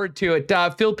looking forward to it.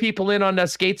 Fill people in on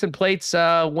Skates and Plates.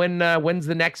 When's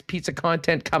the next piece of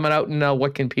content coming out, and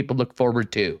what can people look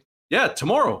forward to? Yeah,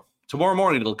 tomorrow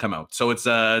morning it'll come out. So it's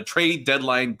a trade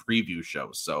deadline preview show.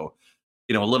 So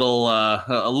a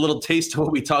little taste of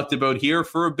what we talked about here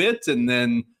for a bit, and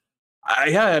then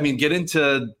get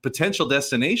into potential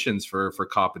destinations for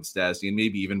Kopp and Stastny, and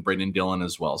maybe even Brendan Dillon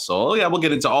as well. So we'll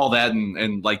get into all that,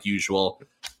 and like usual,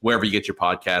 wherever you get your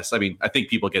podcasts. I think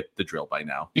people get the drill by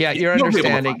now. Yeah, you're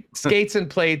understanding. Skates and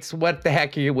Plates, what the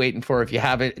heck are you waiting for if you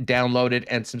haven't downloaded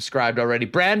and subscribed already?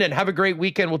 Brandon, have a great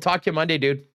weekend. We'll talk to you Monday,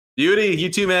 dude. Beauty. You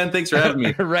too, man. Thanks for having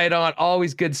me. Right on.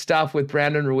 Always good stuff with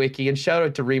Brandon Rewucki. And shout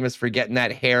out to Remus for getting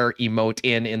that hair emote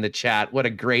in the chat. What a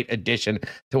great addition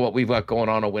to what we've got going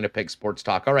on Winnipeg Sports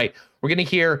Talk. All right. We're going to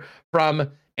hear from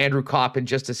Andrew Kopp in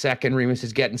just a second. Remus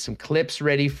is getting some clips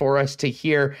ready for us to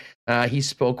hear. He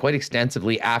spoke quite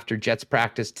extensively after Jets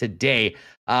practice today.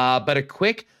 But a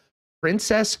quick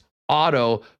Princess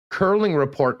Auto curling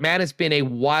report. Man, it's been a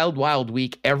wild, wild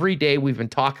week. Every day we've been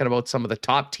talking about some of the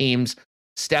top teams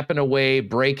stepping away,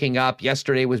 breaking up.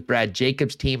 Yesterday was Brad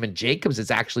Jacobs' team, and Jacobs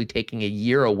is actually taking a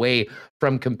year away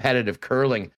from competitive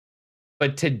curling.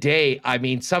 But today,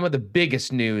 some of the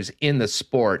biggest news in the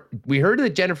sport. We heard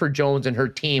that Jennifer Jones and her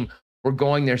team were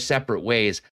going their separate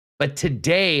ways. But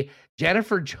today,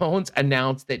 Jennifer Jones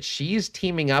announced that she's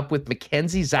teaming up with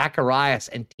Mackenzie Zacharias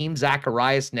and Team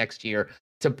Zacharias next year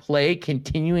to play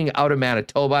continuing out of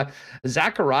Manitoba.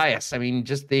 Zacharias,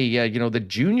 just the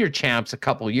junior champs a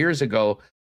couple years ago,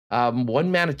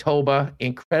 won Manitoba,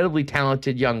 incredibly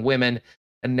talented young women,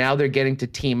 and now they're getting to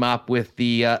team up with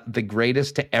the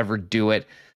greatest to ever do it.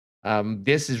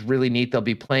 This is really neat. They'll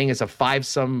be playing as a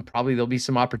fivesome. Probably there'll be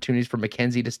some opportunities for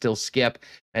Mackenzie to still skip,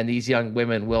 and these young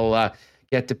women will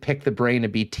get to pick the brain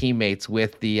and be teammates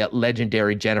with the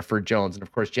legendary Jennifer Jones. And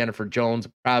of course, Jennifer Jones,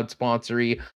 proud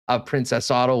sponsor of Princess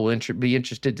Auto, will be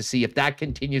interested to see if that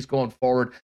continues going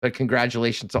forward. But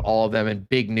congratulations to all of them, and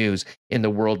big news in the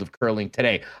world of curling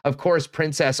today. Of course,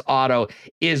 Princess Auto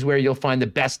is where you'll find the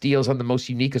best deals on the most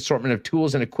unique assortment of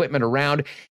tools and equipment around.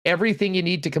 Everything you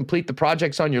need to complete the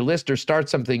projects on your list or start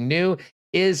something new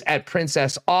is at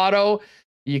Princess Auto.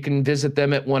 You can visit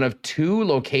them at one of two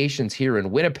locations here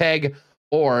in Winnipeg,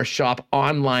 or shop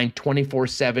online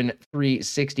 24/7,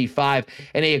 365.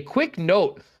 And a quick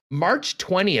note, March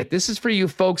 20th, this is for you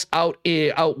folks out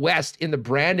west in the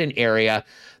Brandon area.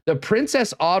 The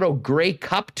Princess Auto Grey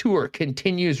Cup Tour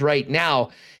continues right now.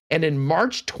 And in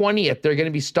March 20th, they're going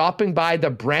to be stopping by the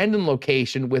Brandon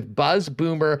location with Buzz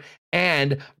Boomer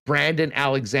and Brandon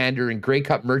Alexander, and Grey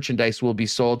Cup merchandise will be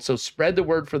sold. So spread the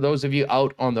word for those of you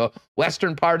out on the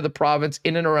western part of the province,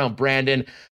 in and around Brandon.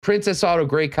 Princess Auto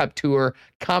Grey Cup Tour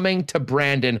coming to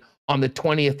Brandon on the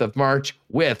 20th of March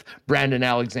with Brandon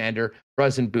Alexander,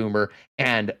 Buzz and Boomer,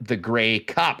 and the Grey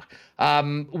Cup.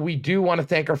 We do want to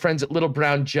thank our friends at Little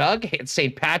Brown Jug. It's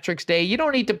St. Patrick's Day. You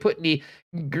don't need to put any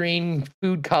green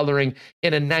food coloring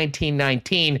in a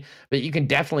 1919, but you can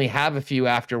definitely have a few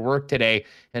after work today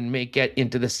and get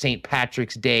into the St.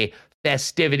 Patrick's Day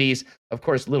festivities. Of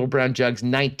course, Little Brown Jug's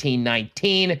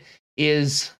 1919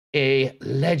 is a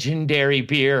legendary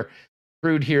beer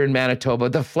brewed here in Manitoba,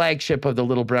 the flagship of the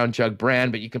Little Brown Jug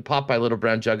brand, but you can pop by Little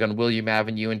Brown Jug on William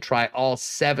Avenue and try all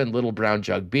 7 Little Brown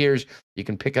Jug beers. You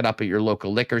can pick it up at your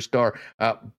local liquor store,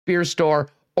 beer store,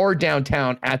 or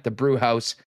downtown at the brew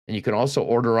house. And you can also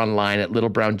order online at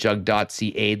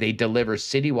littlebrownjug.ca. They deliver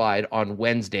citywide on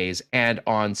Wednesdays and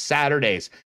on Saturdays.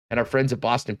 And our friends at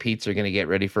Boston Pizza are going to get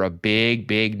ready for a big,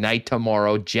 big night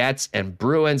tomorrow. Jets and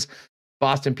Bruins.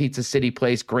 Boston Pizza City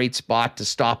Place, great spot to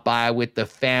stop by with the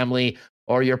family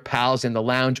or your pals in the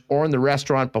lounge or in the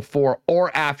restaurant before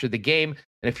or after the game.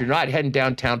 And if you're not heading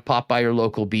downtown, pop by your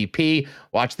local BP,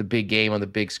 watch the big game on the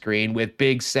big screen with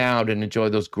big sound and enjoy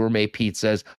those gourmet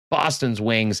pizzas, Boston's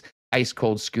wings, ice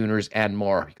cold schooners, and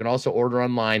more. You can also order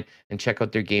online and check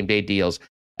out their game day deals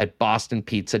at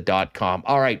bostonpizza.com.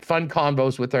 All right, fun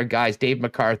combos with our guys, Dave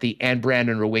McCarthy and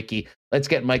Brandon Rewucki. Let's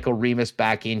get Michael Remus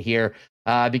back in here.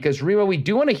 Because, Remo, we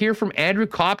do want to hear from Andrew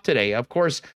Kopp today. Of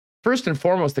course, first and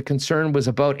foremost, the concern was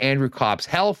about Andrew Kopp's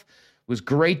health. It was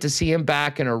great to see him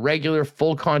back in a regular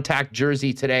full-contact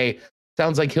jersey today.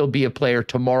 Sounds like he'll be a player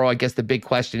tomorrow. I guess the big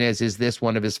question is this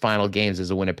one of his final games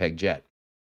as a Winnipeg Jet?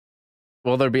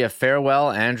 Will there be a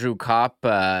farewell Andrew Kopp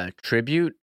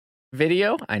tribute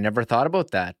video? I never thought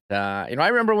about that. I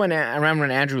remember when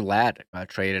Andrew Ladd got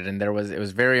traded, and it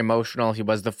was very emotional. He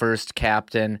was the first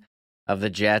captain of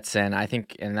the Jets, and I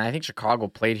think Chicago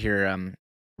played here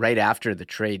right after the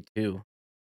trade too.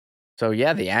 So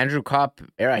yeah, the Andrew Kopp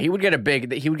era, he would get a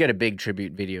big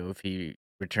tribute video if he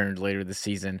returned later this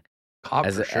season. Kopp,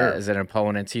 as for sure. As an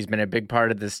opponent, he's been a big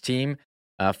part of this team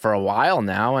for a while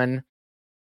now, and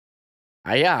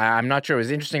I'm not sure. It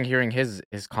was interesting hearing his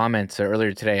comments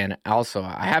earlier today, and also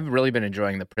I have really been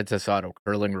enjoying the Princess Auto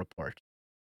curling report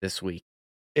this week.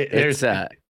 It's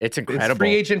incredible. It's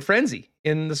free agent frenzy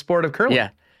in the sport of curling. Yeah.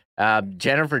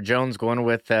 Jennifer Jones going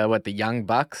with the Young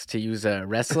Bucks, to use a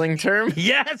wrestling term.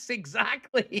 Yes,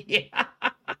 exactly. Yeah.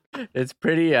 It's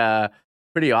pretty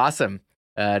awesome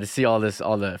to see all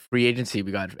the free agency.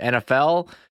 We got NFL,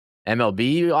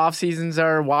 MLB off seasons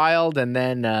are wild, and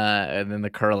then the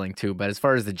curling too. But as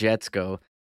far as the Jets go,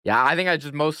 yeah, I think I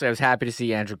was happy to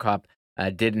see Andrew Kopp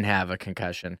didn't have a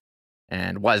concussion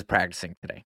and was practicing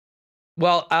today.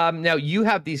 Well, now you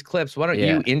have these clips. Why don't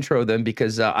you intro them?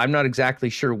 Because I'm not exactly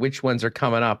sure which ones are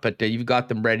coming up, but you've got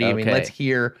them ready. Okay. I mean, let's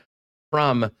hear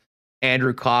from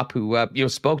Andrew Kopp, who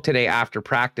spoke today after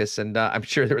practice, and I'm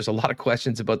sure there was a lot of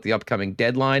questions about the upcoming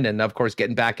deadline, and of course,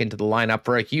 getting back into the lineup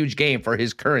for a huge game for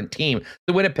his current team,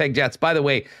 the Winnipeg Jets. By the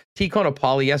way, T.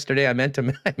 Konopali yesterday, I meant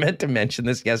to mention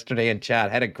this yesterday in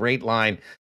chat, had a great line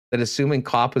that assuming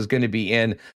Kopp was going to be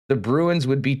in, the Bruins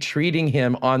would be treating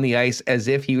him on the ice as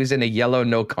if he was in a yellow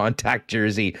no-contact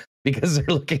jersey because they're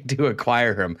looking to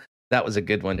acquire him. That was a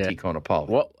good one, T. Konopali.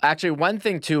 Well, actually, one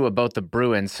thing, too, about the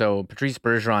Bruins. So Patrice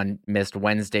Bergeron missed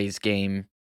Wednesday's game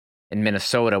in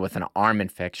Minnesota with an arm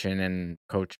infection, and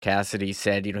Coach Cassidy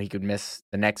said, he could miss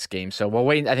the next game. So we'll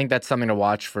wait. I think that's something to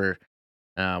watch for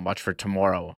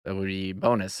tomorrow. That would be a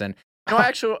bonus. And I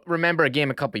actually remember a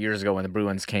game a couple years ago when the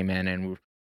Bruins came in, and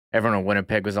everyone in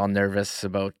Winnipeg was all nervous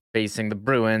about facing the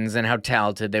Bruins and how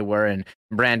talented they were, and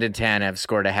Brandon Tanev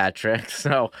scored a hat trick.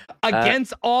 So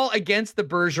against the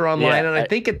Bergeron line, and I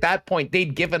think at that point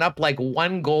they'd given up like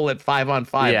one goal at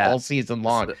 5-on-5 all season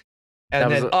long.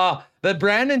 The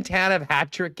Brandon Tanev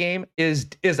hat trick game is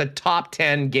a top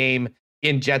 10 game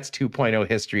in Jets 2.0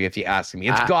 history, if you ask me.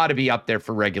 It's got to be up there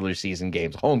for regular season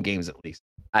games, home games at least.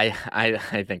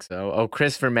 I think so. Oh,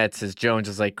 Chris Vermette says Jones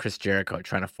is like Chris Jericho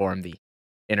trying to form the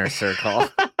inner circle.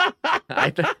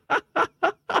 I'm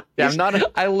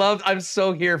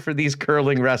so here for these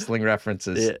curling wrestling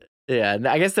references. Yeah.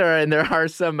 I guess there are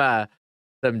some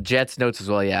Jets notes as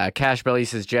well. Yeah. Cash Belly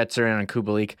says Jets are in on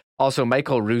Kubalik. Also,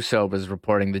 Michael Russo was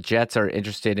reporting the Jets are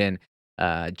interested in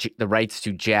the rights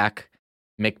to Jack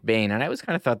McBain, and I always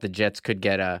kind of thought the Jets could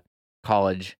get a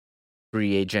college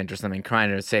free agent or something,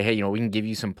 trying to say, hey, we can give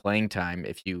you some playing time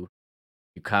if you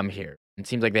come here. It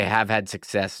seems like they have had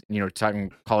success,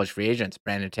 talking college free agents.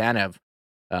 Brandon Tanev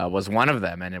was one of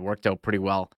them, and it worked out pretty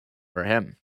well for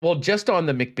him. Well, just on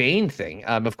the McBain thing,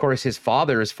 of course, his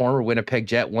father is former Winnipeg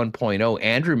Jet 1.0,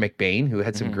 Andrew McBain, who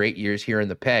had some great years here in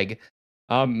the Peg.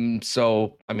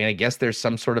 So, I mean, I guess there's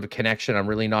some sort of a connection. I'm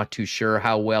really not too sure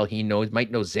how well he might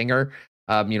know Zinger,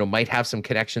 might have some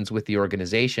connections with the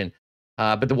organization.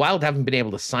 But the Wild haven't been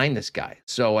able to sign this guy.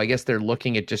 So I guess they're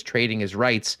looking at just trading his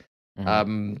rights.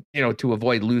 To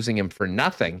avoid losing him for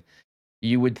nothing.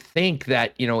 You would think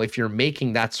that, if you're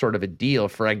making that sort of a deal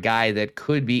for a guy that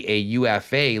could be a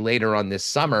UFA later on this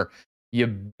summer, you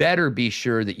better be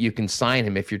sure that you can sign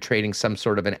him if you're trading some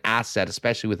sort of an asset,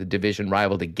 especially with a division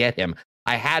rival to get him.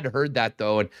 I had heard that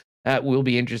though, and that will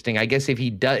be interesting. I guess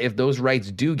if those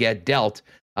rights do get dealt,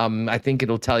 I think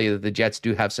it'll tell you that the Jets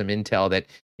do have some intel that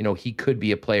he could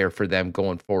be a player for them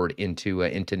going forward into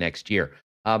next year.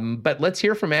 But let's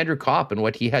hear from Andrew Kopp and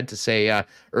what he had to say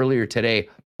earlier today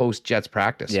post Jets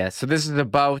practice. Yeah, so this is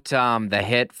about the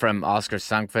hit from Oscar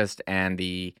Sundqvist and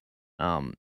the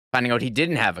finding out he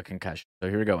didn't have a concussion. So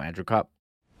here we go, Andrew Kopp.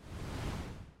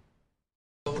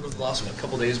 What have the last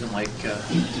couple days been like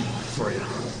for you?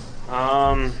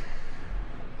 Well,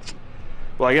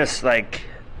 I guess like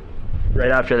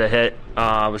right after the hit,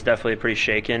 I was definitely pretty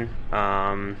shaken.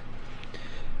 I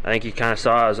think you kind of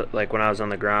saw when I was on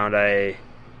the ground, I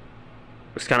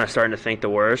was kind of starting to think the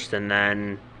worst, and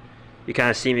then you kind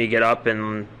of see me get up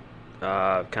and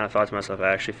kind of thought to myself,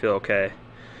 I actually feel okay.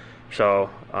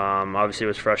 So obviously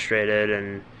was frustrated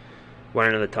and went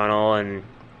into the tunnel, and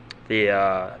the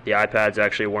iPads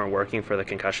actually weren't working for the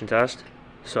concussion test.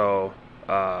 So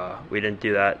we didn't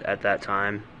do that at that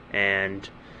time, and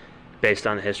based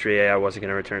on the history, I wasn't going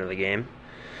to return to the game.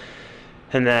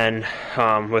 And then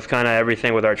with kind of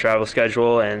everything with our travel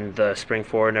schedule and the spring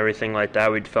forward and everything like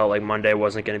that, we felt like Monday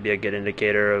wasn't going to be a good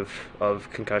indicator of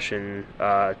concussion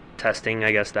testing,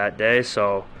 I guess, that day.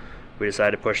 So we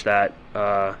decided to push that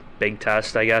big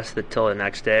test, I guess, till the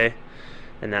next day.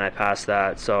 And then I passed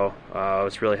that. So I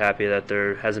was really happy that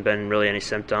there hasn't been really any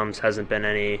symptoms, hasn't been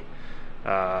any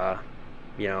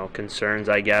concerns,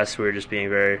 I guess. We were just being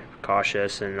very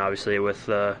cautious, and obviously with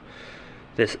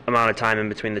this amount of time in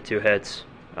between the two hits,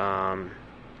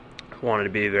 wanted to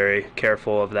be very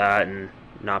careful of that and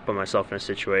not put myself in a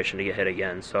situation to get hit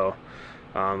again. So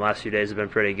last few days have been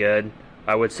pretty good.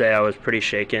 I would say I was pretty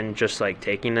shaken just like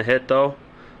taking the hit though.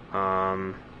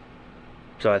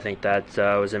 So I think that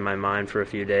was in my mind for a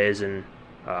few days, and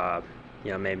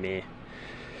made me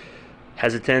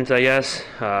hesitant, I guess.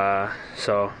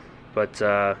 But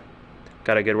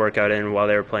got a good workout in while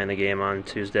they were playing the game on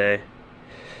Tuesday,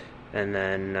 and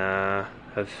then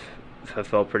have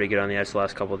felt pretty good on the ice the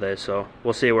last couple of days. So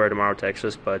we'll see where tomorrow takes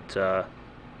us, but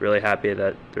really happy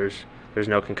that there's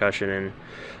no concussion. And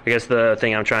I guess the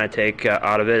thing I'm trying to take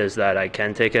out of it is that I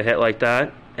can take a hit like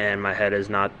that, and my head is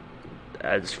not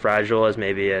as fragile as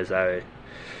maybe I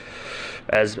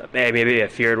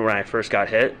feared when I first got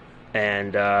hit,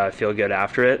 and I feel good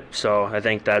after it. So I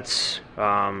think that's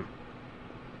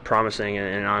promising,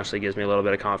 and honestly gives me a little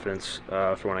bit of confidence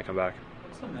for when I come back.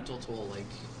 What's the mental toll like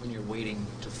when you're waiting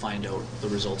to find out the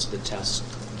results of the test,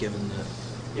 given the...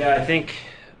 Yeah, I think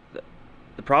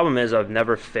the problem is I've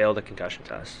never failed a concussion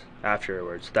test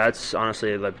afterwards. That's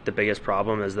honestly the biggest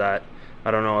problem, is that I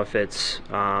don't know if it's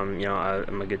I'm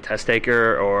a good test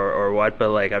taker or what, but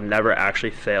like I've never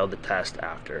actually failed the test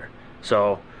after.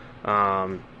 So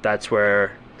that's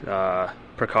where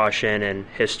precaution and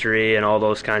history and all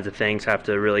those kinds of things have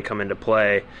to really come into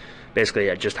play,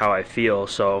 basically just how I feel.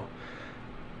 So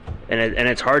and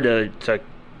it's hard to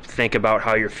think about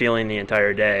how you're feeling the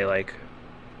entire day. Like,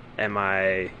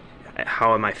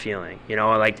 how am I feeling?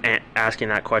 Like asking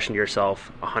that question to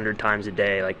yourself 100 times a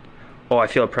day. Like, oh, I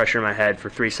feel pressure in my head for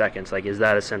 3 seconds. Like, is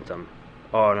that a symptom?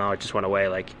 Oh no, it just went away.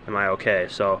 Like, am I okay?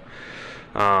 So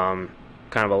kind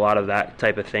of a lot of that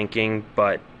type of thinking,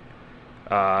 but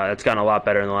it's gotten a lot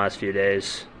better in the last few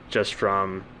days, just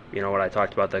from what I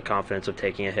talked about, the confidence of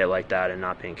taking a hit like that and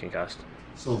not being concussed.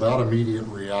 So that immediate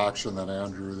reaction then,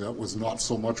 Andrew, that was not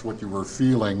so much what you were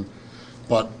feeling,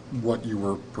 but what you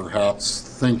were perhaps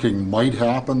thinking might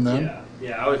happen then?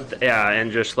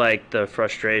 And just like the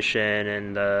frustration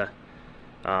and the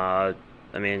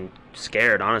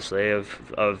scared, honestly, of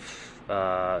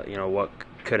what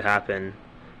could happen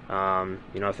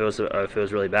if it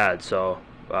was really bad. So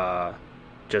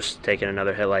just taking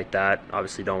another hit like that,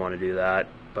 obviously don't want to do that.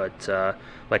 But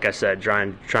like I said,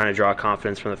 trying to draw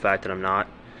confidence from the fact that I'm not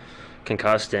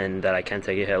concussed and that I can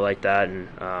take a hit like that,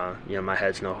 and my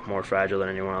head's no more fragile than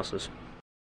anyone else's.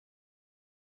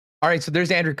 All right, so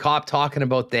there's Andrew Kopp talking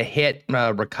about the hit,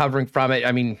 recovering from it.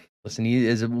 I mean, listen, he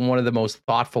is one of the most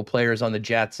thoughtful players on the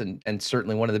Jets, and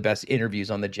certainly one of the best interviews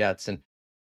on the Jets. And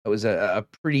it was a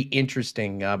pretty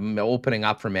interesting opening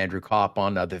up from Andrew Kopp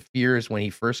on the fears when he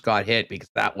first got hit, because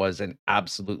that was an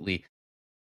absolutely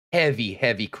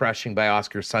heavy crushing by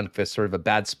Oscar Sundqvist, sort of a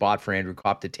bad spot for Andrew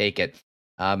Kopp to take it.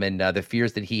 And the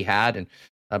fears that he had,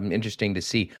 and interesting to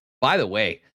see. By the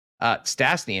way,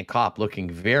 Stastny and Kopp looking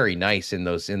very nice in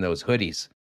those hoodies.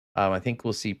 I think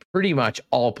we'll see pretty much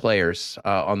all players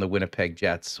on the Winnipeg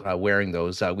Jets wearing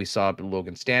those. We saw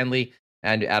Logan Stanley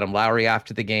and Adam Lowry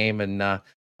after the game, and I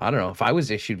don't know, if I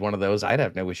was issued one of those, I'd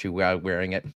have no issue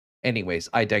wearing it. Anyways,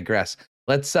 I digress.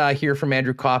 Let's hear from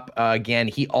Andrew Kopp again.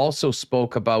 He also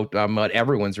spoke about what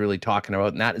everyone's really talking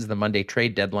about, and that is the Monday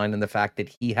trade deadline and the fact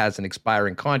that he has an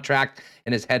expiring contract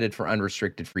and is headed for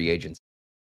unrestricted free agents.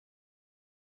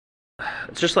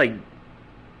 It's just like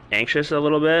anxious a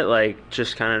little bit, like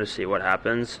just kind of to see what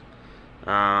happens.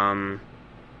 And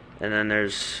then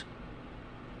there's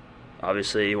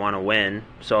obviously you want to win,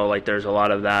 so like there's a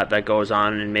lot of that goes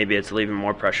on, and maybe it's even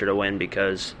more pressure to win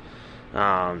because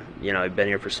you've been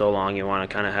here for so long. You want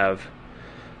to kind of have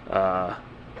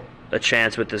a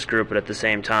chance with this group, but at the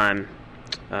same time,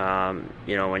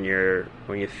 when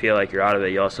you feel like you're out of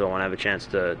it, you also want to have a chance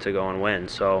to go and win.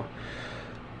 So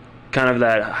kind of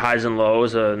that highs and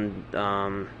lows, and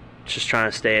just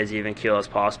trying to stay as even keel as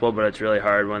possible. But it's really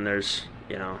hard when there's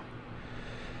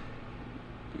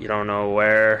you don't know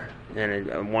where,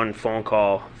 and one phone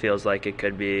call feels like it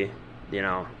could be,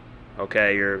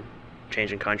 okay, you're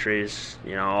changing countries,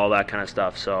 all that kind of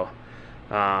stuff. So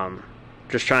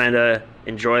just trying to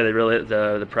enjoy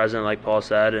the present, like Paul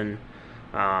said, and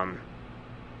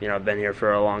I've been here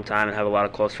for a long time and have a lot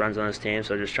of close friends on this team,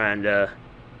 so just trying to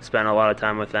spend a lot of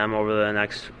time with them over the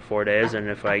next 4 days, and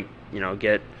if I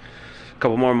get a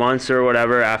couple more months or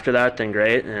whatever after that, then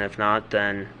great, and if not,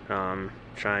 then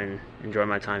try and enjoy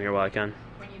my time here while I can.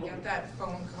 When you get that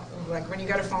phone call, like when you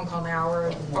get a phone call now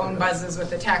or phone buzzes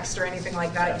with a text or anything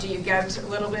like that, do you get a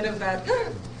little bit of that?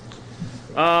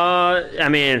 I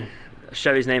mean,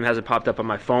 Chevy's name hasn't popped up on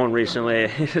my phone recently,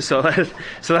 so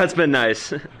that's been nice.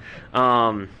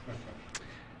 There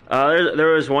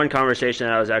was one conversation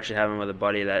that I was actually having with a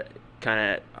buddy that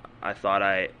kind of I thought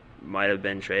I might have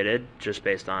been traded just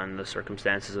based on the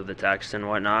circumstances of the text and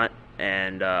whatnot,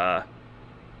 and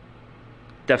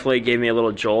definitely gave me a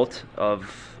little jolt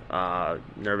of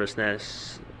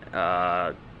nervousness.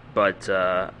 But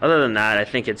other than that, I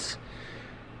think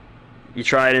you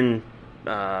try and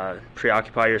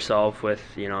preoccupy yourself with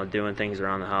doing things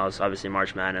around the house. Obviously,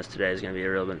 March Madness today is going to be a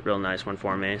real nice one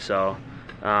for me. So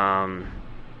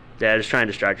just try and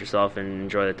distract yourself and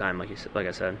enjoy the time, like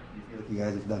I said. You feel like you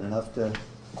guys have done enough to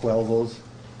quell those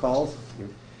calls? You're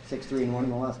 6-3-1 in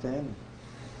the last 10,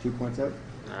 2 points out.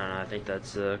 I don't know. I think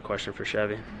that's a question for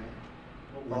Chevy.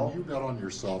 When you bet on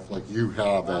yourself like you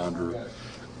have, Andrew,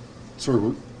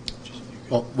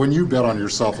 when you bet on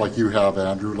yourself like you have,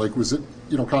 Andrew, like was it,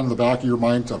 kind of in the back of your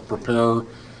mind to prepare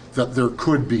that there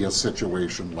could be a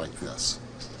situation like this,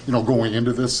 going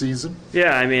into this season?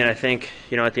 Yeah, I mean, I think,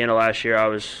 at the end of last year, I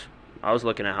was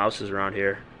looking at houses around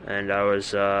here, and I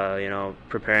was,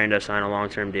 preparing to sign a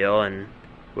long-term deal, and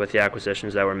with the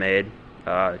acquisitions that were made,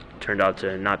 turned out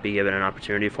to not be given an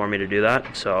opportunity for me to do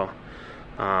that. So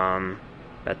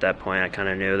at that point, I kind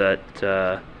of knew that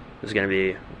it was going to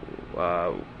be,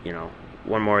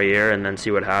 one more year and then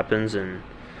see what happens. And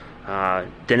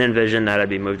didn't envision that I'd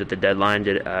be moved at the deadline.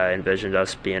 Envisioned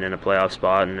us being in a playoff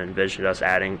spot and envisioned us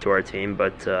adding to our team.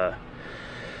 But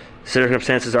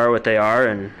circumstances are what they are,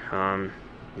 and I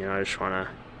just want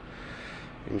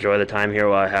to enjoy the time here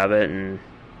while I have it and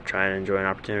try and enjoy an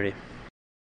opportunity.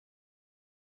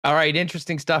 All right,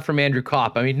 interesting stuff from Andrew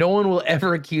Kopp. I mean, no one will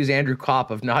ever accuse Andrew Kopp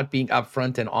of not being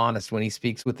upfront and honest when he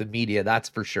speaks with the media, that's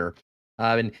for sure.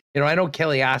 And, I know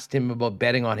Kelly asked him about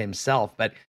betting on himself,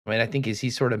 but I mean, I think as he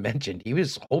sort of mentioned, he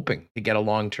was hoping to get a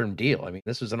long-term deal. I mean,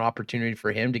 this was an opportunity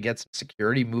for him to get some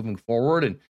security moving forward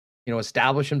and,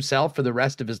 establish himself for the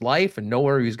rest of his life and know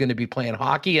where he was going to be playing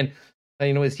hockey. And,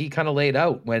 as he kind of laid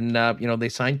out when, they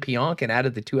signed Pionk and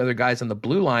added the two other guys on the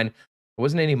blue line, there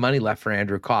wasn't any money left for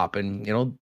Andrew Kopp.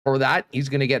 And, for that, he's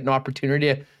going to get an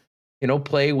opportunity to,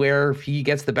 play where he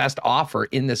gets the best offer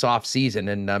in this offseason.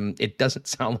 And it doesn't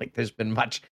sound like there's been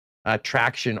much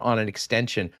traction on an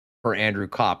extension for Andrew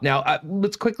Kopp. Now,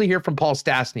 let's quickly hear from Paul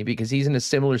Stastny, because he's in a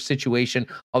similar situation,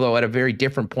 although at a very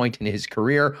different point in his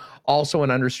career. Also an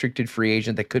unrestricted free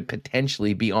agent that could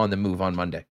potentially be on the move on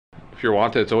Monday. If you're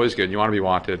wanted, it's always good. You want to be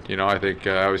wanted. I think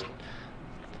I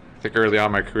think early on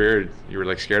in my career, you were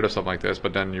like scared of something like this,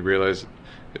 but then you realize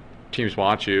teams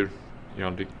want you.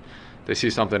 They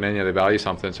see something in you, they value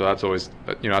something, so that's always,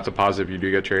 that's a positive. You do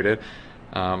get traded,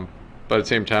 but at the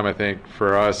same time, I think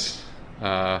for us,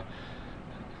 now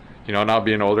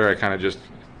being older, I kind of just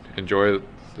enjoy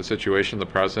the situation, the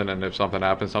present, and if something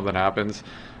happens.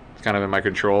 It's kind of in my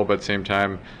control, but at the same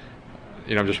time,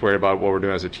 I'm just worried about what we're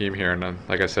doing as a team here. And then,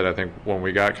 like I said, I think when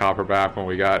we got Copper back, when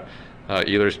we got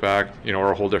Ehlers back,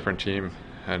 we're a whole different team,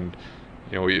 and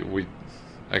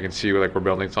I can see like we're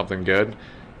building something good.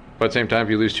 But at the same time, if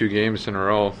you lose 2 games in a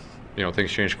row,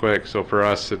 things change quick. So for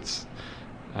us, it's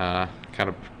kind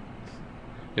of,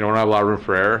 we don't have a lot of room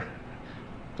for error.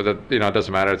 But that, it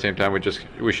doesn't matter. At the same time,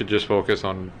 we should just focus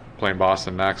on playing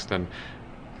Boston next. And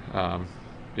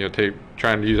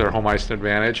trying to use our home ice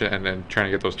advantage and then trying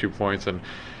to get those 2 points. And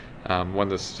when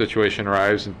the situation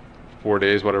arrives in 4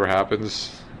 days, whatever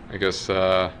happens, I guess, it's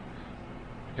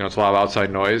a lot of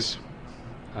outside noise.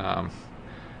 Like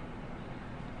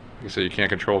I said, you can't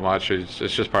control much. It's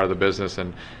just part of the business,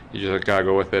 and you just got to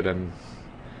go with it and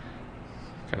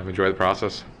kind of enjoy the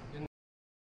process.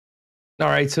 All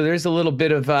right, so there's a little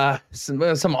bit of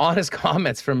some honest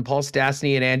comments from Paul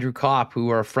Stastny and Andrew Kopp, who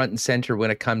are front and center when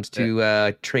it comes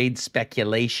to trade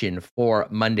speculation for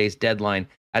Monday's deadline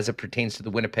as it pertains to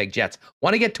the Winnipeg Jets.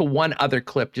 Want to get to one other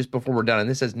clip just before we're done, and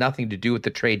this has nothing to do with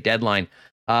the trade deadline.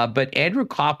 But Andrew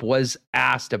Kopp was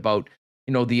asked about,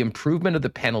 the improvement of the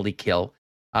penalty kill,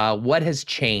 what has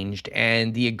changed,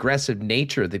 and the aggressive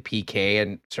nature of the PK,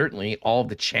 and certainly all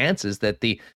the chances that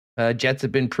the Jets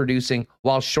have been producing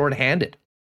while shorthanded.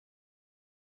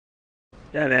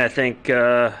 Yeah, I mean, I think,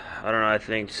 I don't know, I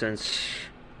think since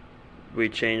we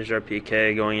changed our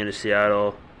PK going into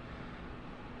Seattle,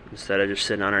 instead of just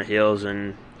sitting on our heels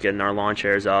and getting our lawn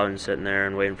chairs out and sitting there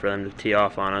and waiting for them to tee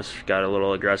off on us, got a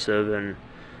little aggressive and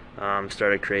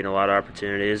started creating a lot of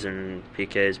opportunities, and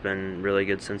PK has been really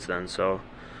good since then. So,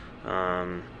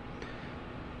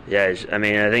 yeah, I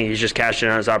mean, I think he's just cashing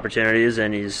in on his opportunities,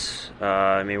 and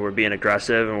we're being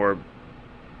aggressive, and we're,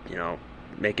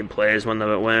 making plays when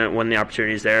the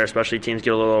opportunity's there. Especially teams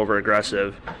get a little over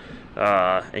aggressive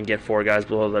and get 4 guys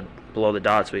below the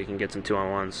dot, so we can get some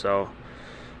 2-on-1s. So,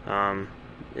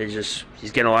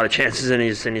 he's getting a lot of chances, and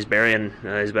he's burying.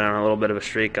 He's been on a little bit of a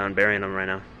streak on burying them right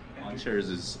now. Lawn chairs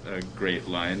is a great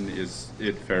line. Is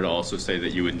it fair to also say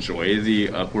that you enjoy the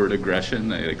upward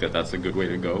aggression? I think that's a good way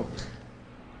to go.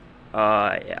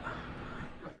 Yeah.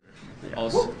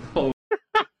 Also,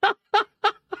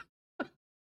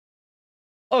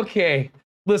 Okay,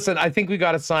 listen, I think we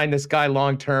got to sign this guy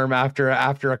long term after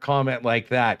a comment like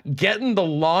that. Getting the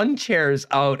lawn chairs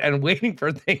out and waiting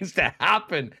for things to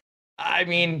happen. I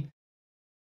mean,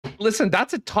 listen,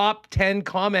 that's a top 10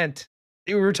 comment.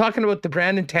 We were talking about the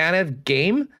Brandon Tanev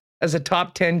game as a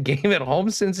top 10 game at home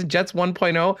since the Jets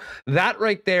 1.0. That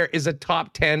right there is a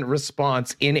top 10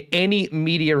 response in any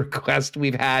media request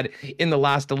we've had in the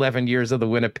last 11 years of the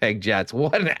Winnipeg Jets.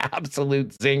 What an absolute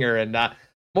zinger. And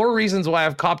more reasons why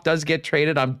if Kopp does get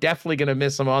traded, I'm definitely going to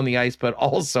miss him on the ice, but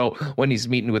also when he's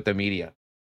meeting with the media.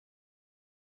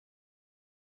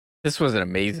 This was an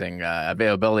amazing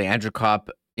availability. Andrew Kopp,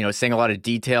 saying a lot of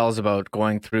details about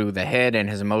going through the head and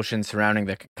his emotions surrounding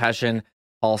the concussion.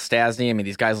 Paul Stastny, I mean,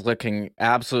 these guys looking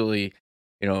absolutely,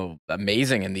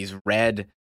 amazing in these red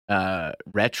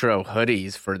retro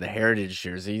hoodies for the Heritage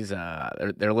jerseys.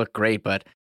 They look great, but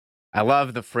I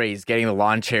love the phrase "getting the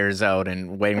lawn chairs out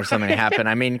and waiting for something to happen."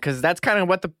 I mean, because that's kind of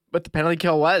what the penalty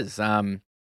kill was.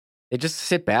 They just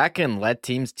sit back and let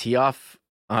teams tee off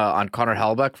on Connor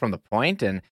Hellebuyck from the point,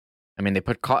 and I mean, they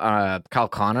put Kyle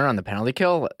Connor on the penalty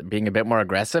kill, being a bit more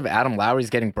aggressive. Adam Lowry's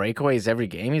getting breakaways every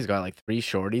game. He's got like 3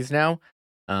 shorties now.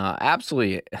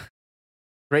 Absolutely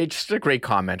great, just a great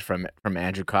comment from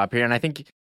Andrew Kopp here, and I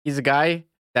think he's a guy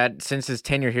that since his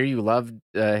tenure here, you loved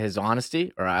his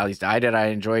honesty, or at least I did. I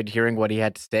enjoyed hearing what he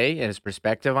had to say and his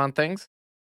perspective on things,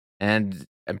 and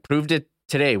proved it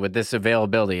today with this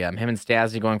availability. Him and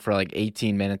Stastny going for like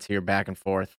 18 minutes here, back and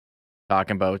forth,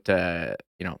 talking about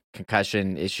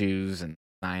concussion issues and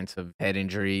signs of head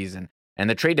injuries and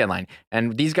the trade deadline.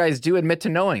 And these guys do admit to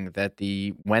knowing that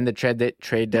when the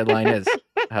trade deadline is,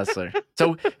 Hustler.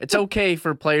 So it's okay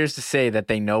for players to say that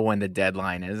they know when the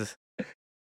deadline is.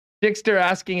 Dickster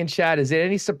asking in chat, is it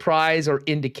any surprise or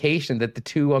indication that the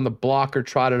two on the block are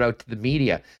trotted out to the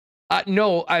media?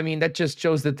 No, I mean, that just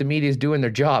shows that the media is doing their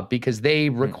job because they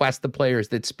request the players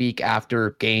that speak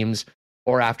after games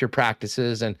or after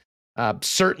practices. And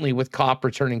certainly with Kopp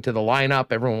returning to the lineup,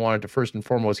 everyone wanted to first and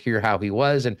foremost hear how he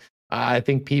was. And I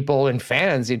think people and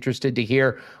fans interested to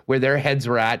hear where their heads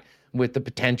were at with the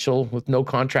potential, with no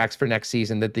contracts for next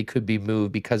season, that they could be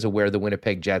moved because of where the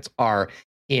Winnipeg Jets are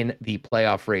in the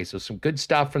playoff race. So some good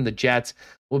stuff from the Jets.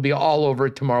 We'll be all over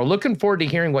it tomorrow. Looking forward to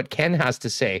hearing what Ken has to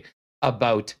say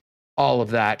about all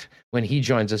of that when he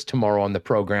joins us tomorrow on the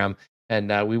program.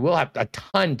 And we will have a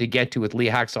ton to get to with Lee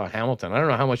Hacksaw Hamilton. I don't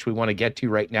know how much we want to get to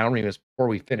right now, Remus, before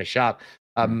we finish up.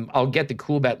 I'll get the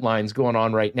cool bet lines going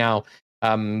on right now.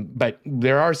 But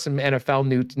there are some NFL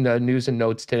news and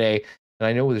notes today. And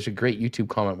I know there's a great YouTube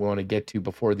comment we want to get to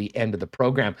before the end of the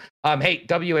program. Hey,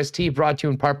 WST brought to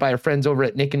you in part by our friends over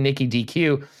at Nick and Nicky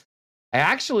DQ. I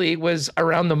actually was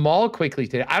around the mall quickly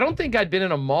today. I don't think I'd been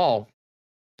in a mall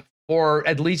for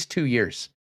at least 2 years.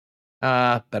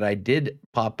 But I did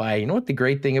pop by. You know what the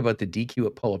great thing about the DQ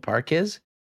at Polo Park is?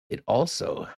 it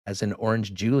also has an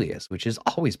Orange Julius, which has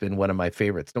always been one of my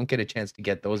favorites. Don't get a chance to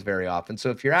get those very often.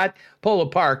 So if you're at Polo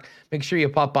Park, make sure you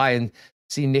pop by and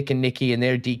see Nick and Nikki and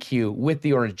their DQ with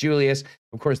the Orange Julius.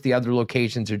 Of course, the other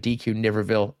locations are DQ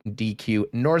Niverville, DQ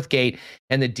Northgate,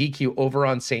 and the DQ over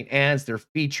on St. Anne's. They're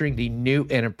featuring the new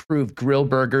and improved grill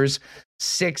burgers,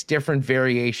 6 different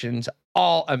variations,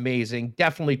 all amazing.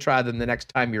 Definitely try them the next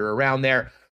time you're around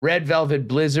there. Red Velvet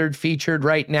Blizzard featured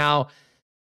right now,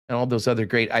 and all those other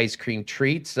great ice cream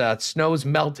treats. Snow's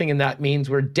melting, and that means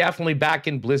we're definitely back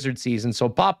in blizzard season. So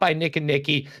pop by Nick and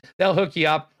Nikki. They'll hook you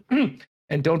up.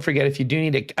 And don't forget, if you do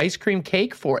need an ice cream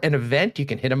cake for an event, you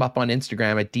can hit them up on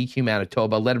Instagram at DQ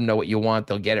Manitoba. Let them know what you want.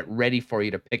 They'll get it ready for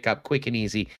you to pick up quick and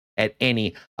easy at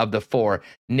any of the 4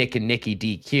 Nick and Nikki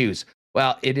DQs.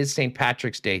 Well, it is St.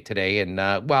 Patrick's Day today. And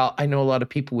while I know a lot of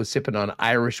people were sipping on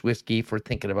Irish whiskey, if we're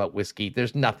thinking about whiskey,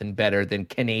 there's nothing better than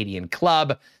Canadian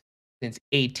Club. Since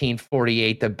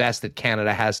 1848, the best that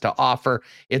Canada has to offer.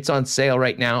 It's on sale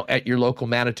right now at your local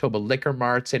Manitoba liquor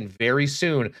marts, and very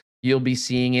soon you'll be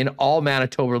seeing in all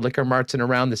Manitoba liquor marts and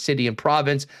around the city and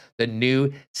province the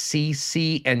new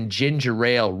CC and ginger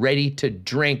ale, ready to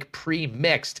drink,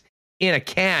 pre-mixed in a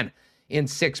can in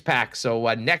 6-pack.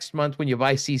 So next month when you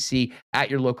buy CC at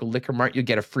your local liquor mart, you'll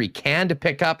get a free can to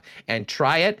pick up and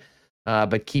try it.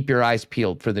 But keep your eyes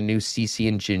peeled for the new CC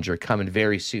and ginger coming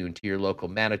very soon to your local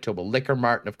Manitoba liquor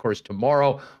mart. And of course,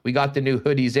 tomorrow we got the new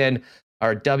hoodies in.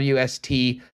 Our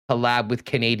WST collab with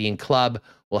Canadian Club.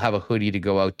 We'll have a hoodie to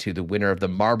go out to the winner of the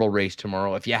marble race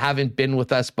tomorrow. If you haven't been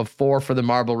with us before for the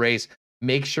marble race,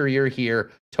 make sure you're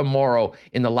here tomorrow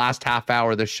in the last half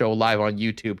hour of the show live on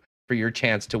YouTube for your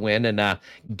chance to win, and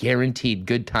guaranteed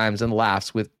good times and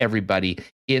laughs with everybody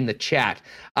in the chat.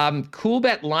 Cool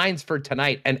bet lines for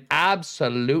tonight, an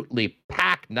absolutely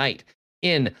packed night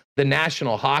in the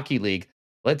National Hockey League.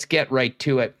 Let's get right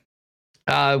to it.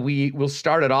 We will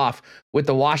start it off with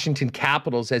the Washington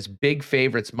Capitals as big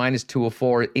favorites,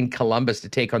 -204 in Columbus to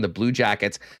take on the Blue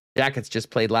Jackets. Jackets just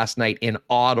played last night in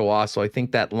Ottawa, so I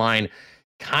think that line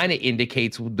kind of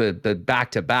indicates the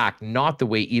back-to-back, not the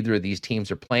way either of these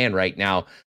teams are playing right now.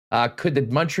 Could the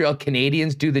Montreal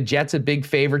Canadiens do the Jets a big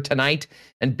favor tonight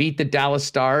and beat the Dallas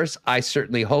Stars? I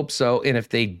certainly hope so, and if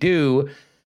they do,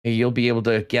 you'll be able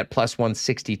to get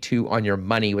 +162 on your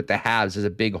money with the Habs as a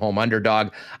big home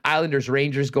underdog. Islanders,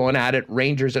 Rangers going at it.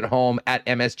 Rangers at home at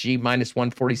MSG,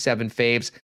 -147 faves.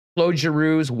 Claude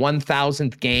Giroux's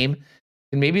 1,000th game.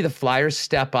 And maybe the Flyers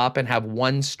step up and have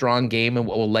one strong game in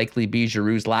what will likely be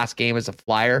Giroux's last game as a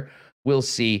Flyer. We'll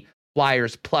see.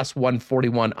 Flyers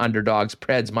 +141 underdogs.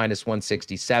 Preds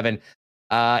 -167.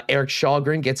 Eric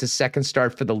Shalgren gets his second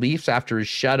start for the Leafs after his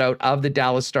shutout of the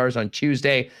Dallas Stars on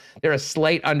Tuesday. They're a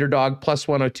slight underdog,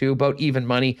 +102, about even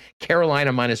money.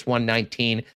 Carolina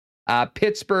 -119.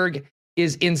 Pittsburgh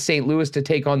is in St. Louis to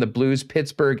take on the Blues.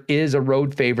 Pittsburgh is a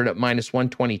road favorite at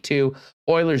 -122.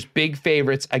 Oilers big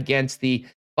favorites against the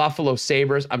Buffalo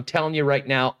Sabres. I'm telling you right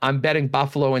now, I'm betting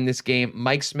Buffalo in this game.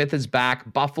 Mike Smith is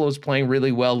back. Buffalo's playing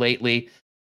really well lately.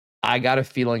 I got a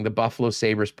feeling the Buffalo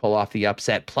Sabres pull off the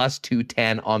upset,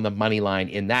 +210 on the money line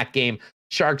in that game.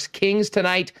 Sharks Kings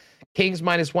tonight. Kings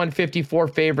 -154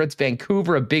 favorites.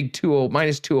 Vancouver a big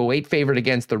 -208 favorite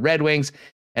against the Red Wings.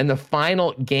 And the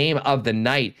final game of the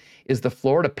night is the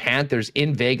Florida Panthers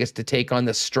in Vegas to take on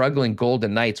the struggling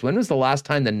Golden Knights. When was the last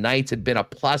time the Knights had been a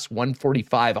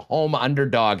 +145 home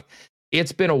underdog?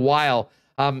 It's been a while.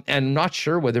 And not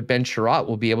sure whether Ben Sherratt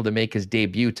will be able to make his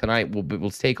debut tonight.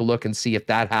 We'll take a look and see if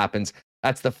that happens.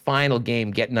 That's the final game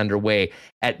getting underway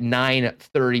at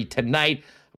 9:30 tonight.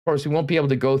 Of course, we won't be able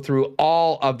to go through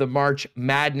all of the March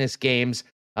Madness games,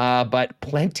 but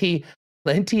plenty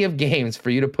of games for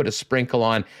you to put a sprinkle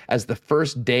on as the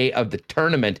first day of the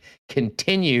tournament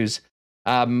continues.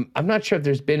 I'm not sure if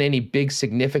there's been any big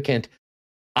significant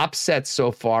upsets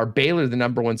so far. Baylor, the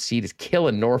 #1 seed, is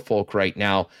killing Norfolk right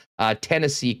now.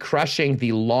 Tennessee crushing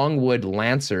the Longwood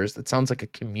Lancers. That sounds like a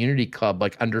community club,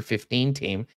 like under 15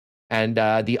 team. And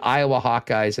the Iowa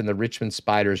Hawkeyes and the Richmond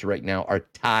Spiders right now are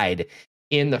tied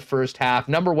in the first half.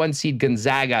 #1 seed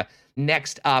Gonzaga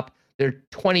next up. They're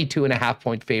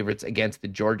 22.5-point favorites against the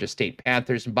Georgia State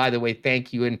Panthers. And by the way,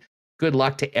 thank you and good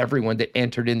luck to everyone that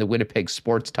entered in the Winnipeg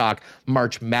Sports Talk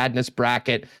March Madness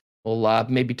bracket. We'll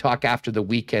maybe talk after the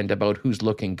weekend about who's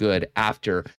looking good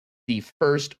after the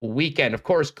first weekend. Of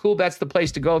course, CoolBet's the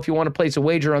place to go if you want to place a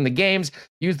wager on the games.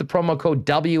 Use the promo code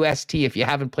WST. If you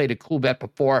haven't played a CoolBet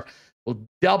before, we'll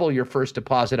double your first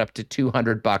deposit up to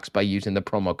 $200 by using the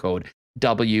promo code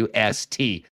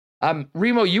WST.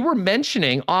 Remo, you were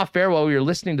mentioning off air while we were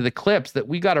listening to the clips that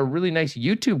we got a really nice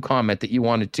YouTube comment that you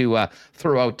wanted to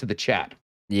throw out to the chat.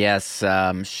 Yes.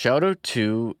 Shout out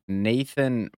to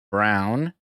Nathan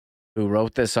Brown, who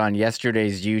wrote this on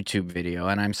yesterday's YouTube video,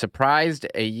 and I'm surprised.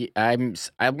 I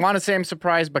want to say I'm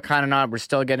surprised, but kind of not. We're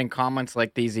still getting comments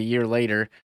like these a year later.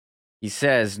 He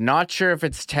says, "Not sure if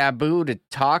it's taboo to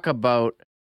talk about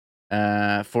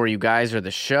for you guys or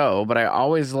the show, but I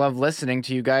always love listening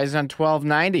to you guys on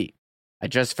 1290. I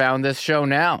just found this show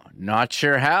now. Not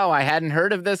sure how. I hadn't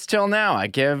heard of this till now. I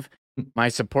give my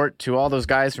support to all those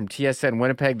guys from TSN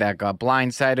Winnipeg that got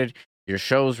blindsided. Your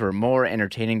shows were more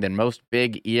entertaining than most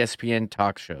big ESPN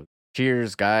talk shows.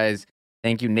 Cheers, guys."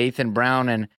 Thank you, Nathan Brown.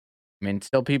 And I mean,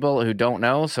 still people who don't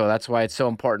know, so that's why it's so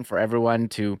important for everyone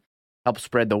to help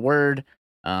spread the word,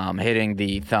 hitting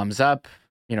the thumbs up,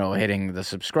 hitting the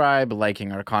subscribe,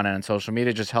 liking our content on social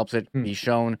media just helps it be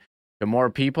shown to more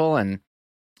people. And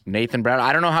Nathan Brown,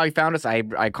 I don't know how he found us. I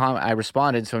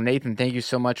responded. So Nathan, thank you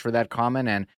so much for that comment,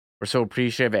 and we're so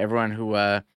appreciative of everyone who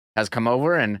has come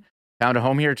over and found a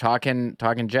home here talking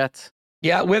Jets.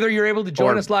 Yeah, whether you're able to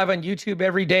join us live on YouTube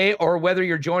every day or whether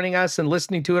you're joining us and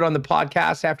listening to it on the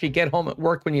podcast after you get home at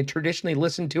work when you traditionally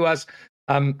listen to us,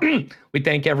 we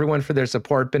thank everyone for their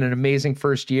support. Been an amazing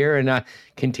first year and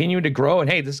continuing to grow. And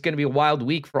hey, this is going to be a wild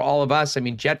week for all of us. I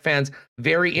mean, Jet fans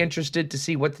very interested to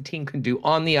see what the team can do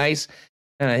on the ice.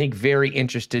 And I think very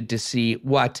interested to see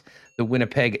what the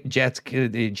Winnipeg Jets,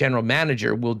 the general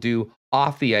manager, will do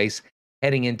off the ice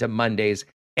heading into Monday's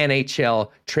NHL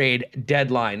trade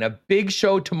deadline. A big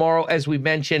show tomorrow, as we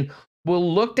mentioned.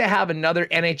 We'll look to have another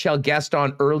NHL guest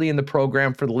on early in the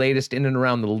program for the latest in and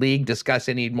around the league, discuss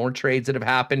any more trades that have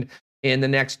happened in the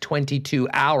next 22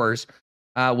 hours.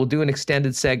 We'll do an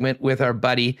extended segment with our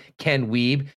buddy Ken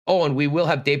Wiebe. Oh, and we will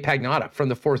have Dave Pagnotta from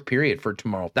the fourth period for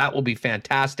tomorrow. That will be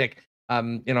fantastic. I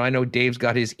know Dave's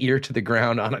got his ear to the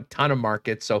ground on a ton of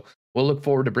markets, so we'll look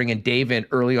forward to bringing Dave in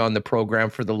early on the program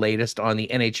for the latest on the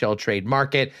NHL trade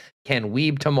market. Ken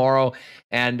Wiebe tomorrow,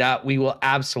 and we will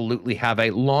absolutely have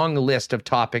a long list of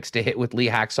topics to hit with Lee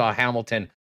Hacksaw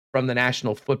Hamilton from the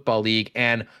National Football League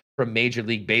and from Major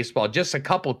League Baseball. Just a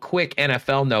couple quick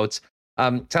NFL notes.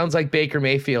 Sounds like Baker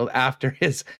Mayfield, after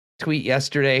his tweet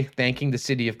yesterday thanking the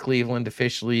city of Cleveland,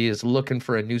 officially is looking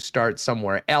for a new start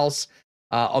somewhere else.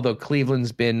 Although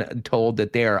Cleveland's been told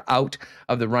that they are out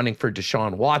of the running for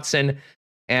Deshaun Watson.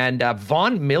 And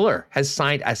Von Miller has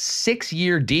signed a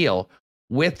 6-year deal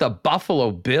with the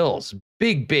Buffalo Bills.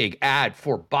 Big ad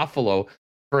for Buffalo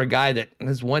for a guy that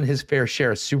has won his fair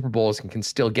share of Super Bowls and can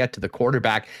still get to the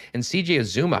quarterback. And CJ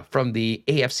Uzuma from the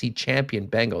AFC champion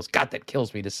Bengals. God, that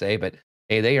kills me to say, but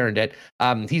hey, they earned it.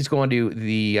 He's going to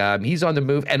he's on the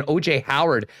move. And OJ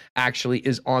Howard actually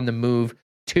is on the move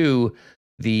to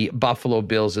the Buffalo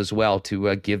Bills as well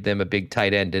to give them a big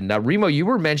tight end. And Remo, you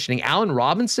were mentioning Allen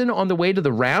Robinson on the way to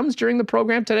the Rams during the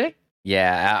program today?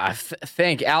 Yeah, I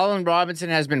think Allen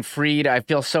Robinson has been freed. I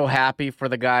feel so happy for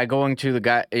the guy going to the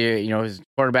guy, his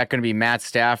quarterback going to be Matt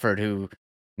Stafford, who,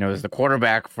 is the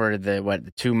quarterback for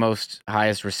the two most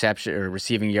highest reception or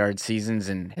receiving yard seasons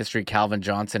in history, Calvin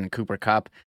Johnson and Cooper Kupp.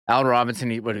 Allen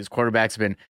Robinson, his quarterback's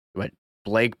been,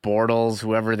 Blake Bortles,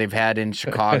 whoever they've had in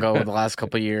Chicago the last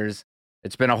couple of years.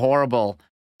 It's been a horrible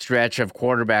stretch of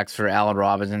quarterbacks for Allen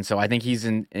Robinson, so I think he's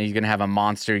going to have a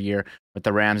monster year with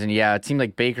the Rams. And yeah, it seemed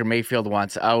like Baker Mayfield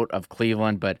wants out of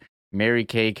Cleveland, but Mary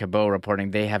Kay Cabot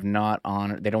reporting they don't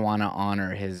want to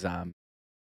honor his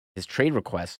trade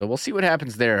request. So we'll see what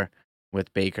happens there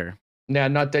with Baker. No,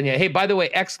 not done yet. Hey, by the way,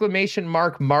 exclamation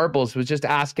mark Marbles was just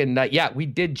asking. We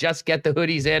did just get the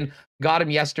hoodies in. Got them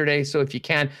yesterday. So if you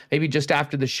can, maybe just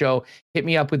after the show, hit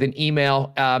me up with an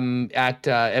email at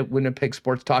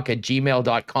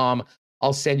winnipegsportstalk@gmail.com.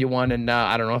 I'll send you one. And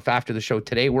I don't know if after the show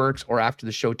today works or after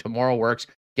the show tomorrow works,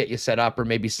 get you set up, or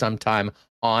maybe sometime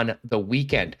on the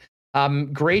weekend.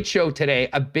 Great show today.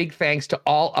 A big thanks to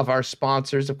all of our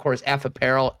sponsors. Of course, F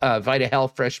Apparel, Vita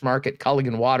Health, Fresh Market,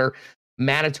 Culligan Water,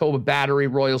 Manitoba Battery,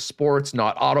 Royal Sports,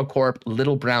 Not Autocorp,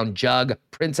 Little Brown Jug,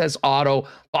 Princess Auto,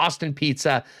 Boston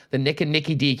Pizza, the Nick and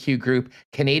Nicky DQ Group,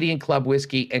 Canadian Club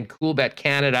Whiskey, and Coolbet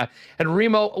Canada. And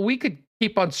Remo, we could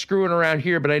keep on screwing around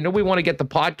here, but I know we want to get the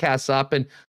podcasts up, and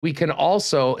we can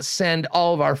also send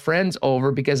all of our friends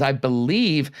over because I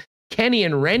believe Kenny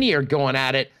and Rennie are going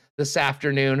at it this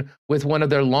afternoon with one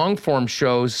of their long form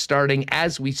shows starting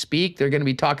as we speak. They're going to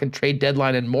be talking trade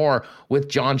deadline and more with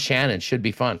John Shannon. Should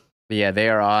be fun. Yeah, they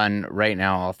are on right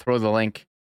now. I'll throw the link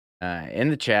in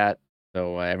the chat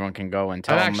so everyone can go and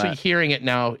tell them. I'm actually hearing it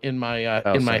now in my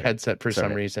my headset for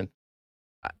some reason.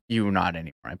 You not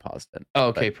anymore. I paused it. Oh,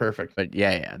 okay, perfect. But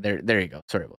yeah, there you go.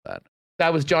 Sorry about that.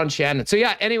 That was John Shannon. So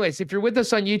yeah, anyways, if you're with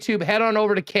us on YouTube, head on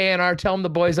over to KNR. Tell them the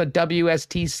boys on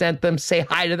WST sent them. Say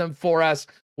hi to them for us.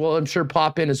 will, I'm sure,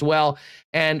 pop in as well.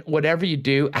 And whatever you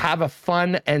do, have a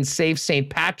fun and safe St.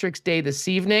 Patrick's Day this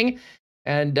evening.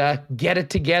 And get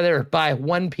it together by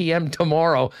 1 p.m.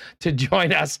 tomorrow to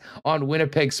join us on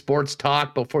Winnipeg Sports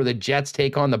Talk before the Jets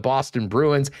take on the Boston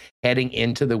Bruins heading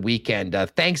into the weekend.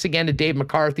 Thanks again to Dave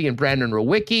McCarthy and Brandon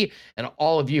Rewucki and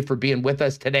all of you for being with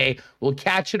us today. We'll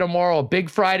catch you tomorrow, a big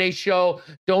Friday show.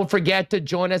 Don't forget to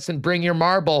join us and bring your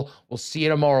marble. We'll see you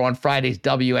tomorrow on Friday's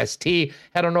WST.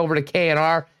 Head on over to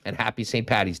KNR and happy St.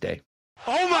 Paddy's Day.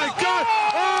 Oh my God!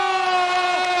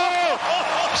 Oh!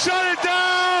 Shut it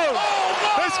down!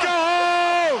 Let's go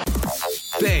home!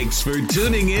 Thanks for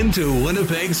tuning in to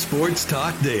Winnipeg Sports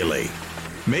Talk Daily.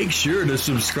 Make sure to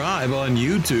subscribe on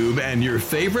YouTube and your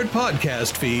favorite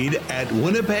podcast feed at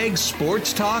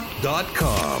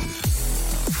winnipegsportstalk.com.